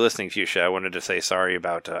 if you're listening, Fuchsia, I wanted to say sorry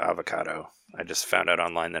about Avocado. I just found out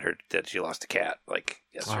online that she lost a cat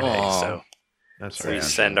yesterday. So that's we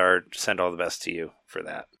send all the best to you for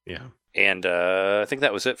that. Yeah. And I think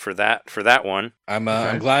that was it for that one. I'm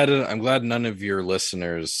glad none of your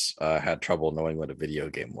listeners had trouble knowing what a video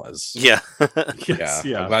game was. Yeah.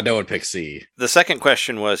 I'm glad no one picked C. The second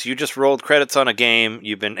question was, you just rolled credits on a game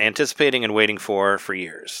you've been anticipating and waiting for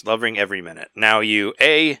years, loving every minute. Now you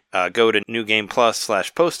A, go to New Game Plus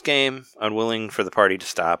 /post game, unwilling for the party to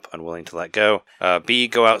stop, unwilling to let go. B,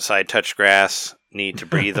 go outside, touch grass, need to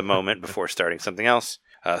breathe a moment before starting something else.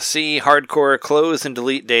 C, hardcore, close and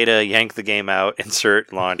delete data, yank the game out,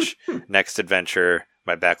 insert, launch, next adventure.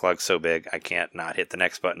 My backlog's so big, I can't not hit the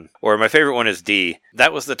next button. Or my favorite one is D.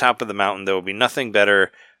 That was the top of the mountain. There will be nothing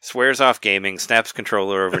better. Swears off gaming, snaps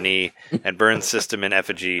controller over knee, and burns system in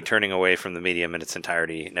effigy, turning away from the medium in its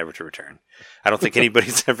entirety, never to return. I don't think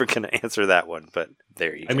anybody's ever going to answer that one, but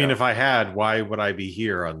there you go. I mean, if I had, why would I be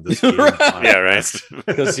here on this game? Yeah, right.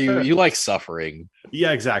 Because you like suffering.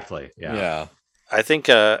 Yeah, exactly. Yeah. I think,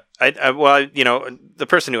 the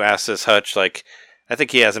person who asked this, Hutch, I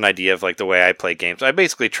think he has an idea of the way I play games. I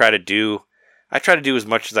basically try to do as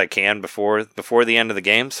much as I can before the end of the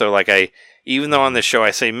game. So even though on this show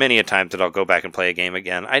I say many a times that I'll go back and play a game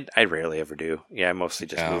again, I rarely ever do. Yeah, I mostly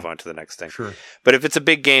just move on to the next thing. Sure. But if it's a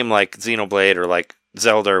big game like Xenoblade or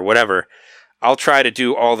Zelda or whatever, I'll try to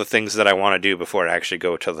do all the things that I want to do before I actually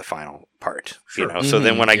go to the final part. Sure. So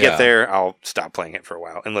then when I get there, I'll stop playing it for a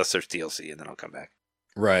while, unless there's DLC, and then I'll come back.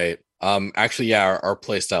 Right. Actually, yeah, our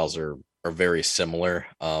play styles are very similar.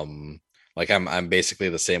 I'm basically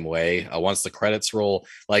the same way. Once the credits roll,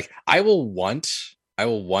 I will want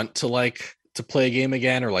to play a game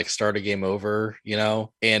again or start a game over,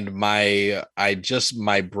 and my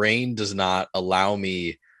brain does not allow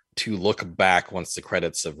me to look back once the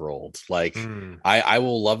credits have rolled. I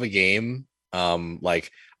will love a game.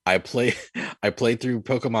 I played through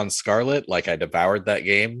Pokemon Scarlet. I devoured that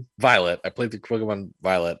game. Violet. I played through Pokemon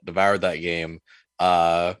Violet, devoured that game.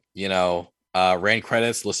 Ran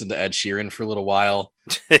credits, listened to Ed Sheeran for a little while.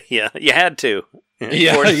 Yeah, you had to.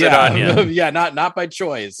 Yeah, not by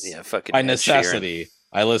choice. Yeah, fucking by necessity.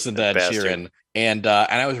 I listened to Ed Sheeran, and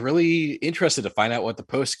I was really interested to find out what the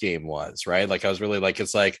post game was. Right, I was really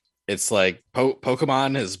it's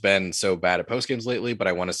Pokemon has been so bad at post games lately, but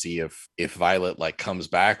I want to see if Violet comes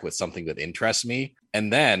back with something that interests me.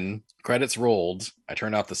 And then credits rolled. I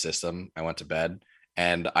turned off the system. I went to bed.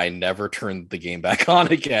 And I never turned the game back on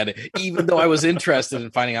again, even though I was interested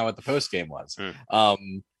in finding out what the post game was.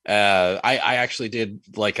 I actually did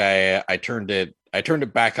I turned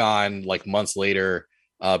it back on months later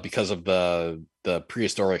because of the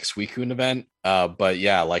prehistoric Suicune event. But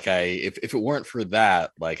yeah, if it weren't for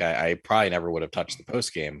that, I probably never would have touched the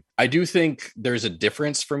post game. I do think there's a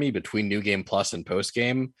difference for me between New Game Plus and post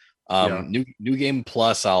game. New Game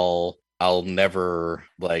Plus, I'll never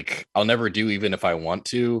do, even if I want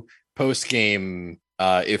to. Post game,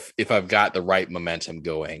 if I've got the right momentum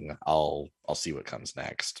going, I'll see what comes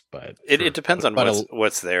next. But it depends on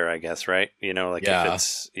what's there, I guess, right? If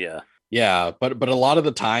it's Yeah, but a lot of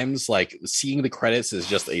the times, seeing the credits is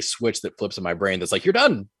just a switch that flips in my brain. That's you're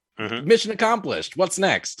done, mission accomplished. What's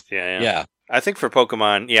next? Yeah. I think for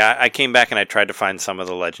Pokemon, I came back and I tried to find some of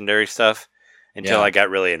the legendary stuff. Until I got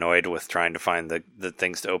really annoyed with trying to find the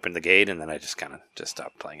things to open the gate, and then I just kind of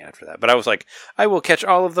stopped playing after that. But I was like, I will catch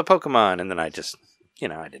all of the Pokemon, and then I just,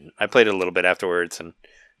 I didn't. I played it a little bit afterwards and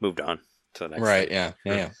moved on to the next. Right? thing.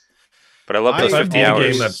 Yeah. But I love those If I 50 beat a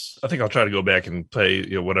hours. game, I think I'll try to go back and play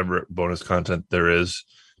whatever bonus content there is.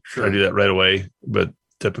 Sure. Try to do that right away. But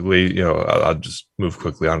typically, I'll just move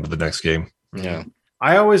quickly on to the next game. Yeah.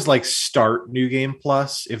 I always like start New Game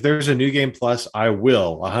Plus. If there's a New Game Plus, I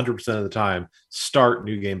will 100% of the time start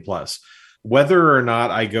New Game Plus. Whether or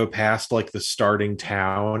not I go past like the starting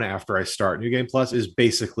town after I start New Game Plus is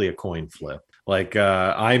basically a coin flip. Like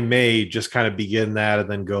I may just kind of begin that and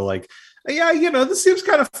then go like, yeah, this seems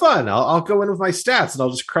kind of fun. I'll go in with my stats and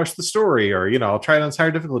I'll just crush the story, or I'll try it on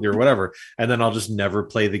higher difficulty or whatever, and then I'll just never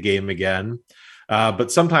play the game again.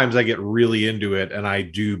 But sometimes I get really into it and I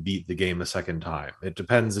do beat the game a second time. It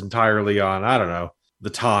depends entirely on, I don't know,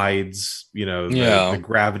 the tides, the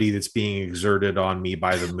gravity that's being exerted on me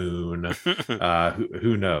by the moon.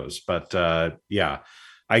 Who knows? But yeah,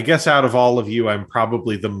 I guess out of all of you, I'm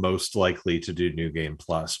probably the most likely to do New Game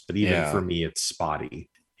Plus. But even for me, it's spotty.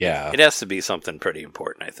 Yeah. It has to be something pretty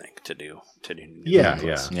important, I think, to do. New Yeah, Game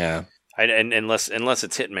Plus. Yeah. And unless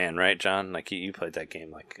it's Hitman, right, John? Like you played that game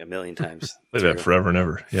like a million times. Played that forever and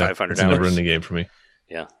ever. Yeah, 500 it's hours. never in the game for me.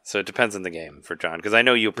 Yeah, so it depends on the game for John, because I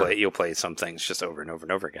know you'll play some things just over and over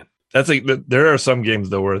and over again. That's like there are some games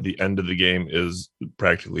though where the end of the game is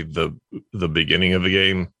practically the beginning of the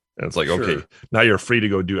game, and it's like okay, now you're free to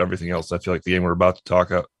go do everything else. I feel like the game we're about to talk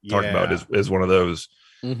about is one of those.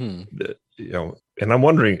 Mm-hmm. And I'm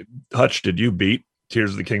wondering, Hutch, did you beat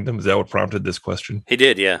Tears of the Kingdom? Is that what prompted this question? He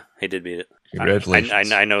did, yeah, he did beat it.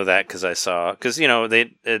 Congratulations! I know that because I saw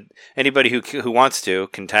they anybody who wants to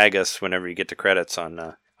can tag us whenever you get to credits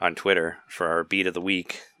on Twitter for our beat of the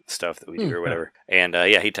week stuff that we do or whatever. And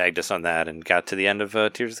he tagged us on that and got to the end of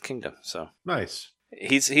Tears of the Kingdom. So nice.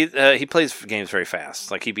 He plays games very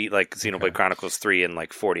fast. Like he beat like Xenoblade Chronicles 3 in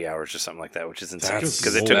like 40 hours or something like that, which is insane.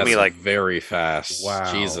 Because it took me like very fast.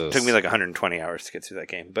 Wow, Jesus, it took me like 120 hours to get through that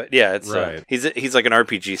game. But yeah, it's right. He's like an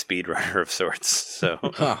RPG speedrunner of sorts. So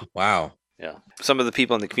wow. Yeah, some of the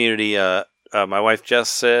people in the community. My wife Jess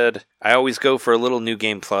said, I always go for a little New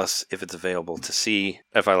Game Plus if it's available to see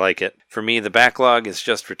if I like it. For me, the backlog is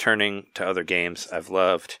just returning to other games I've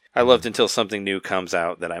loved. I loved until something new comes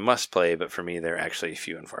out that I must play, but for me, they're actually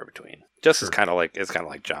few and far between. Jess is kind of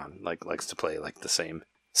like John, likes to play like the same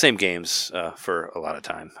games for a lot of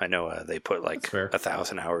time. I know they put like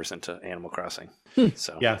 1,000 hours into Animal Crossing.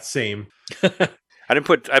 So yeah, same. I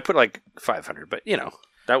put like 500, but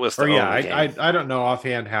that was the only game. I don't know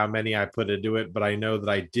offhand how many I put into it, but I know that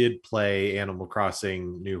I did play Animal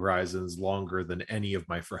Crossing New Horizons longer than any of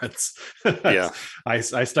my friends. Yeah. I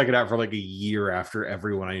stuck it out for like a year after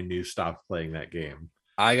everyone I knew stopped playing that game.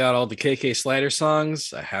 I got all the KK Slider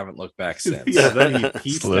songs. I haven't looked back since. Yeah, then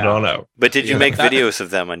he slid on out. But did you make videos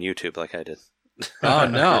of them on YouTube like I did? Oh,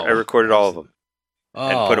 no. I recorded all of them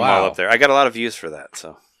and put them all up there. I got a lot of views for that.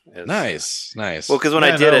 So nice. Well, because when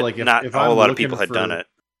I did it, not a whole lot of people had done it.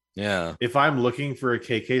 Yeah. If I'm looking for a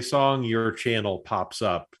KK song, your channel pops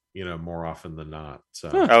up, more often than not. So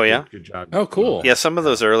oh yeah, good job. Oh cool. Yeah, some of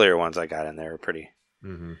those earlier ones I got in there are pretty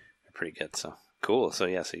good. So cool. So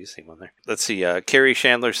yeah, so you see one there. Let's see. Carrie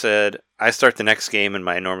Chandler said, "I start the next game in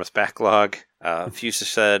my enormous backlog." Fuchsia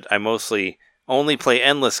said, "I mostly only play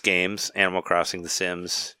endless games: Animal Crossing, The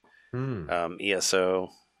Sims, ESO."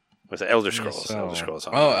 Was it Elder Scrolls? Elder Scrolls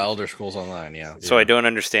Online. Oh, Elder Scrolls Online, yeah. So I don't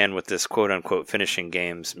understand what this quote-unquote finishing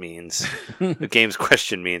games means. The game's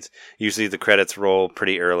question means usually the credits roll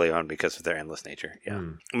pretty early on because of their endless nature. Yeah.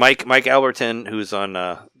 Mike Alberton, who's on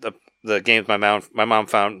the Games My Mom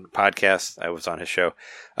Found podcast, I was on his show.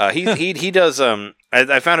 He does.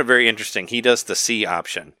 I found it very interesting. He does the C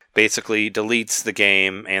option. Basically deletes the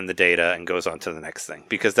game and the data and goes on to the next thing,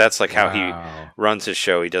 because that's like how he runs his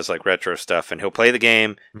show. He does like retro stuff, and he'll play the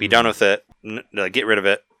game, be done with it, get rid of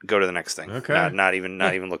it, go to the next thing. Okay. Not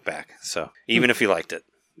even look back. So even if you liked it,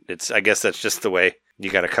 I guess that's just the way you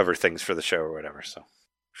got to cover things for the show or whatever. So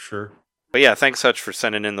sure. But yeah, thanks Hutch for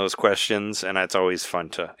sending in those questions, and it's always fun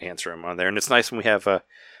to answer them on there. And it's nice when we have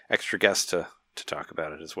extra guests to talk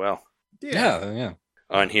about it as well. Yeah.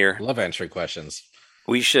 On here, love answering questions.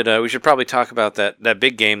 We should probably talk about that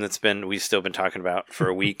big game we've still been talking about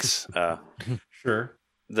for weeks. Sure.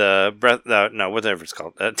 Whatever it's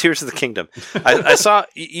called, Tears of the Kingdom. I saw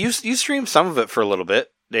you streamed some of it for a little bit,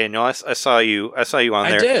 Daniel. I saw you on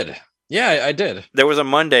there. I did. Yeah, I did. There was a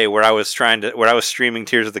Monday where I was streaming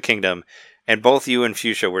Tears of the Kingdom, and both you and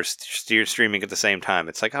Fuchsia were streaming at the same time.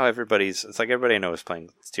 It's like everybody I know is playing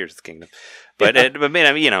Tears of the Kingdom, but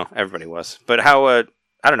everybody was. But how?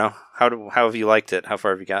 I don't know. How have you liked it? How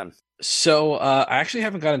far have you gotten? So I actually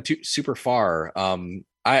haven't gotten super far.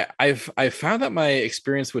 I've found that my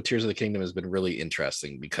experience with Tears of the Kingdom has been really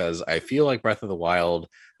interesting, because I feel like Breath of the Wild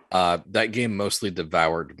that game mostly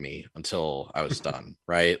devoured me until I was done.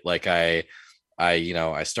 Right, like I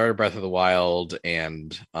started Breath of the Wild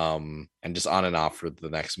and just on and off for the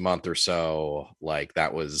next month or so. Like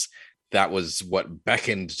that was what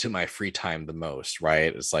beckoned to my free time the most.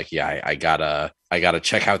 Right, it's like, yeah, I gotta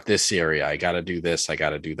check out this area. I gotta do this. I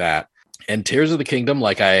gotta do that. And Tears of the Kingdom,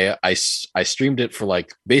 like I streamed it for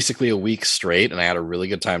like basically a week straight, and I had a really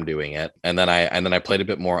good time doing it. And then I played a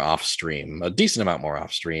bit more off stream, a decent amount more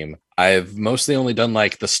off stream. I've mostly only done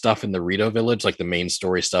like the stuff in the Rito Village, like the main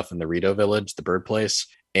story stuff in the Rito Village, the bird place.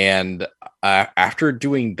 And after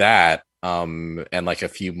doing that, and like a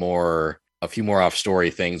few more off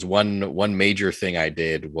story things, one major thing I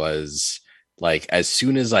did was, like, as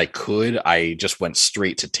soon as I could, I just went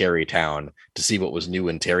straight to Terrytown to see what was new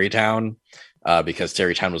in Terrytown, because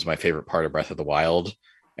Terrytown was my favorite part of Breath of the Wild.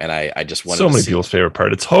 And I just wanted so to many see... people's favorite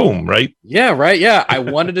part. It's home, right? Yeah, right. Yeah. I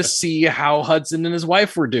wanted to see how Hudson and his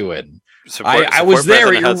wife were doing. I support was there.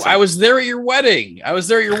 President Hudson. I was there at your wedding.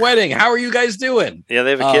 How are you guys doing? Yeah,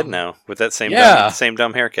 they have a kid now with that same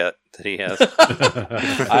dumb haircut that he has.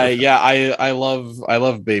 I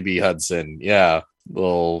love baby Hudson. Yeah.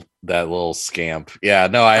 That little scamp. Yeah,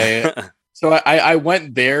 no, so I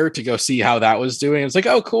went there to go see how that was doing. It's like,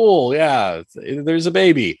 oh, cool. Yeah, there's a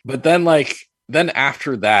baby. But then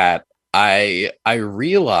after that, I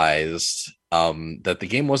realized that the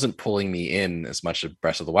game wasn't pulling me in as much as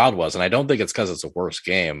Breath of the Wild was. And I don't think it's because it's a worse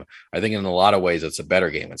game. I think in a lot of ways it's a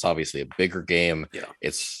better game. It's obviously a bigger game. Yeah.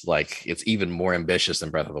 It's even more ambitious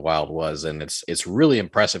than Breath of the Wild was. And it's really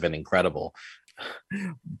impressive and incredible.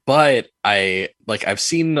 But I've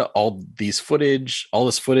seen all this footage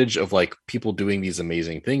of like people doing these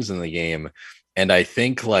amazing things in the game. And I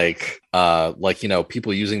think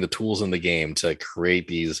people using the tools in the game to create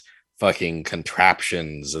these fucking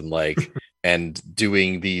contraptions and and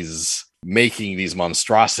making these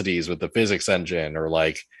monstrosities with the physics engine, or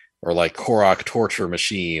Korok torture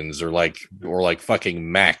machines, or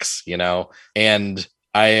fucking mechs, and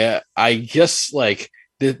I guess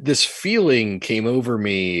this feeling came over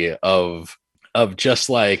me of just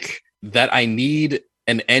like that I need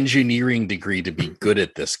an engineering degree to be good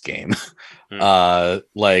at this game.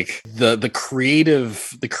 Like the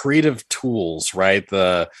creative tools, right?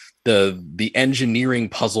 The engineering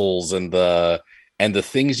puzzles and the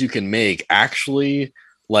things you can make actually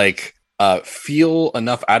feel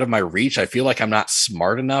enough out of my reach. I feel like I'm not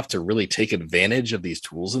smart enough to really take advantage of these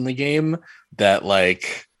tools in the game,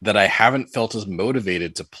 that I haven't felt as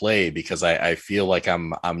motivated to play, because I feel like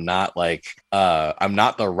I'm not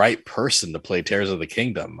the right person to play Tears of the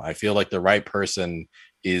Kingdom. I feel like the right person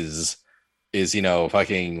is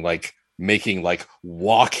fucking making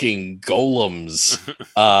walking golems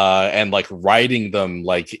and riding them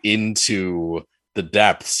into the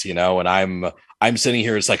depths, and I'm sitting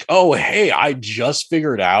here, it's like, oh hey, I just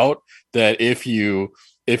figured out that if you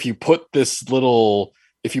put this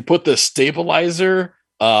stabilizer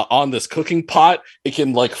on this cooking pot, it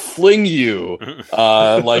can fling you, you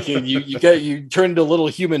turn into a little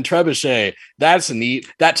human trebuchet. That's neat.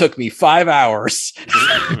 That took me 5 hours.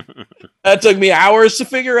 That took me hours to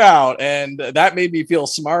figure out, and that made me feel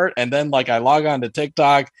smart. And then I log on to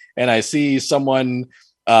TikTok and I see someone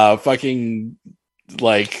fucking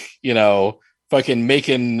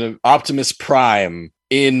making Optimus Prime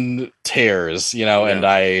in Tears,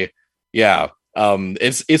 and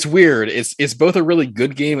it's weird. It's both a really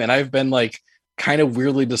good game, and I've been kind of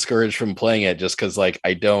weirdly discouraged from playing it just because I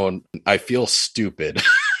feel stupid.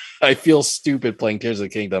 I feel stupid playing Tears of the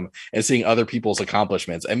Kingdom and seeing other people's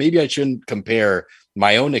accomplishments. And maybe I shouldn't compare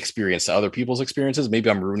my own experience to other people's experiences.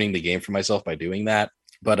 Maybe I'm ruining the game for myself by doing that.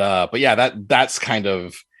 But yeah, that's kind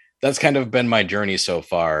of been my journey so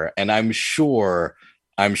far. And I'm sure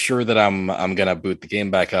that I'm gonna boot the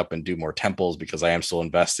game back up and do more temples, because I am still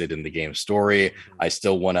invested in the game's story. I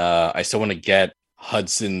still wanna get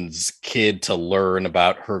Hudson's kid to learn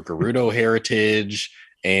about her Gerudo heritage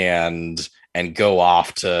and go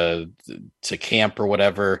off to camp or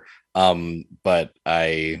whatever. But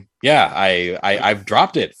I've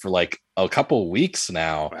dropped it for a couple weeks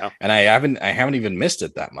now. Wow. And I haven't even missed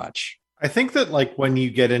it that much. I think that when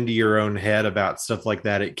you get into your own head about stuff like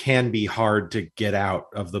that, it can be hard to get out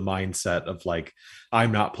of the mindset of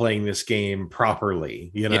I'm not playing this game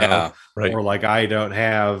properly, Yeah, right. Or I don't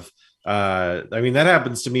have, that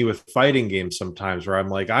happens to me with fighting games sometimes, where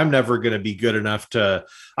I'm never going to be good enough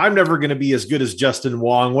I'm never going to be as good as Justin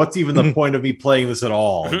Wong. What's even the point of me playing this at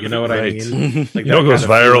all? You know what I mean? What goes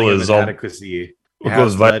viral is inadequacy. What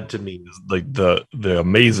goes viral to me is the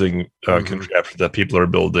amazing contraptions that people are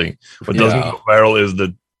building. What doesn't go viral is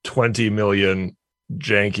the 20 million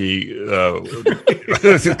janky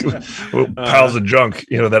piles of junk,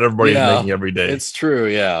 that everybody's making every day. It's true.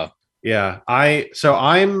 Yeah. Yeah. I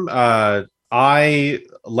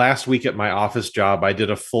last week at my office job, I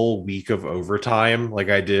did a full week of overtime. Like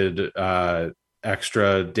I did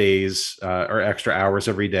extra days or extra hours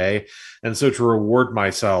every day. And so to reward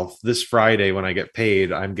myself this Friday when I get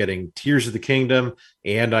paid, I'm getting Tears of the Kingdom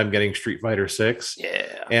and I'm getting Street Fighter 6.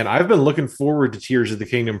 Yeah. And I've been looking forward to Tears of the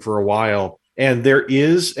Kingdom for a while. And there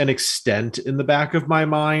is an extent in the back of my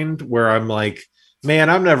mind where I'm like,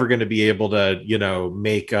 man, I'm never going to be able to,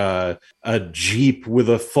 make a Jeep with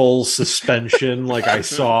a full suspension like I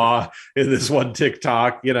saw in this one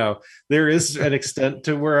TikTok. There is an extent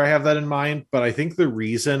to where I have that in mind. But I think the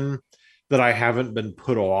reason that I haven't been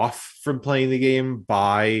put off from playing the game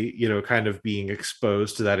by, kind of being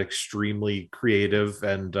exposed to that extremely creative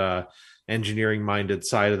and engineering-minded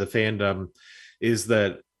side of the fandom is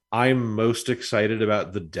that I'm most excited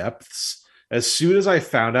about the depths. As soon as I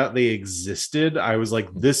found out they existed, I was like,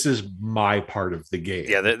 "This is my part of the game."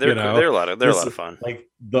 Yeah, they're a lot of fun. Like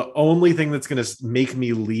the only thing that's going to make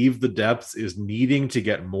me leave the depths is needing to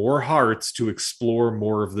get more hearts to explore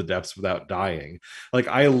more of the depths without dying. Like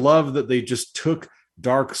I love that they just took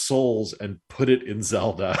Dark Souls and put it in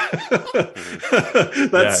Zelda.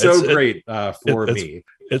 That's great for me.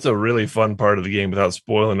 It's a really fun part of the game without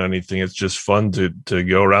spoiling anything. It's just fun to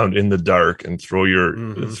go around in the dark and throw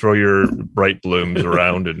your bright blooms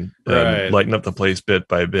around and lighten up the place bit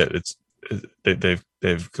by bit.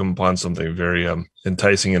 They've come upon something very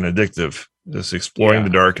enticing and addictive. Just exploring the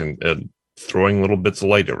dark and throwing little bits of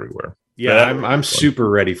light everywhere. Yeah, I'm super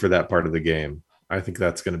ready for that part of the game. I think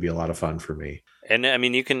that's going to be a lot of fun for me. And I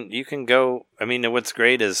mean, you can go. I mean, what's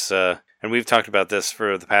great is, and we've talked about this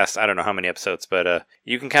for the past I don't know how many episodes, but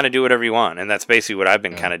you can kind of do whatever you want, and that's basically what I've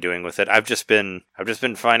been kind of doing with it. I've just been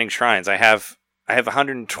finding shrines. I have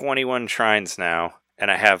 121 shrines now,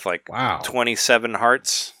 and I have 27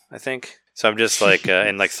 hearts, I think. So I'm just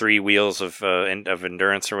in 3 wheels of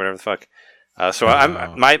endurance or whatever the fuck. So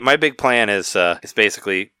my big plan is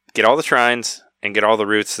basically get all the shrines and get all the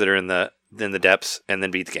roots that are in the depths, and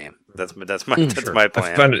then beat the game. That's my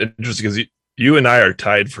plan. I find it interesting because you and I are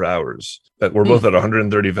tied for hours. We're both at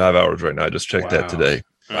 135 hours right now. I just checked that today.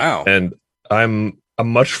 Wow. And I'm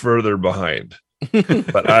much further behind.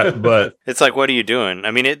 but it's like, what are you doing? I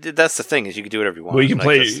mean, that's the thing is you can do whatever you want. Well, you can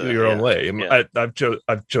play it your own way.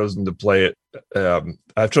 I've chosen to play it.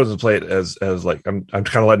 I've chosen to play it as like I'm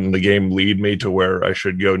kind of letting the game lead me to where I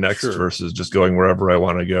should go next versus just going wherever I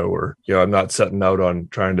want to go. Or I'm not setting out on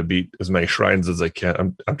trying to beat as many shrines as I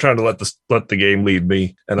can. I'm trying to let the game lead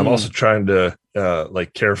me, and I'm also trying to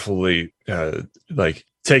carefully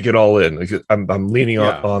take it all in. Like I'm leaning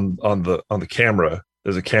on the camera.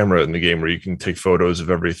 There's a camera in the game where you can take photos of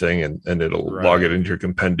everything and it'll log it into your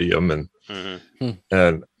compendium.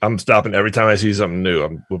 And I'm stopping every time I see something new.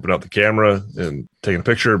 I'm whipping out the camera and taking a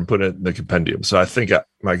picture and putting it in the compendium. So I think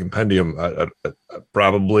my compendium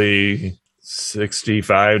probably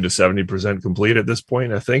 65 to 70% complete at this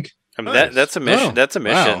point, I think. I mean, that's a mission. Oh, that's a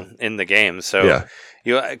mission in the game. So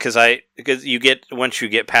because you get once you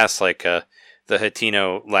get past the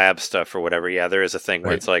Hatino lab stuff or whatever, there is a thing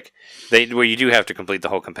where it's where you do have to complete the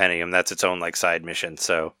whole compendium. That's its own side mission.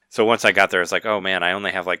 So once I got there, it's like, oh man, I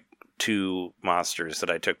only have 2 monsters that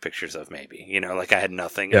I took pictures of. Maybe I had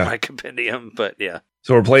nothing in my compendium, but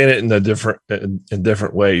So we're playing it in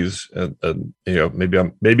different ways, and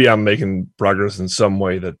maybe I'm making progress in some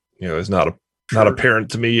way that is not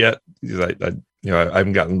apparent to me yet because I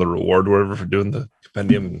haven't gotten the reward or whatever for doing the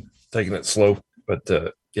compendium and taking it slow,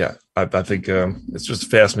 but. I think it's just a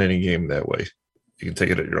fascinating game that way. You can take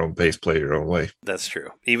it at your own pace, play it your own way. That's true.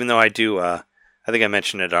 Even though I do, I think I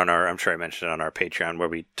mentioned it I'm sure I mentioned it on our Patreon where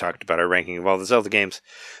we talked about our ranking of all the Zelda games.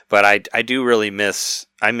 But I do really miss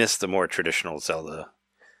the more traditional Zelda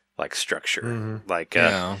structure.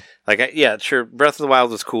 Mm-hmm. Sure. Breath of the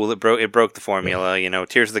Wild was cool. It broke the formula.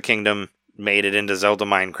 Tears of the Kingdom made it into Zelda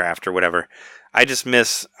Minecraft or whatever. I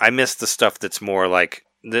miss the stuff that's more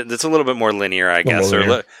that's a little bit more linear, I guess,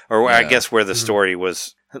 or I guess where the story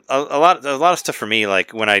was a lot of stuff for me.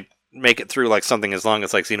 When I make it through something as long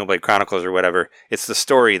as Xenoblade Chronicles or whatever, it's the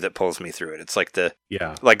story that pulls me through it. It's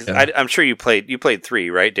I'm sure you played 3,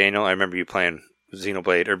 right, Daniel? I remember you playing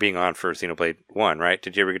Xenoblade or being on for Xenoblade 1, right?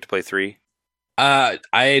 Did you ever get to play 3?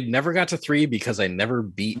 I never got to 3 because I never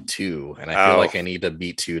beat 2, and I feel like I need to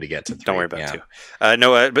beat 2 to get to 3. Don't worry about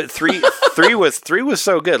 2. But 3 was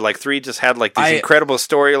so good. 3 just had these incredible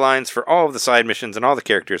storylines for all of the side missions and all the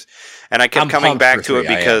characters, and I kept coming back to it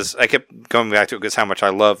because how much I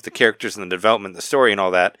love the characters and the development, the story, and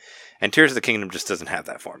all that. And Tears of the Kingdom just doesn't have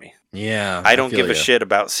that for me. Yeah. I don't feel give a ya. shit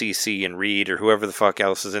about CC and Reed or whoever the fuck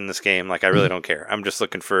else is in this game. Like, I really don't care. I'm just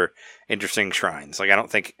looking for interesting shrines. Like, I don't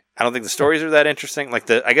think the stories are that interesting. Like,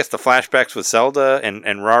 I guess the flashbacks with Zelda and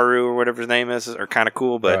Rauru or whatever his name is are kind of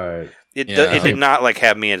cool, but Right. it did not like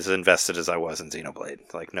have me as invested as I was in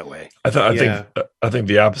Xenoblade. Like, no way. I think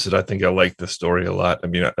the opposite. I think I like the story a lot. I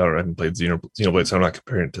mean, I haven't played Xenoblade, so I'm not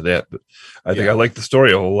comparing it to that. But I think I like the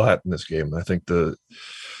story a whole lot in this game. I think the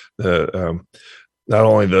not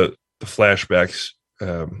only the flashbacks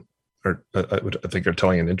I think are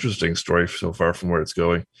telling an interesting story so far from where it's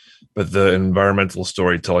going, but the environmental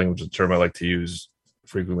storytelling, which is a term I like to use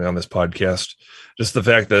frequently on this podcast, just the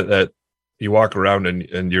fact that you walk around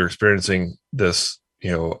and you're experiencing this,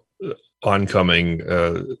 oncoming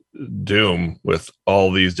doom with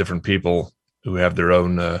all these different people who have their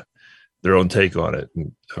own take on it.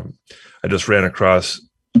 And I just ran across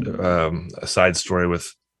a side story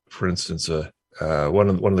with, for instance, one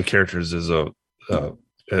of the characters is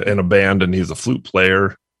in a band, and he's a flute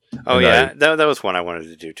player. Oh, and that was one I wanted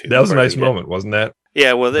to do too. That was a nice moment, wasn't that?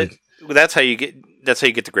 Yeah, well, that's how you get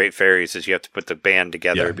the great fairies, is you have to put the band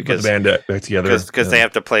together, because put the band back together because they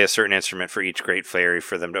have to play a certain instrument for each great fairy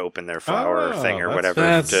for them to open their flower thing or whatever.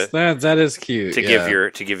 That is cute to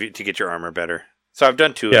get your armor better. So I've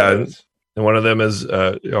done two of those. And one of them is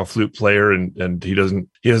a flute player, and he doesn't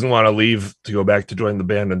want to leave to go back to join the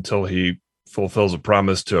band until he fulfills a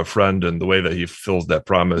promise to a friend, and the way that he fulfills that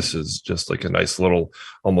promise is just like a nice little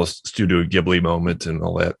almost Studio Ghibli moment and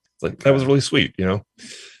all that. Like, that was really sweet, So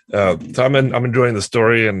I'm enjoying the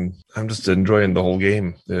story, and I'm just enjoying the whole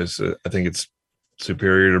game. I think it's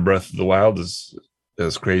superior to Breath of the Wild,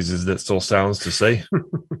 as crazy as that still sounds to say.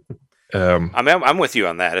 I'm with you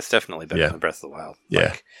on that. It's definitely better than Breath of the Wild.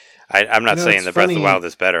 Yeah. I'm not saying that Breath of the Wild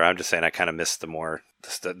is better. I'm just saying I kind of miss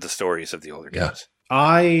the stories of the older games.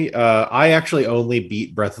 I actually only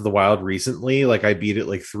beat Breath of the Wild recently. Like, I beat it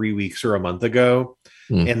like 3 weeks or a month ago.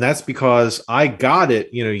 And that's because I got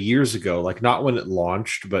it, years ago, like not when it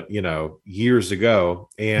launched, but, years ago.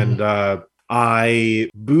 And I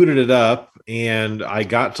booted it up, and I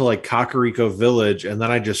got to like Kakariko Village, and then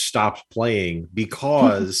I just stopped playing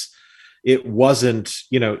because it wasn't,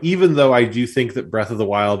 even though I do think that Breath of the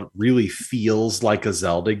Wild really feels like a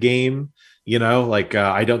Zelda game, I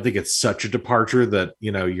don't think it's such a departure that,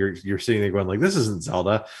 you're sitting there going like, this isn't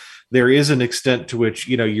Zelda. There is an extent to which,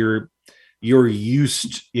 you're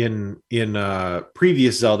used in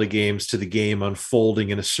previous Zelda games to the game unfolding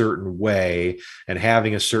in a certain way and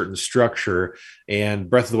having a certain structure. And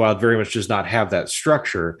Breath of the Wild very much does not have that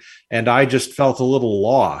structure. And I just felt a little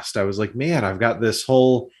lost. I was like, man, I've got this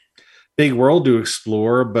whole big world to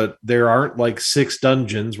explore, but there aren't like 6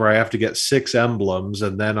 dungeons where I have to get 6 emblems,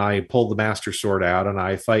 and then I pull the Master Sword out and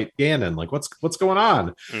I fight Ganon. Like, what's going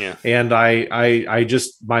on? Yeah. And I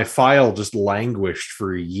just, my file just languished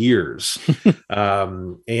for years.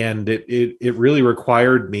 And it really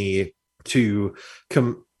required me to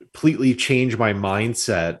completely change my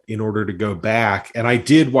mindset in order to go back. And I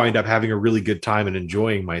did wind up having a really good time and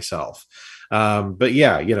enjoying myself. But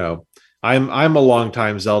yeah, I'm a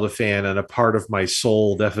longtime Zelda fan, and a part of my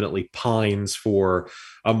soul definitely pines for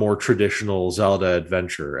a more traditional Zelda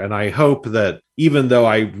adventure. And I hope that, even though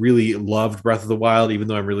I really loved Breath of the Wild, even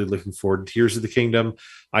though I'm really looking forward to Tears of the Kingdom,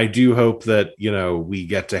 I do hope that, we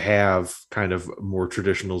get to have kind of more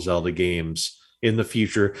traditional Zelda games in the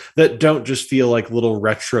future that don't just feel like little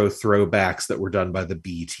retro throwbacks that were done by the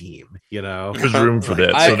B team, There's room for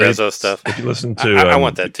that. Stuff. If you listen to, I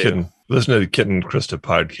want that too. Listen to the Kit and Krista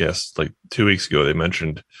podcast like 2 weeks ago, they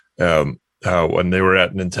mentioned how when they were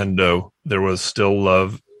at Nintendo, there was still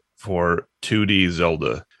love for 2D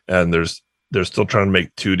Zelda, and they're still trying to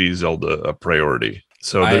make 2D Zelda a priority.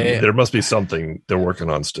 So there must be something they're working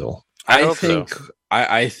on still. I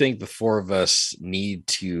think the four of us need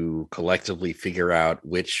to collectively figure out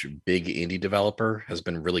which big indie developer has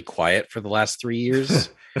been really quiet for the last 3 years.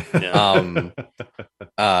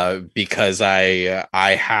 Because I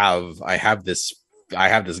have this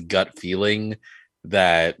gut feeling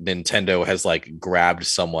that Nintendo has like grabbed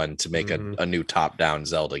someone to make a new top-down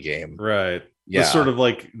Zelda game. Right. Yeah. It's sort of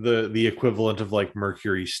like the equivalent of like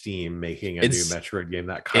Mercury Steam making a new Metroid game.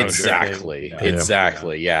 That kind exactly. of thing.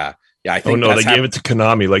 Exactly. Yeah. Yeah, I think. Oh no, they gave it to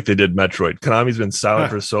Konami like they did Metroid. Konami's been silent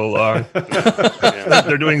for so long.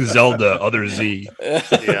 They're doing Zelda, Other Z.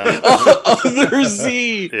 Yeah. Other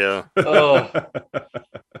Z. Yeah.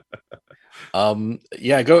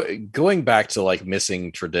 Going back to like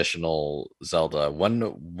missing traditional Zelda.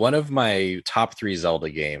 One of my top 3 Zelda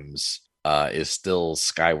games is still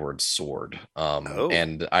Skyward Sword. Oh.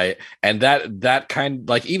 And that kind,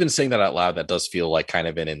 like, even saying that out loud, that does feel like kind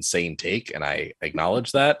of an insane take, and I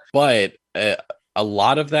acknowledge that. But a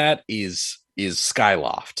lot of that is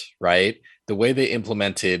Skyloft, right? The way they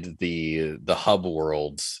implemented the hub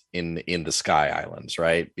worlds in the Sky Islands,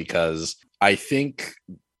 right? Because I think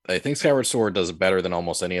Skyward Sword does better than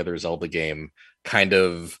almost any other Zelda game. Kind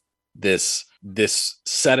of this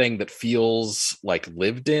setting that feels like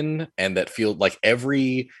lived in, and that feel like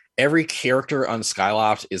every character on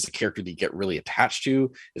Skyloft is a character that you get really attached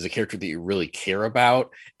to, is a character that you really care about.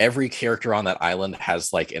 Every character on that island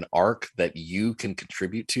has like an arc that you can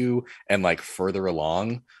contribute to and like further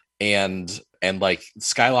along. And like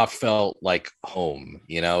Skyloft felt like home,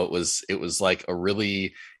 you know. It was like a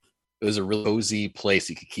really cozy place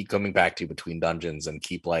you could keep coming back to between dungeons and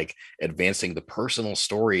keep like advancing the personal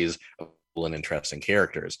stories of and interesting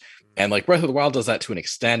characters. And like Breath of the Wild does that to an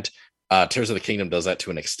extent. Tears of the Kingdom does that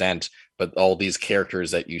to an extent, but all these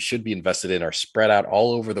characters that you should be invested in are spread out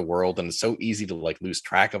all over the world, and it's so easy to like lose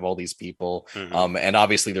track of all these people. And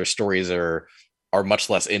obviously their stories are much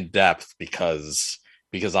less in depth because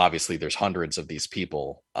obviously there's hundreds of these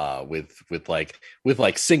people with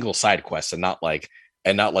like single side quests and not like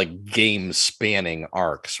game spanning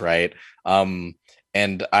arcs, right?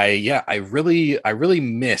 And I really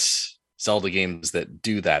miss Zelda games that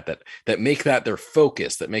do that make that their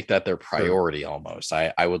focus, that make that their priority almost.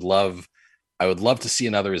 I would love to see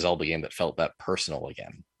another Zelda game that felt that personal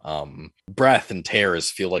again. Breath and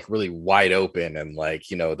Tears feel like really wide open and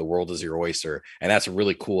like, you know, the world is your oyster, and that's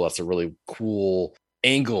really cool. That's a really cool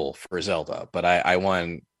angle for Zelda. But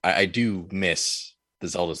I do miss the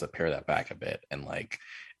Zeldas that pare that back a bit and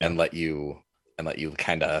let you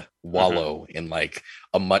kind of wallow in like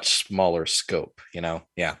a much smaller scope, you know?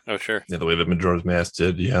 Yeah. Oh, sure. Yeah, the way that Majora's Mask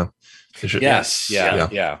did. Yeah. They should, yeah.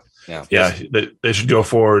 They should go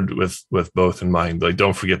forward with both in mind. Like,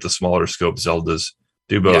 don't forget the smaller scope Zeldas.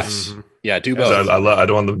 Do both. Yes. Yeah, do both. I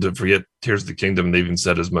don't want them to forget Tears of the Kingdom. They even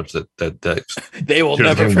said as much that they will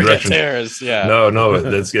never forget Tears. Yeah. No,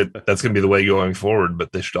 that's good. That's going to be the way going forward.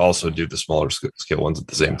 But they should also do the smaller scale ones at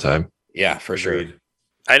the same time. Yeah, for sure.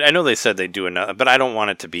 I know they said they do another, but I don't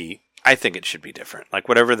want it to be. I think it should be different. Like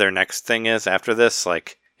whatever their next thing is after this,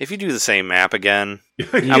 like if you do the same map again,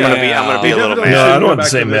 I'm gonna be a little mad. No, I don't want the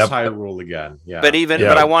same map. Hyrule again. Yeah. But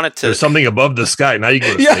I want it to. There's something above the sky. Now you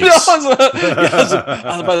go to space. I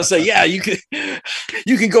was about to say, yeah, you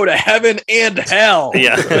can go to heaven and hell.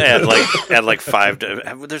 Yeah, add like 5.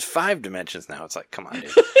 There's 5 dimensions now. It's like, come on,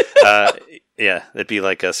 dude. Yeah, it'd be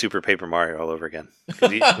like a Super Paper Mario all over again.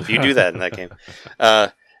 If you do that in that game,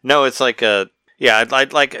 no, it's like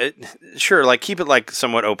I'd like sure, like keep it like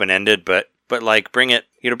somewhat open ended, but like bring it,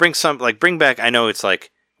 bring back. I know it's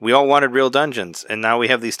like we all wanted real dungeons, and now we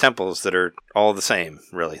have these temples that are all the same.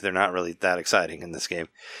 Really, they're not really that exciting in this game.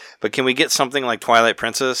 But can we get something like Twilight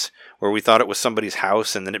Princess, where we thought it was somebody's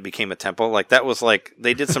house and then it became a temple? Like that was like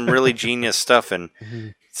they did some really genius stuff and.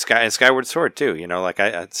 Skyward Sword too, you know, like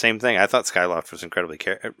same thing. I thought Skyloft was incredibly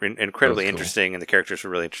interesting, and the characters were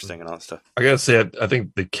really interesting and all that stuff. I gotta say, I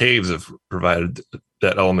think the caves have provided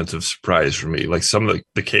that element of surprise for me. Like some of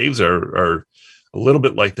the caves are a little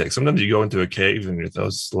bit like that. Sometimes you go into a cave and it's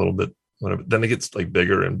a little bit whatever. Then it gets like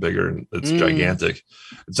bigger and bigger, and it's gigantic.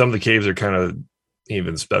 And some of the caves are kind of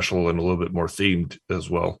even special and a little bit more themed as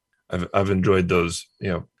well. I've enjoyed those, you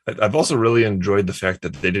know. I've also really enjoyed the fact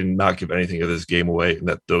that they did not give anything of this game away, and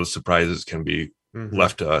that those surprises can be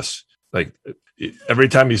left to us. Like every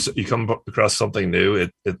time you come across something new,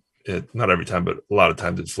 it not every time, but a lot of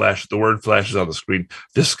times the word flashes on the screen,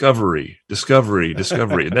 discovery, and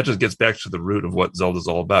that just gets back to the root of what Zelda's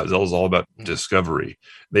all about. Zelda's all about discovery.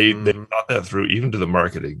 They thought that through, even to the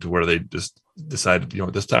marketing, to where they just decided, you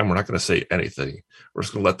know, this time we're not going to say anything. We're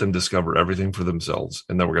just going to let them discover everything for themselves,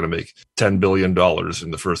 and then we're going to make $10 billion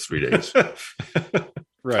in the first 3 days.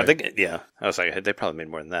 Right. I think, yeah. I was like, they probably made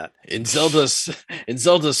more than that. In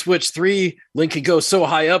Zelda Switch 3, Link can go so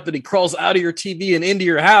high up that he crawls out of your TV and into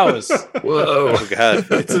your house. Whoa. Oh, God.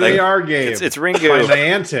 It's an AR game. It's Ringu.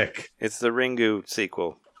 Niantic. It's the Ringu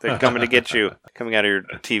sequel. They're coming to get you, coming out of your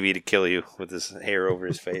TV to kill you with his hair over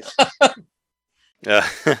his face.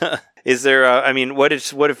 Is there? I mean, what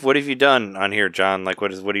have you done on here, John? Like,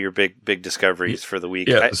 what are your big discoveries for the week?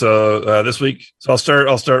 Yeah. So this week, I'll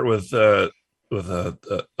start with a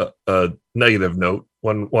negative note.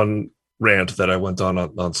 One rant that I went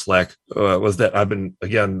on Slack was that I've been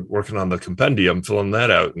again working on the compendium, filling that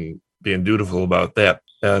out and being dutiful about that.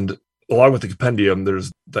 And along with the compendium,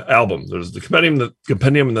 there's the album. There's the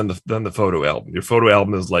compendium, and then the photo album. Your photo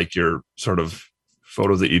album is like your sort of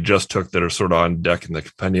photos that you just took that are sort of on deck, and the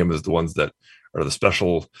compendium is the ones that are the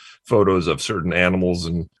special photos of certain animals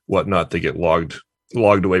and whatnot. They get logged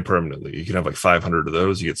away permanently. You can have like 500 of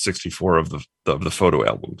those. You get 64 of the photo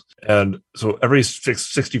albums, and so every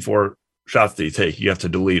 64 shots that you take, you have to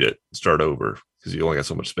delete it and start over because you only got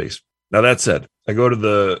so much space. Now that said, I go to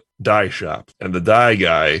the dye shop, and the dye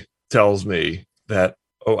guy tells me that,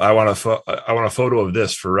 oh, I want a photo of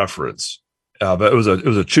this for reference. But it was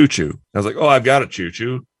a choo-choo. I was like, oh, I've got a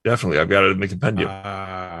choo-choo. Definitely, I've got it in the compendium.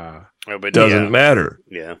 But Doesn't matter.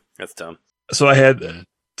 Yeah, that's dumb. So I had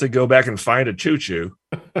to go back and find a choo-choo,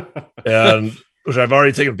 and which I've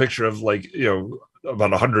already taken a picture of, like,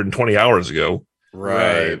 about 120 hours ago.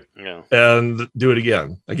 Right. Yeah. And do it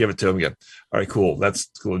again. I give it to him again. All right, cool. That's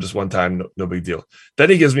cool. Just one time, no big deal. Then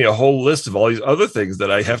he gives me a whole list of all these other things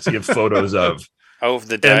that I have to give photos of. Oh,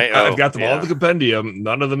 the day. I've got them all in the compendium,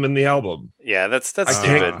 none of them in the album. Yeah, that's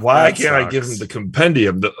stupid. Why can't I give him the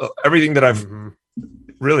compendium? Everything that I've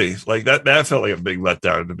really, like, that felt like a big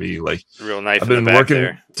letdown to me. Like, real knife. I've been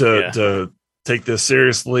working there. to take this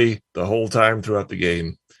seriously the whole time throughout the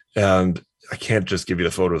game, and I can't just give you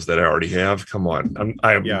the photos that I already have. Come on.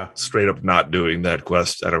 I am straight up not doing that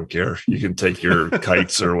quest. I don't care. You can take your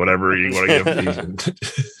kites or whatever you want to give me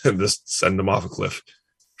and just send them off a cliff.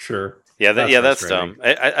 Sure. Yeah, that's dumb.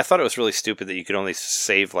 I thought it was really stupid that you could only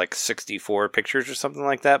save like 64 pictures or something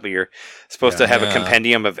like that, but you're supposed to have a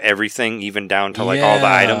compendium of everything, even down to like all the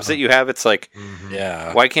items that you have. It's like,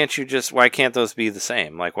 why can't those be the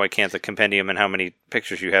same? Like, why can't the compendium and how many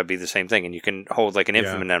pictures you have be the same thing? And you can hold like an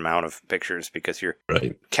infinite amount of pictures because you're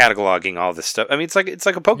cataloging all this stuff. I mean, it's like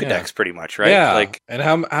a Pokedex pretty much, right? Yeah. Like, and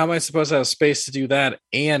how am I supposed to have space to do that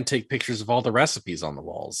and take pictures of all the recipes on the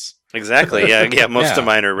walls? Exactly. Yeah. Most of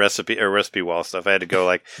mine are recipe wall stuff. I had to go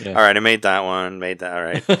like, all right, I made that one, all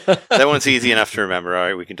right. That one's easy enough to remember. All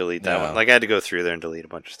right, we can delete that one. Like, I had to go through there and delete a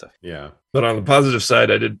bunch of stuff. Yeah. But on the positive side,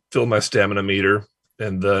 I did fill my stamina meter,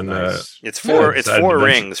 and then it's four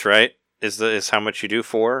rings, right? Is how much you do?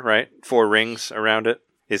 4, right? 4 rings around it.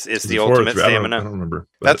 Is the ultimate stamina? I don't remember.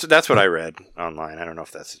 That's what I read online. I don't know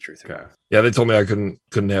if that's the truth. Okay. Yeah, they told me I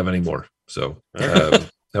couldn't have any more. So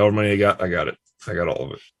however many I got it. I got all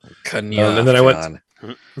of it. And then I went.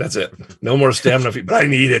 That's it. No more stamina, but I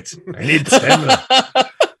need it. I need the stamina.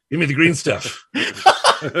 Give me the green stuff.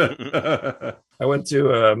 I went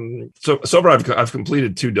to so far I've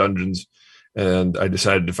completed 2 dungeons, and I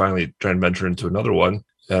decided to finally try and venture into another one.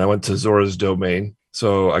 And I went to Zora's Domain.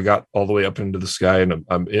 So I got all the way up into the sky, and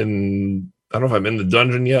I'm in. I don't know if I'm in the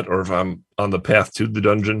dungeon yet, or if I'm on the path to the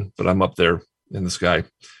dungeon, but I'm up there in the sky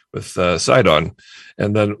with Sidon.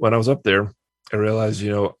 And then when I was up there, I realized,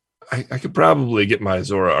 I could probably get my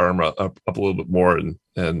Zora armor up a little bit more,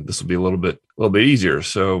 and this will be a little bit easier.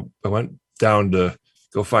 So I went down to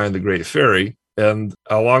go find the Great Fairy, and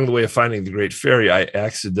along the way of finding the Great Fairy, I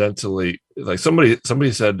accidentally, like,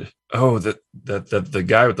 somebody said, oh, that the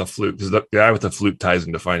guy with the flute, because the guy with the flute ties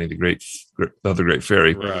into finding the other Great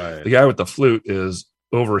Fairy. Right. The guy with the flute is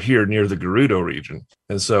over here near the Gerudo region,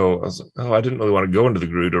 and so I was like, oh, I didn't really want to go into the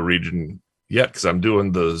Gerudo region yet because I'm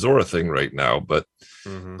doing the Zora thing right now, but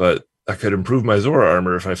I could improve my Zora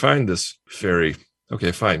armor if I find this fairy.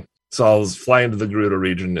 Okay, fine. So I'll fly into the Gerudo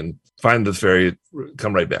region and find the fairy,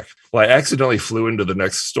 come right back. Well, I accidentally flew into the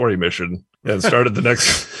next story mission and started the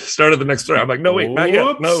next story. I'm like, no, wait, not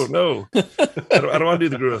yet. No. I don't want to do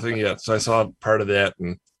the Gerudo thing yet. So I saw part of that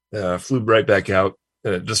and flew right back out.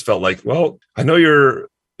 And it just felt like, well, I know you're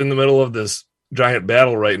in the middle of this giant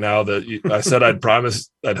battle right now that I said I'd promise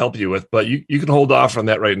I'd help you with, but you can hold off on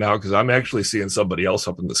that right now because I'm actually seeing somebody else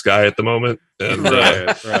up in the sky at the moment. And,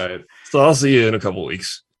 right. So I'll see you in a couple of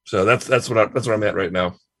weeks. So that's where I'm at right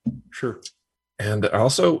now. Sure. And I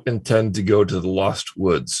also intend to go to the Lost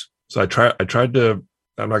Woods. So I tried to.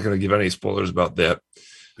 I'm not going to give any spoilers about that.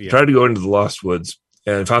 Yeah. Tried to go into the Lost Woods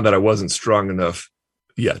and found that I wasn't strong enough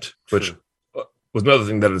yet, which was another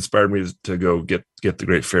thing that inspired me to go get the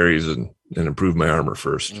Great Fairies and improve my armor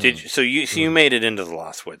first. So you made it into the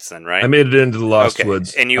Lost Woods then, right? I made it into the Lost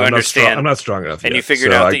Woods, and you I'm understand. I'm not strong enough, and yet, you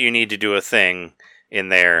figured out that you need to do a thing in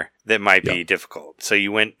there that might be difficult. So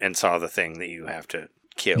you went and saw the thing that you have to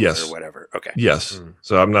kill or whatever. Okay. Yes.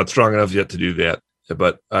 So I'm not strong enough yet to do that,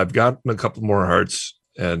 but I've gotten a couple more hearts,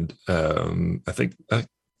 and I think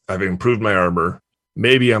I've improved my armor.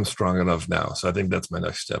 Maybe I'm strong enough now. So I think that's my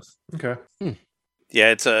next step. Okay.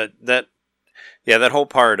 Yeah, it's that whole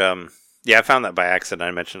part. I found that by accident.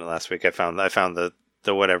 I mentioned it last week. I found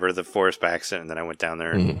the forest by accident, and then I went down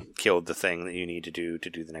there and killed the thing that you need to do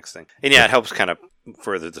the next thing. And it helps kind of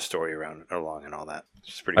further the story along and all that.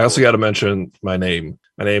 It's pretty. I also got to mention my name.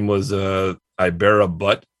 My name was I bear a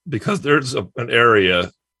butt because there's an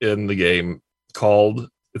area in the game called,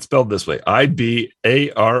 it's spelled this way, IBARRABUTTE.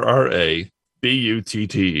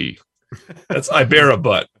 That's Ibera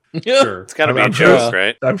Butt. Sure. It's got to be a I'm joke, sure,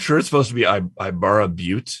 right? I'm sure it's supposed to be Ibara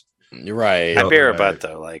Butte. You're right. Yeah. Ibera Butt,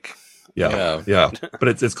 though, like. Yeah. But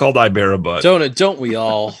it's called Ibera Butt. Don't we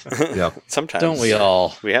all? Yeah. Sometimes. Don't we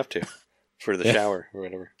all? We have to. For the shower or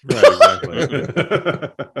whatever. Right, exactly.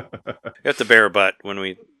 We have to bear a butt when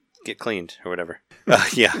we get cleaned or whatever.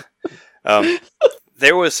 Yeah.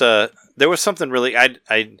 There was something really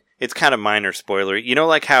it's kind of minor spoilery. You know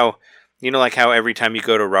like how every time you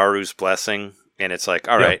go to Raru's Blessing and it's like,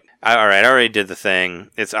 all right, I already did the thing.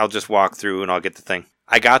 I'll just walk through and I'll get the thing.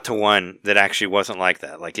 I got to one that actually wasn't like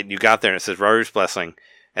that. Like you got there and it says Raru's Blessing,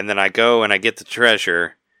 and then I go and I get the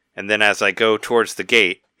treasure, and then as I go towards the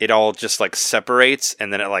gate, it all just like separates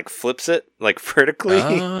and then it like flips it like vertically.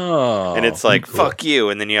 Oh, and it's like, cool. fuck you.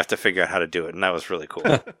 And then you have to figure out how to do it. And that was really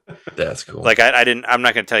cool. That's cool. Like I'm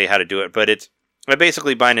not going to tell you how to do it, but I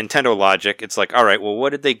basically by Nintendo logic, it's like, all right, well, what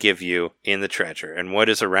did they give you in the treasure and what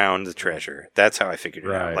is around the treasure? That's how I figured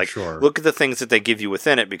it out. Like, look at the things that they give you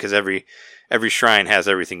within it, because every shrine has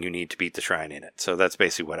everything you need to beat the shrine in it. So that's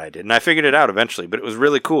basically what I did. And I figured it out eventually, but it was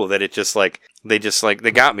really cool that it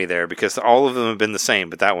they got me there, because all of them have been the same,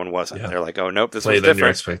 but that one wasn't. Yeah. They're like, oh, nope, this one's different. Your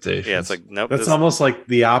expectations. Yeah, it's like, nope. That's almost like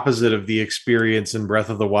the opposite of the experience in Breath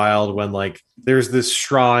of the Wild when like there's this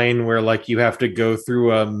shrine where like you have to go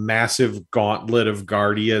through a massive gauntlet of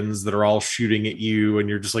guardians that are all shooting at you and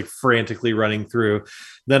you're just like frantically running through.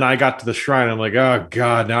 Then I got to the shrine. I'm like, oh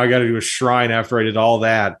God, now I got to do a shrine after I did all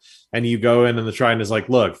that. And you go in and the shrine is like,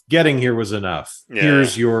 look, getting here was enough. Yeah.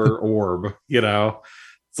 Here's your orb, you know?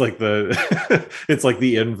 It's like it's like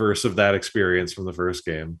the inverse of that experience from the first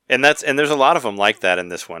game. And there's a lot of them like that in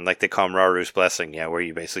this one. Like they call them Raru's Blessing, where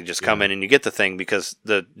you basically just come in and you get the thing because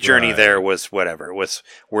the journey there was whatever. It was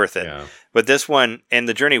worth it. Yeah. But this one, and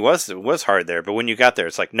the journey was hard there, but when you got there,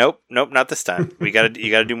 it's like, nope, not this time. You got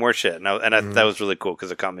to do more shit. That was really cool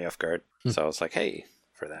because it caught me off guard. So I was like, hey,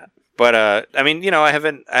 for that. But I mean,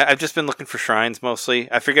 I've just been looking for shrines mostly.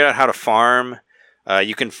 I figured out how to farm.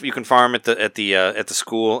 You can farm at the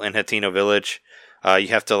school in Hateno Village. You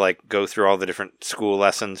have to like go through all the different school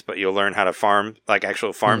lessons, but you'll learn how to farm, like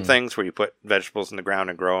actual farm things where you put vegetables in the ground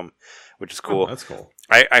and grow them, which is cool. Oh, that's cool.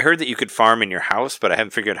 I heard that you could farm in your house, but I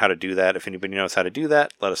haven't figured out how to do that. If anybody knows how to do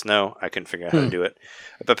that, let us know. I couldn't figure out how to do it.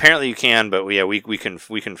 But apparently you can, but yeah, we can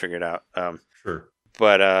figure it out. Sure.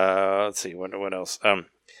 But let's see what else.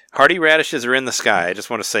 Hardy radishes are in the sky. I just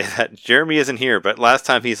want to say that Jeremy isn't here, but last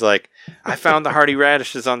time he's like, I found the hardy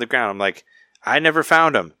radishes on the ground. I'm like, I never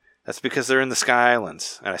found them. That's because they're in the Sky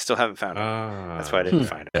Islands, and I still haven't found them. That's why I didn't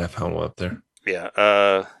find them. Yeah, I found one up there.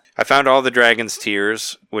 Yeah. I found all the dragon's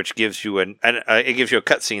tears, which gives you it gives you a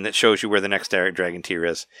cutscene that shows you where the next dragon tear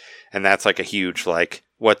is, and that's like a huge like,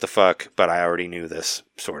 what the fuck? But I already knew this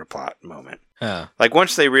sort of plot moment. Huh. Like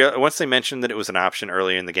once they mentioned that it was an option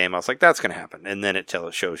earlier in the game, I was like, that's going to happen, and then it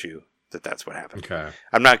shows you that that's what happened. Okay.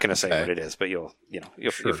 I'm not going to say what it is, but you'll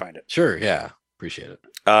find it. Sure. Yeah. Appreciate it.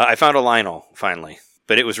 I found a Lionel finally,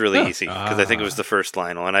 but it was really easy because I think it was the first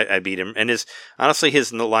Lionel, and I beat him. And his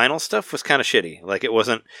Lionel stuff was kind of shitty. Like it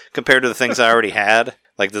wasn't compared to the things I already had.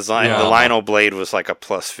 Like the Lionel blade was like a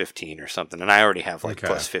plus 15 or something, and I already have like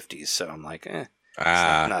plus 50s, so I'm like, it's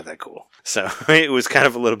not that cool. So it was kind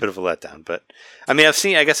of a little bit of a letdown. But I mean,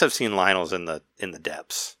 I guess I've seen Lionels in the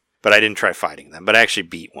depths, but I didn't try fighting them. But I actually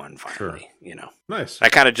beat one finally. Sure. Nice. I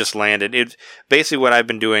kind of just landed. It basically what I've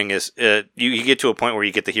been doing is you get to a point where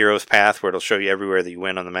you get the hero's path where it'll show you everywhere that you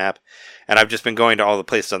went on the map, and I've just been going to all the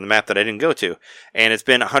places on the map that I didn't go to, and it's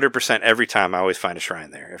been 100% every time. I always find a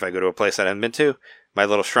shrine there. If I go to a place that I haven't been to, my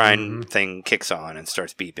little shrine thing kicks on and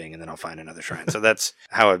starts beeping, and then I'll find another shrine. So that's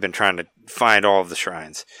how I've been trying to find all of the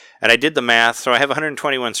shrines. And I did the math, so I have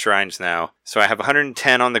 121 shrines now. So I have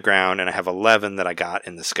 110 on the ground, and I have 11 that I got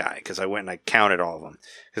in the sky, because I went and I counted all of them.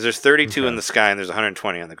 Because there's 32 in the sky, and there's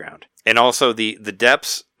 120 on the ground. And also the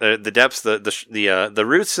depths, the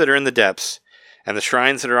roots that are in the depths, and the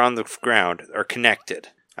shrines that are on the ground are connected.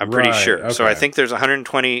 I'm pretty sure. Okay. So I think there's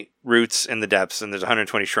 120 roots in the depths, and there's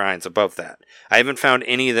 120 shrines above that. I haven't found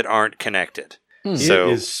any that aren't connected. So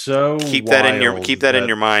it is so keep that in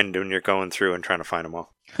your mind when you're going through and trying to find them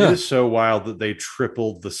all. It is so wild that they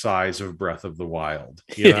tripled the size of Breath of the Wild.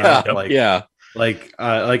 You know? Like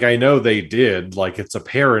I know they did, like it's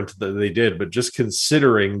apparent that they did, but just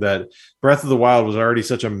considering that Breath of the Wild was already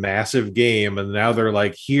such a massive game, and now they're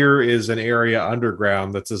like, here is an area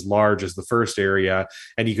underground that's as large as the first area,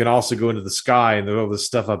 and you can also go into the sky and there's all this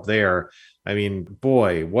stuff up there. I mean,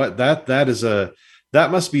 boy, what that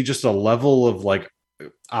must be just a level of like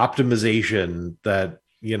optimization that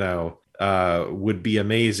would be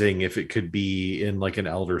amazing if it could be in like an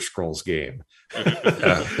Elder Scrolls game.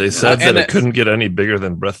 Yeah, they said that it couldn't get any bigger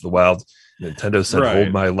than Breath of the Wild. Nintendo said, Right.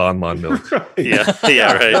 "Hold my lawn milk." Right.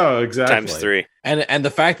 Yeah, right. No, exactly. ×3. And the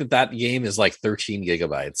fact that game is like 13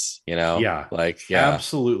 gigabytes, Yeah. yeah,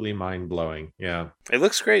 Absolutely mind blowing. Yeah. It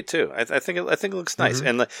looks great too. I think it looks nice.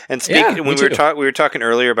 Mhm. And speaking, Yeah, when me we were talking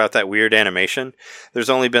earlier about that weird animation. There's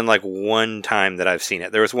only been like one time that I've seen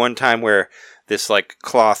it. There was one time where this like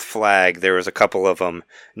cloth flag, there was a couple of them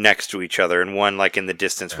next to each other, and one like in the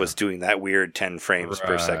distance was doing that weird 10 frames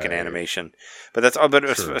per second animation. But that's all. But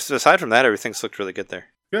aside from that, everything's looked really good there.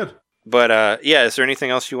 Good. But yeah, is there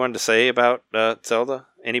anything else you wanted to say about Zelda?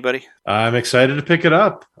 Anybody? I'm excited to pick it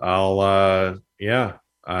up. I'm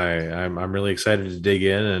really excited to dig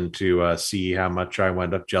in and to see how much I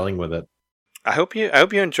wind up gelling with it. I hope you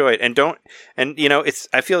enjoy it,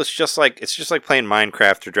 I feel it's just like playing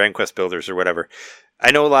Minecraft or Dragon Quest Builders or whatever.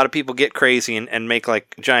 I know a lot of people get crazy and make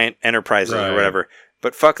like giant enterprises or whatever,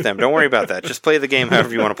 but fuck them. Don't worry about that. Just play the game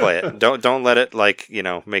however you want to play it. Don't let it like,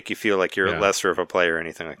 make you feel like you're lesser of a player or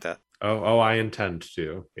anything like that. Oh, I intend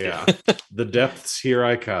to. Yeah. The depths, here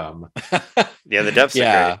I come. Yeah, the depths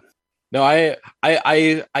are great. No,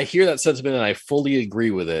 I hear that sentiment and I fully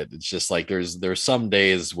agree with it. It's just like there's some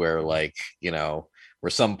days where like, where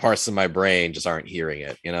some parts of my brain just aren't hearing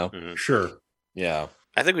it, Mm-hmm. Sure. Yeah.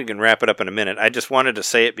 I think we can wrap it up in a minute. I just wanted to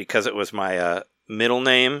say it because it was my middle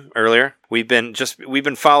name earlier. We've been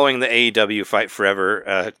following the AEW Fight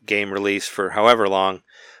Forever game release for however long.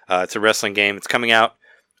 It's a wrestling game. It's coming out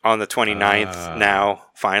on the 29th now,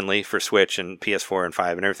 finally, for Switch and PS4 and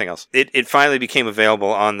 5 and everything else. It finally became available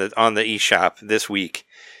on the eShop this week,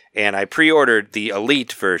 and I pre-ordered the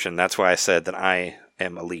Elite version. That's why I said that I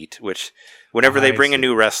am Elite, which whenever they bring a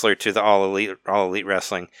new wrestler to the All Elite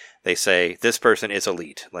Wrestling, they say, this person is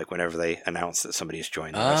Elite, like whenever they announce that somebody's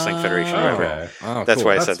joined the Wrestling Federation or whatever. Okay. Oh, that's cool.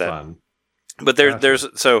 why I That's said that. fun. But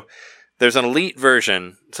there's an Elite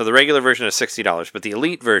version, so the regular version is $60, but the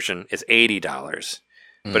Elite version is $80.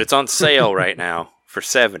 But it's on sale right now for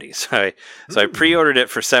 $70. So I pre-ordered it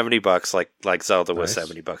for $70, like Zelda was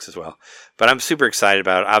 $70 as well. But I'm super excited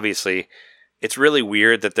about it. Obviously, it's really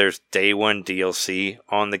weird that there's day one DLC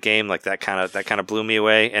on the game. Like that kind of blew me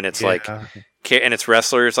away. And it's and it's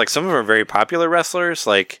wrestlers. Like some of them are very popular wrestlers.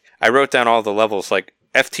 Like I wrote down all the levels. Like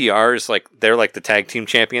FTRs, like they're like the tag team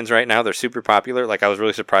champions right now. They're super popular. Like I was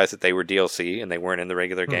really surprised that they were DLC and they weren't in the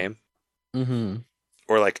regular game. Mm-hmm.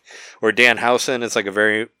 Or Dan Housen is like a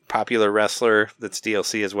very popular wrestler that's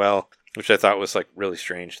DLC as well, which I thought was like really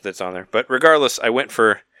strange that's on there. But regardless, I went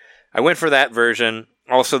for that version.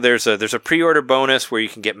 Also, there's a pre-order bonus where you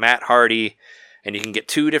can get Matt Hardy, and you can get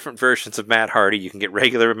two different versions of Matt Hardy. You can get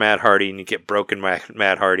regular Matt Hardy, and you get broken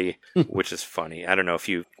Matt Hardy, which is funny. I don't know if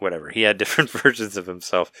he had different versions of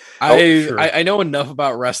himself. I know enough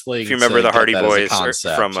about wrestling. If you remember the Hardy Boys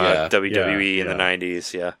from yeah. WWE in the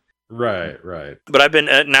 90s, yeah. Right. But I've been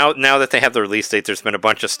now that they have the release date, there's been a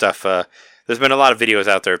bunch of stuff. There's been a lot of videos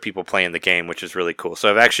out there of people playing the game, which is really cool. So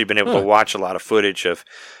I've actually been able to watch a lot of footage of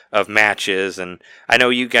matches, and I know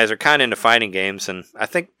you guys are kind of into fighting games, and I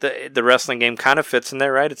think the wrestling game kind of fits in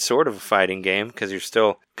there, right? It's sort of a fighting game because you're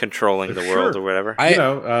still controlling the world or whatever.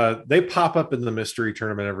 They pop up in the mystery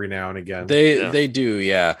tournament every now and again. They do,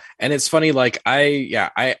 yeah. And it's funny, like I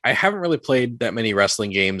haven't really played that many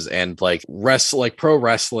wrestling games, and like pro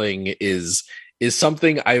wrestling is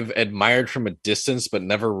something I've admired from a distance, but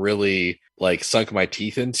never really like sunk my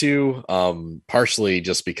teeth into. Partially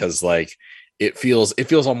just because like it feels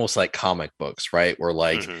almost like comic books, right? Where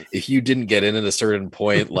like if you didn't get in at a certain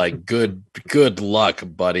point, like good luck,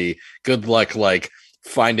 buddy. Good luck, like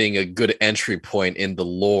finding a good entry point in the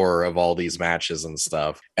lore of all these matches and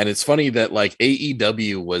stuff. And it's funny that like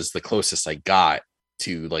AEW was the closest I got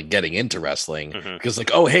to like getting into wrestling because like,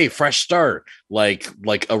 oh hey, fresh start, like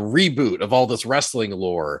a reboot of all this wrestling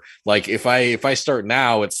lore. Like if I start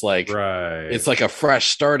now, it's like it's like a fresh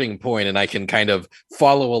starting point, and I can kind of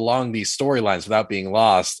follow along these storylines without being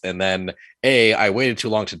lost. And then I waited too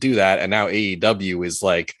long to do that, and now AEW is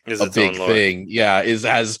like a big thing. Yeah,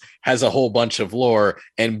 has a whole bunch of lore,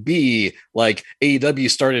 and B, like AEW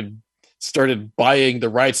started buying the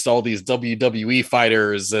rights to all these WWE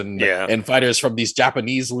fighters and fighters from these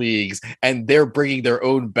Japanese leagues, and they're bringing their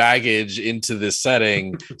own baggage into this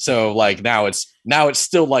setting. So like now it's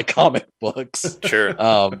still like comic books. Sure.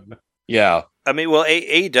 Yeah. I mean, well,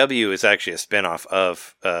 AEW is actually a spinoff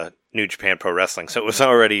of New Japan Pro Wrestling, so it was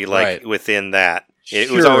already like within that.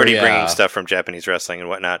 It was already bringing stuff from Japanese wrestling and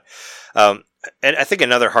whatnot. And I think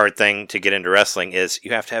another hard thing to get into wrestling is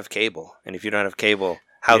you have to have cable, and if you don't have cable,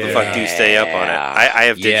 how the fuck do you stay up on it? I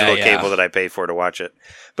have digital Yeah. cable that I pay for to watch it,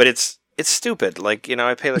 but it's stupid. Like,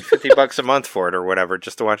 I pay like $50 a month for it or whatever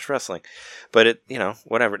just to watch wrestling. But it,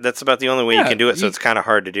 whatever. That's about the only way you can do it. So it's kind of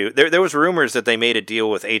hard to do. There was rumors that they made a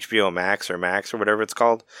deal with HBO Max or whatever it's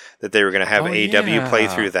called, that they were going to have AEW play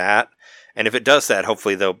through that. And if it does that,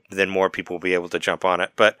 hopefully then more people will be able to jump on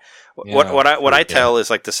it. But what I tell is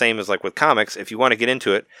like the same as like with comics. If you want to get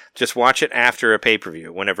into it, just watch it after a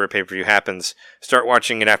pay-per-view. Whenever a pay-per-view happens, start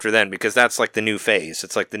watching it after then, because that's like the new phase.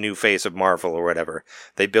 It's like the new phase of Marvel or whatever.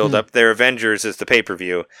 They build up their Avengers as the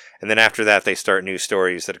pay-per-view, and then after that they start new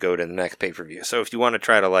stories that go to the next pay-per-view. So if you want to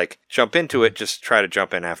try to like jump into it, just try to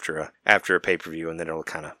jump in after a pay-per-view, and then it'll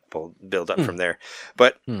kind of build up from there.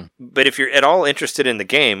 But if you're at all interested in the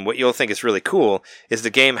game, what you'll think is really cool is the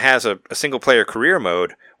game has a single-player career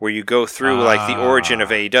mode where you go through like the origin of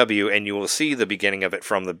AEW, and you will see the beginning of it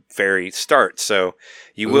from the very start. So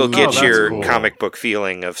you will get your comic book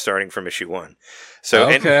feeling of starting from issue 1. So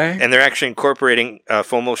and they're actually incorporating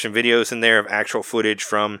full motion videos in there of actual footage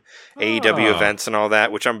from AEW events and all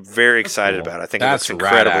that, which I'm very excited about. I think that's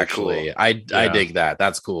incredibly cool. I dig that.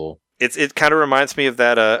 That's cool. It kind of reminds me of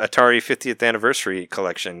that Atari 50th anniversary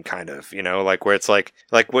collection, kind of, like where it's like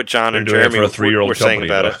what John and Jeremy were saying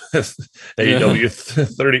about it. AEW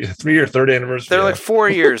 3-year 30th anniversary. They're like 4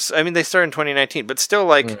 years. I mean, they started in 2019, but still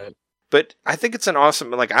like. But I think it's an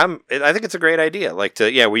awesome, I think it's a great idea, like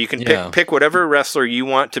where you can pick whatever wrestler you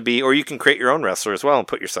want to be, or you can create your own wrestler as well and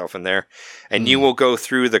put yourself in there, and you will go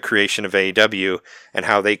through the creation of AEW and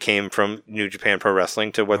how they came from New Japan Pro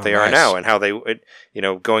Wrestling to what they are now, and how they,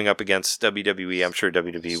 going up against WWE. I'm sure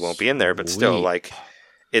WWE won't be in there, but still, like,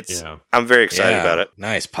 I'm very excited about it.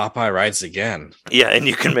 Nice. Popeye rides again. Yeah, and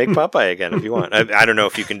you can make Popeye again if you want. I don't know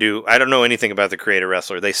if you can do. I don't know anything about the Creator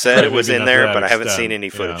Wrestler. They said it was in there, but I haven't seen any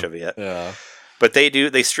footage of it yet. Yeah. But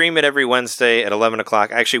they stream it every Wednesday at 11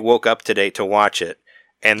 o'clock. I actually woke up today to watch it,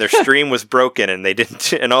 and their stream was broken, and they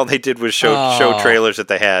didn't. And all they did was show trailers that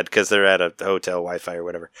they had because they're at a hotel Wi-Fi or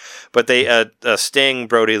whatever. But they Sting,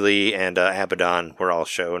 Brody Lee, and Abaddon were all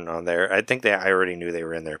shown on there. I think I already knew they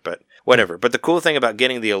were in there, but whatever. But the cool thing about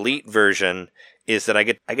getting the Elite version is that I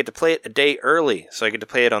get to play it a day early, so I get to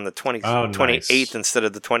play it on the 28th instead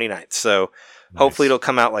of the 29th. So hopefully it'll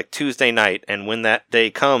come out like Tuesday night, and when that day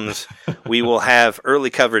comes, we will have early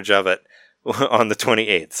coverage of it on the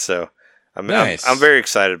 28th. So. I'm very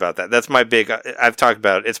excited about that. That's my big. I've talked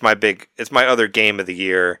about it. It's my other game of the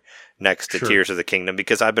year next to Tears of the Kingdom,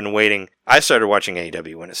 because I've been waiting. I started watching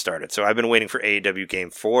AEW when it started, so I've been waiting for AEW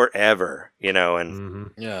game forever.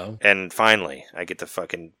 And finally I get to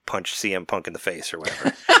fucking punch CM Punk in the face or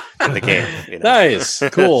whatever in the game. Nice,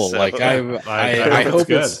 cool. So,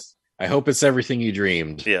 I hope it's everything you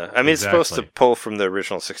dreamed. Yeah, I mean, it's supposed to pull from the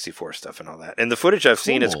original 64 stuff and all that. And the footage I've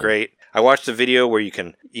seen is great. I watched a video where you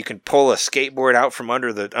can pull a skateboard out from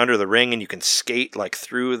under the ring, and you can skate like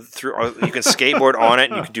through. You can skateboard on it,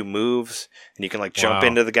 and you can do moves, and you can like jump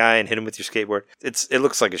into the guy and hit him with your skateboard. It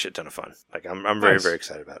looks like a shit ton of fun. Like I'm very very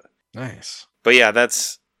excited about it. Nice. But yeah,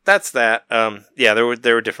 that's that. There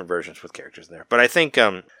were different versions with characters there, but I think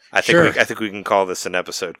I think we can call this an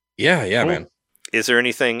episode. Yeah, cool. Man. Is there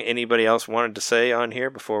anything anybody else wanted to say on here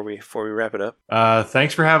before we wrap it up?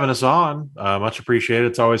 Thanks for having us on. Much appreciated.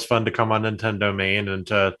 It's always fun to come on NintenDomain and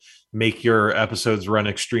to make your episodes run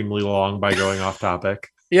extremely long by going off topic.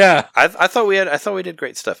 Yeah, I thought we did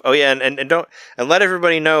great stuff. Oh yeah, and let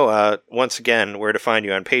everybody know once again where to find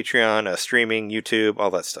you on Patreon, streaming, YouTube,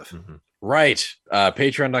 all that stuff. Mm-hmm. Right,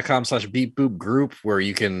 patreon.com/beepboop group, where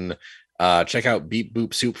you can check out Beep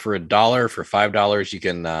Boop Soup for $1. For $5, you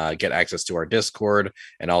can get access to our Discord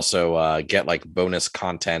and also get like bonus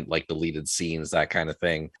content like deleted scenes, that kind of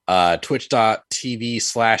thing.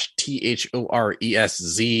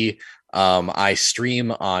 Twitch.tv/THORESZ. I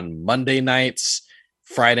stream on Monday nights,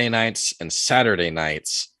 Friday nights, and Saturday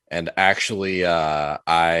nights. And actually,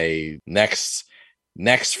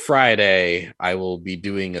 next Friday, I will be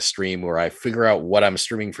doing a stream where I figure out what I'm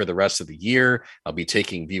streaming for the rest of the year. I'll be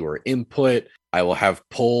taking viewer input. I will have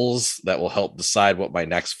polls that will help decide what my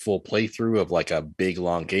next full playthrough of like a big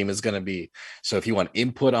long game is going to be. So if you want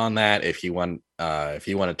input on that, if you want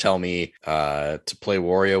to tell me to play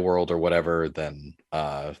Wario World or whatever, then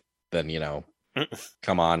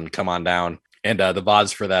come on down. And the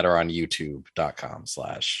VODs for that are on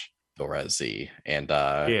youtube.com/THORESZ.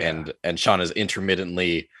 And Sean is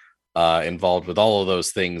intermittently involved with all of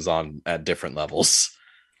those things at different levels.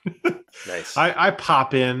 Nice. I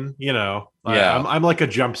pop in, I'm like a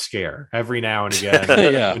jump scare every now and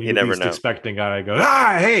again. Yeah, when you never know. Expecting, I go,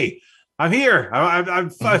 hey, I'm here.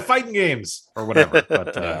 I'm fighting games or whatever.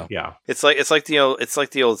 But yeah, it's like the old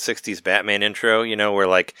 60s Batman intro, where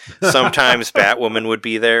like sometimes Batwoman would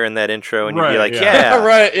be there in that intro, and you'd be like,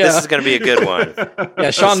 right, this is going to be a good one.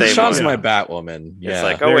 Yeah, Sean's my Batwoman. Yeah. It's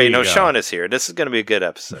like, oh wait, no, Sean is here. This is going to be a good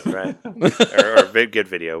episode, right? or a good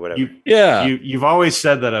video, whatever. You've always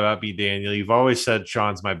said that about me, Daniel. You've always said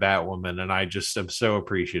Sean's my Batwoman, and I just am so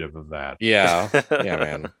appreciative of that. Yeah,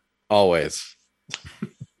 man, always.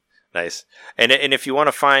 Nice. And if you want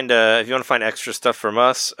to find extra stuff from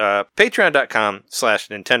us,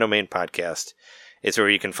 patreon.com/NintenDomain podcast is where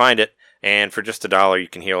you can find it. And for just $1, you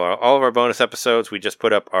can hear all of our bonus episodes. We just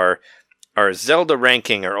put up our Zelda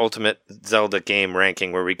ranking, our ultimate Zelda game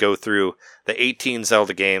ranking, where we go through the 18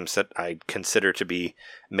 Zelda games that I consider to be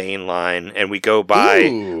mainline, and we go by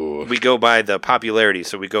the popularity.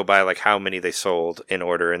 So we go by like how many they sold in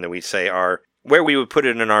order, and then we say where we would put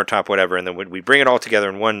it in our top whatever, and then we bring it all together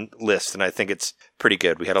in one list, and I think it's pretty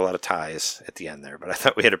good. We had a lot of ties at the end there, but I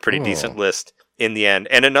thought we had a pretty decent list in the end.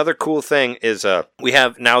 And another cool thing is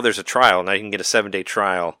there's a trial. Now you can get a 7-day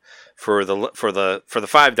trial for the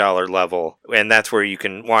 $5 level, and that's where you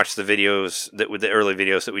can watch the videos with the early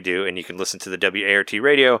videos that we do, and you can listen to the WART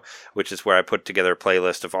radio, which is where I put together a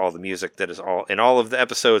playlist of all the music that is all in all of the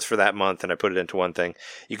episodes for that month, and I put it into one thing.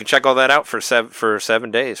 You can check all that out for 7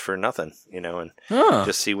 days for nothing, and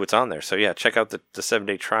just see what's on there. So yeah, check out the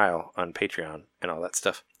 7-day trial on Patreon and all that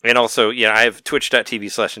stuff. And also, I have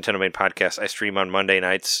twitch.tv/NintenDomain podcast. I stream on Monday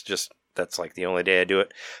nights. That's like the only day I do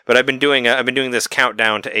it. But I've been doing this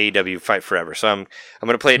countdown to AEW Fight Forever. So I'm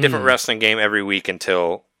going to play a different wrestling game every week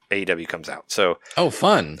until AEW comes out. So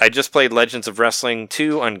fun. I just played Legends of Wrestling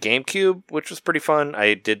 2 on GameCube, which was pretty fun.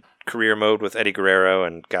 I did career mode with Eddie Guerrero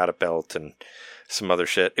and got a belt and some other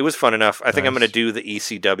shit. It was fun enough. I think I'm going to do the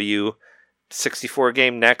ECW 64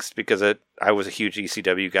 game next because I was a huge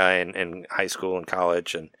ECW guy in high school and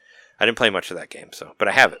college, and I didn't play much of that game, but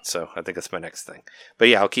I have it, so I think that's my next thing. But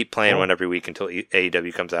yeah, I'll keep playing one every week until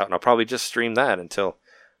AEW comes out, and I'll probably just stream that until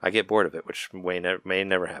I get bored of it, which may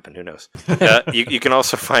never happen. Who knows? You can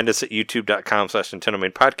also find us at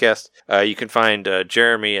youtube.com/NintenDomain podcast. You can find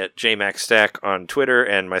Jeremy at JMaxStack on Twitter,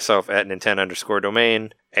 and myself at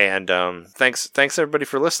Nintendo_domain. And thanks everybody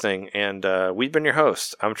for listening. And we've been your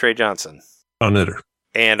hosts. I'm Trey Johnson. On Knitter.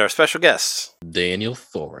 And our special guests, Daniel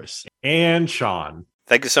Forrest and Sean.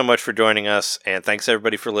 Thank you so much for joining us, and thanks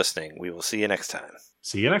everybody for listening. We will see you next time.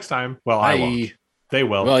 See you next time. Well, I won't. They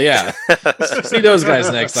will. Well, yeah. See those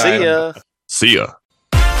guys next time. See ya. See ya.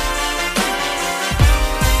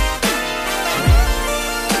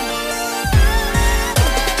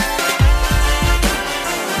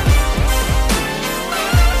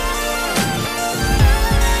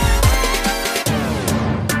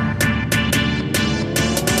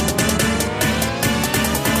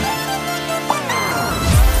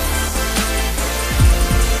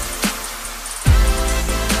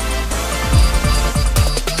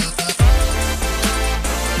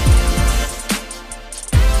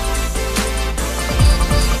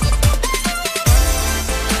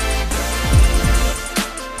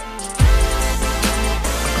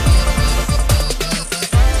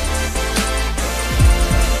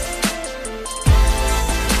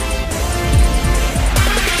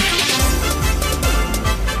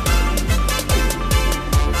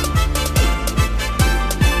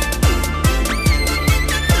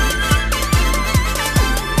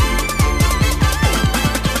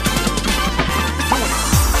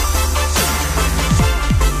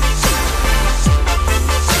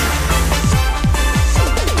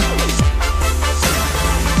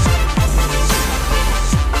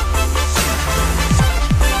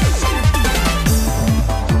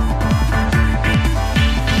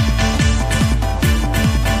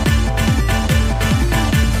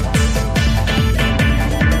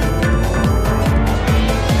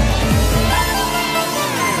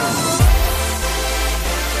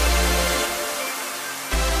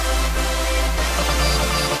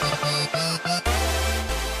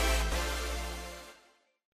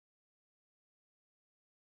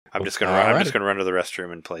 I'm just gonna run to the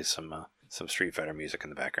restroom and play some Street Fighter music in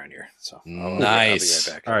the background here. So nice.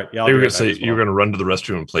 I'll be right back. All right. Yeah, you were gonna say you were gonna run to the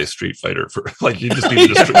restroom and play Street Fighter for like you just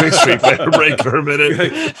needed a Street Fighter break for a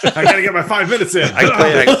minute. I gotta get my 5 minutes in. I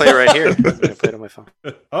can play it right here. I can play it on my phone.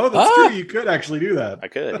 Oh, that's true. You could actually do that. I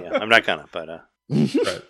could. Yeah, I'm not gonna, but right.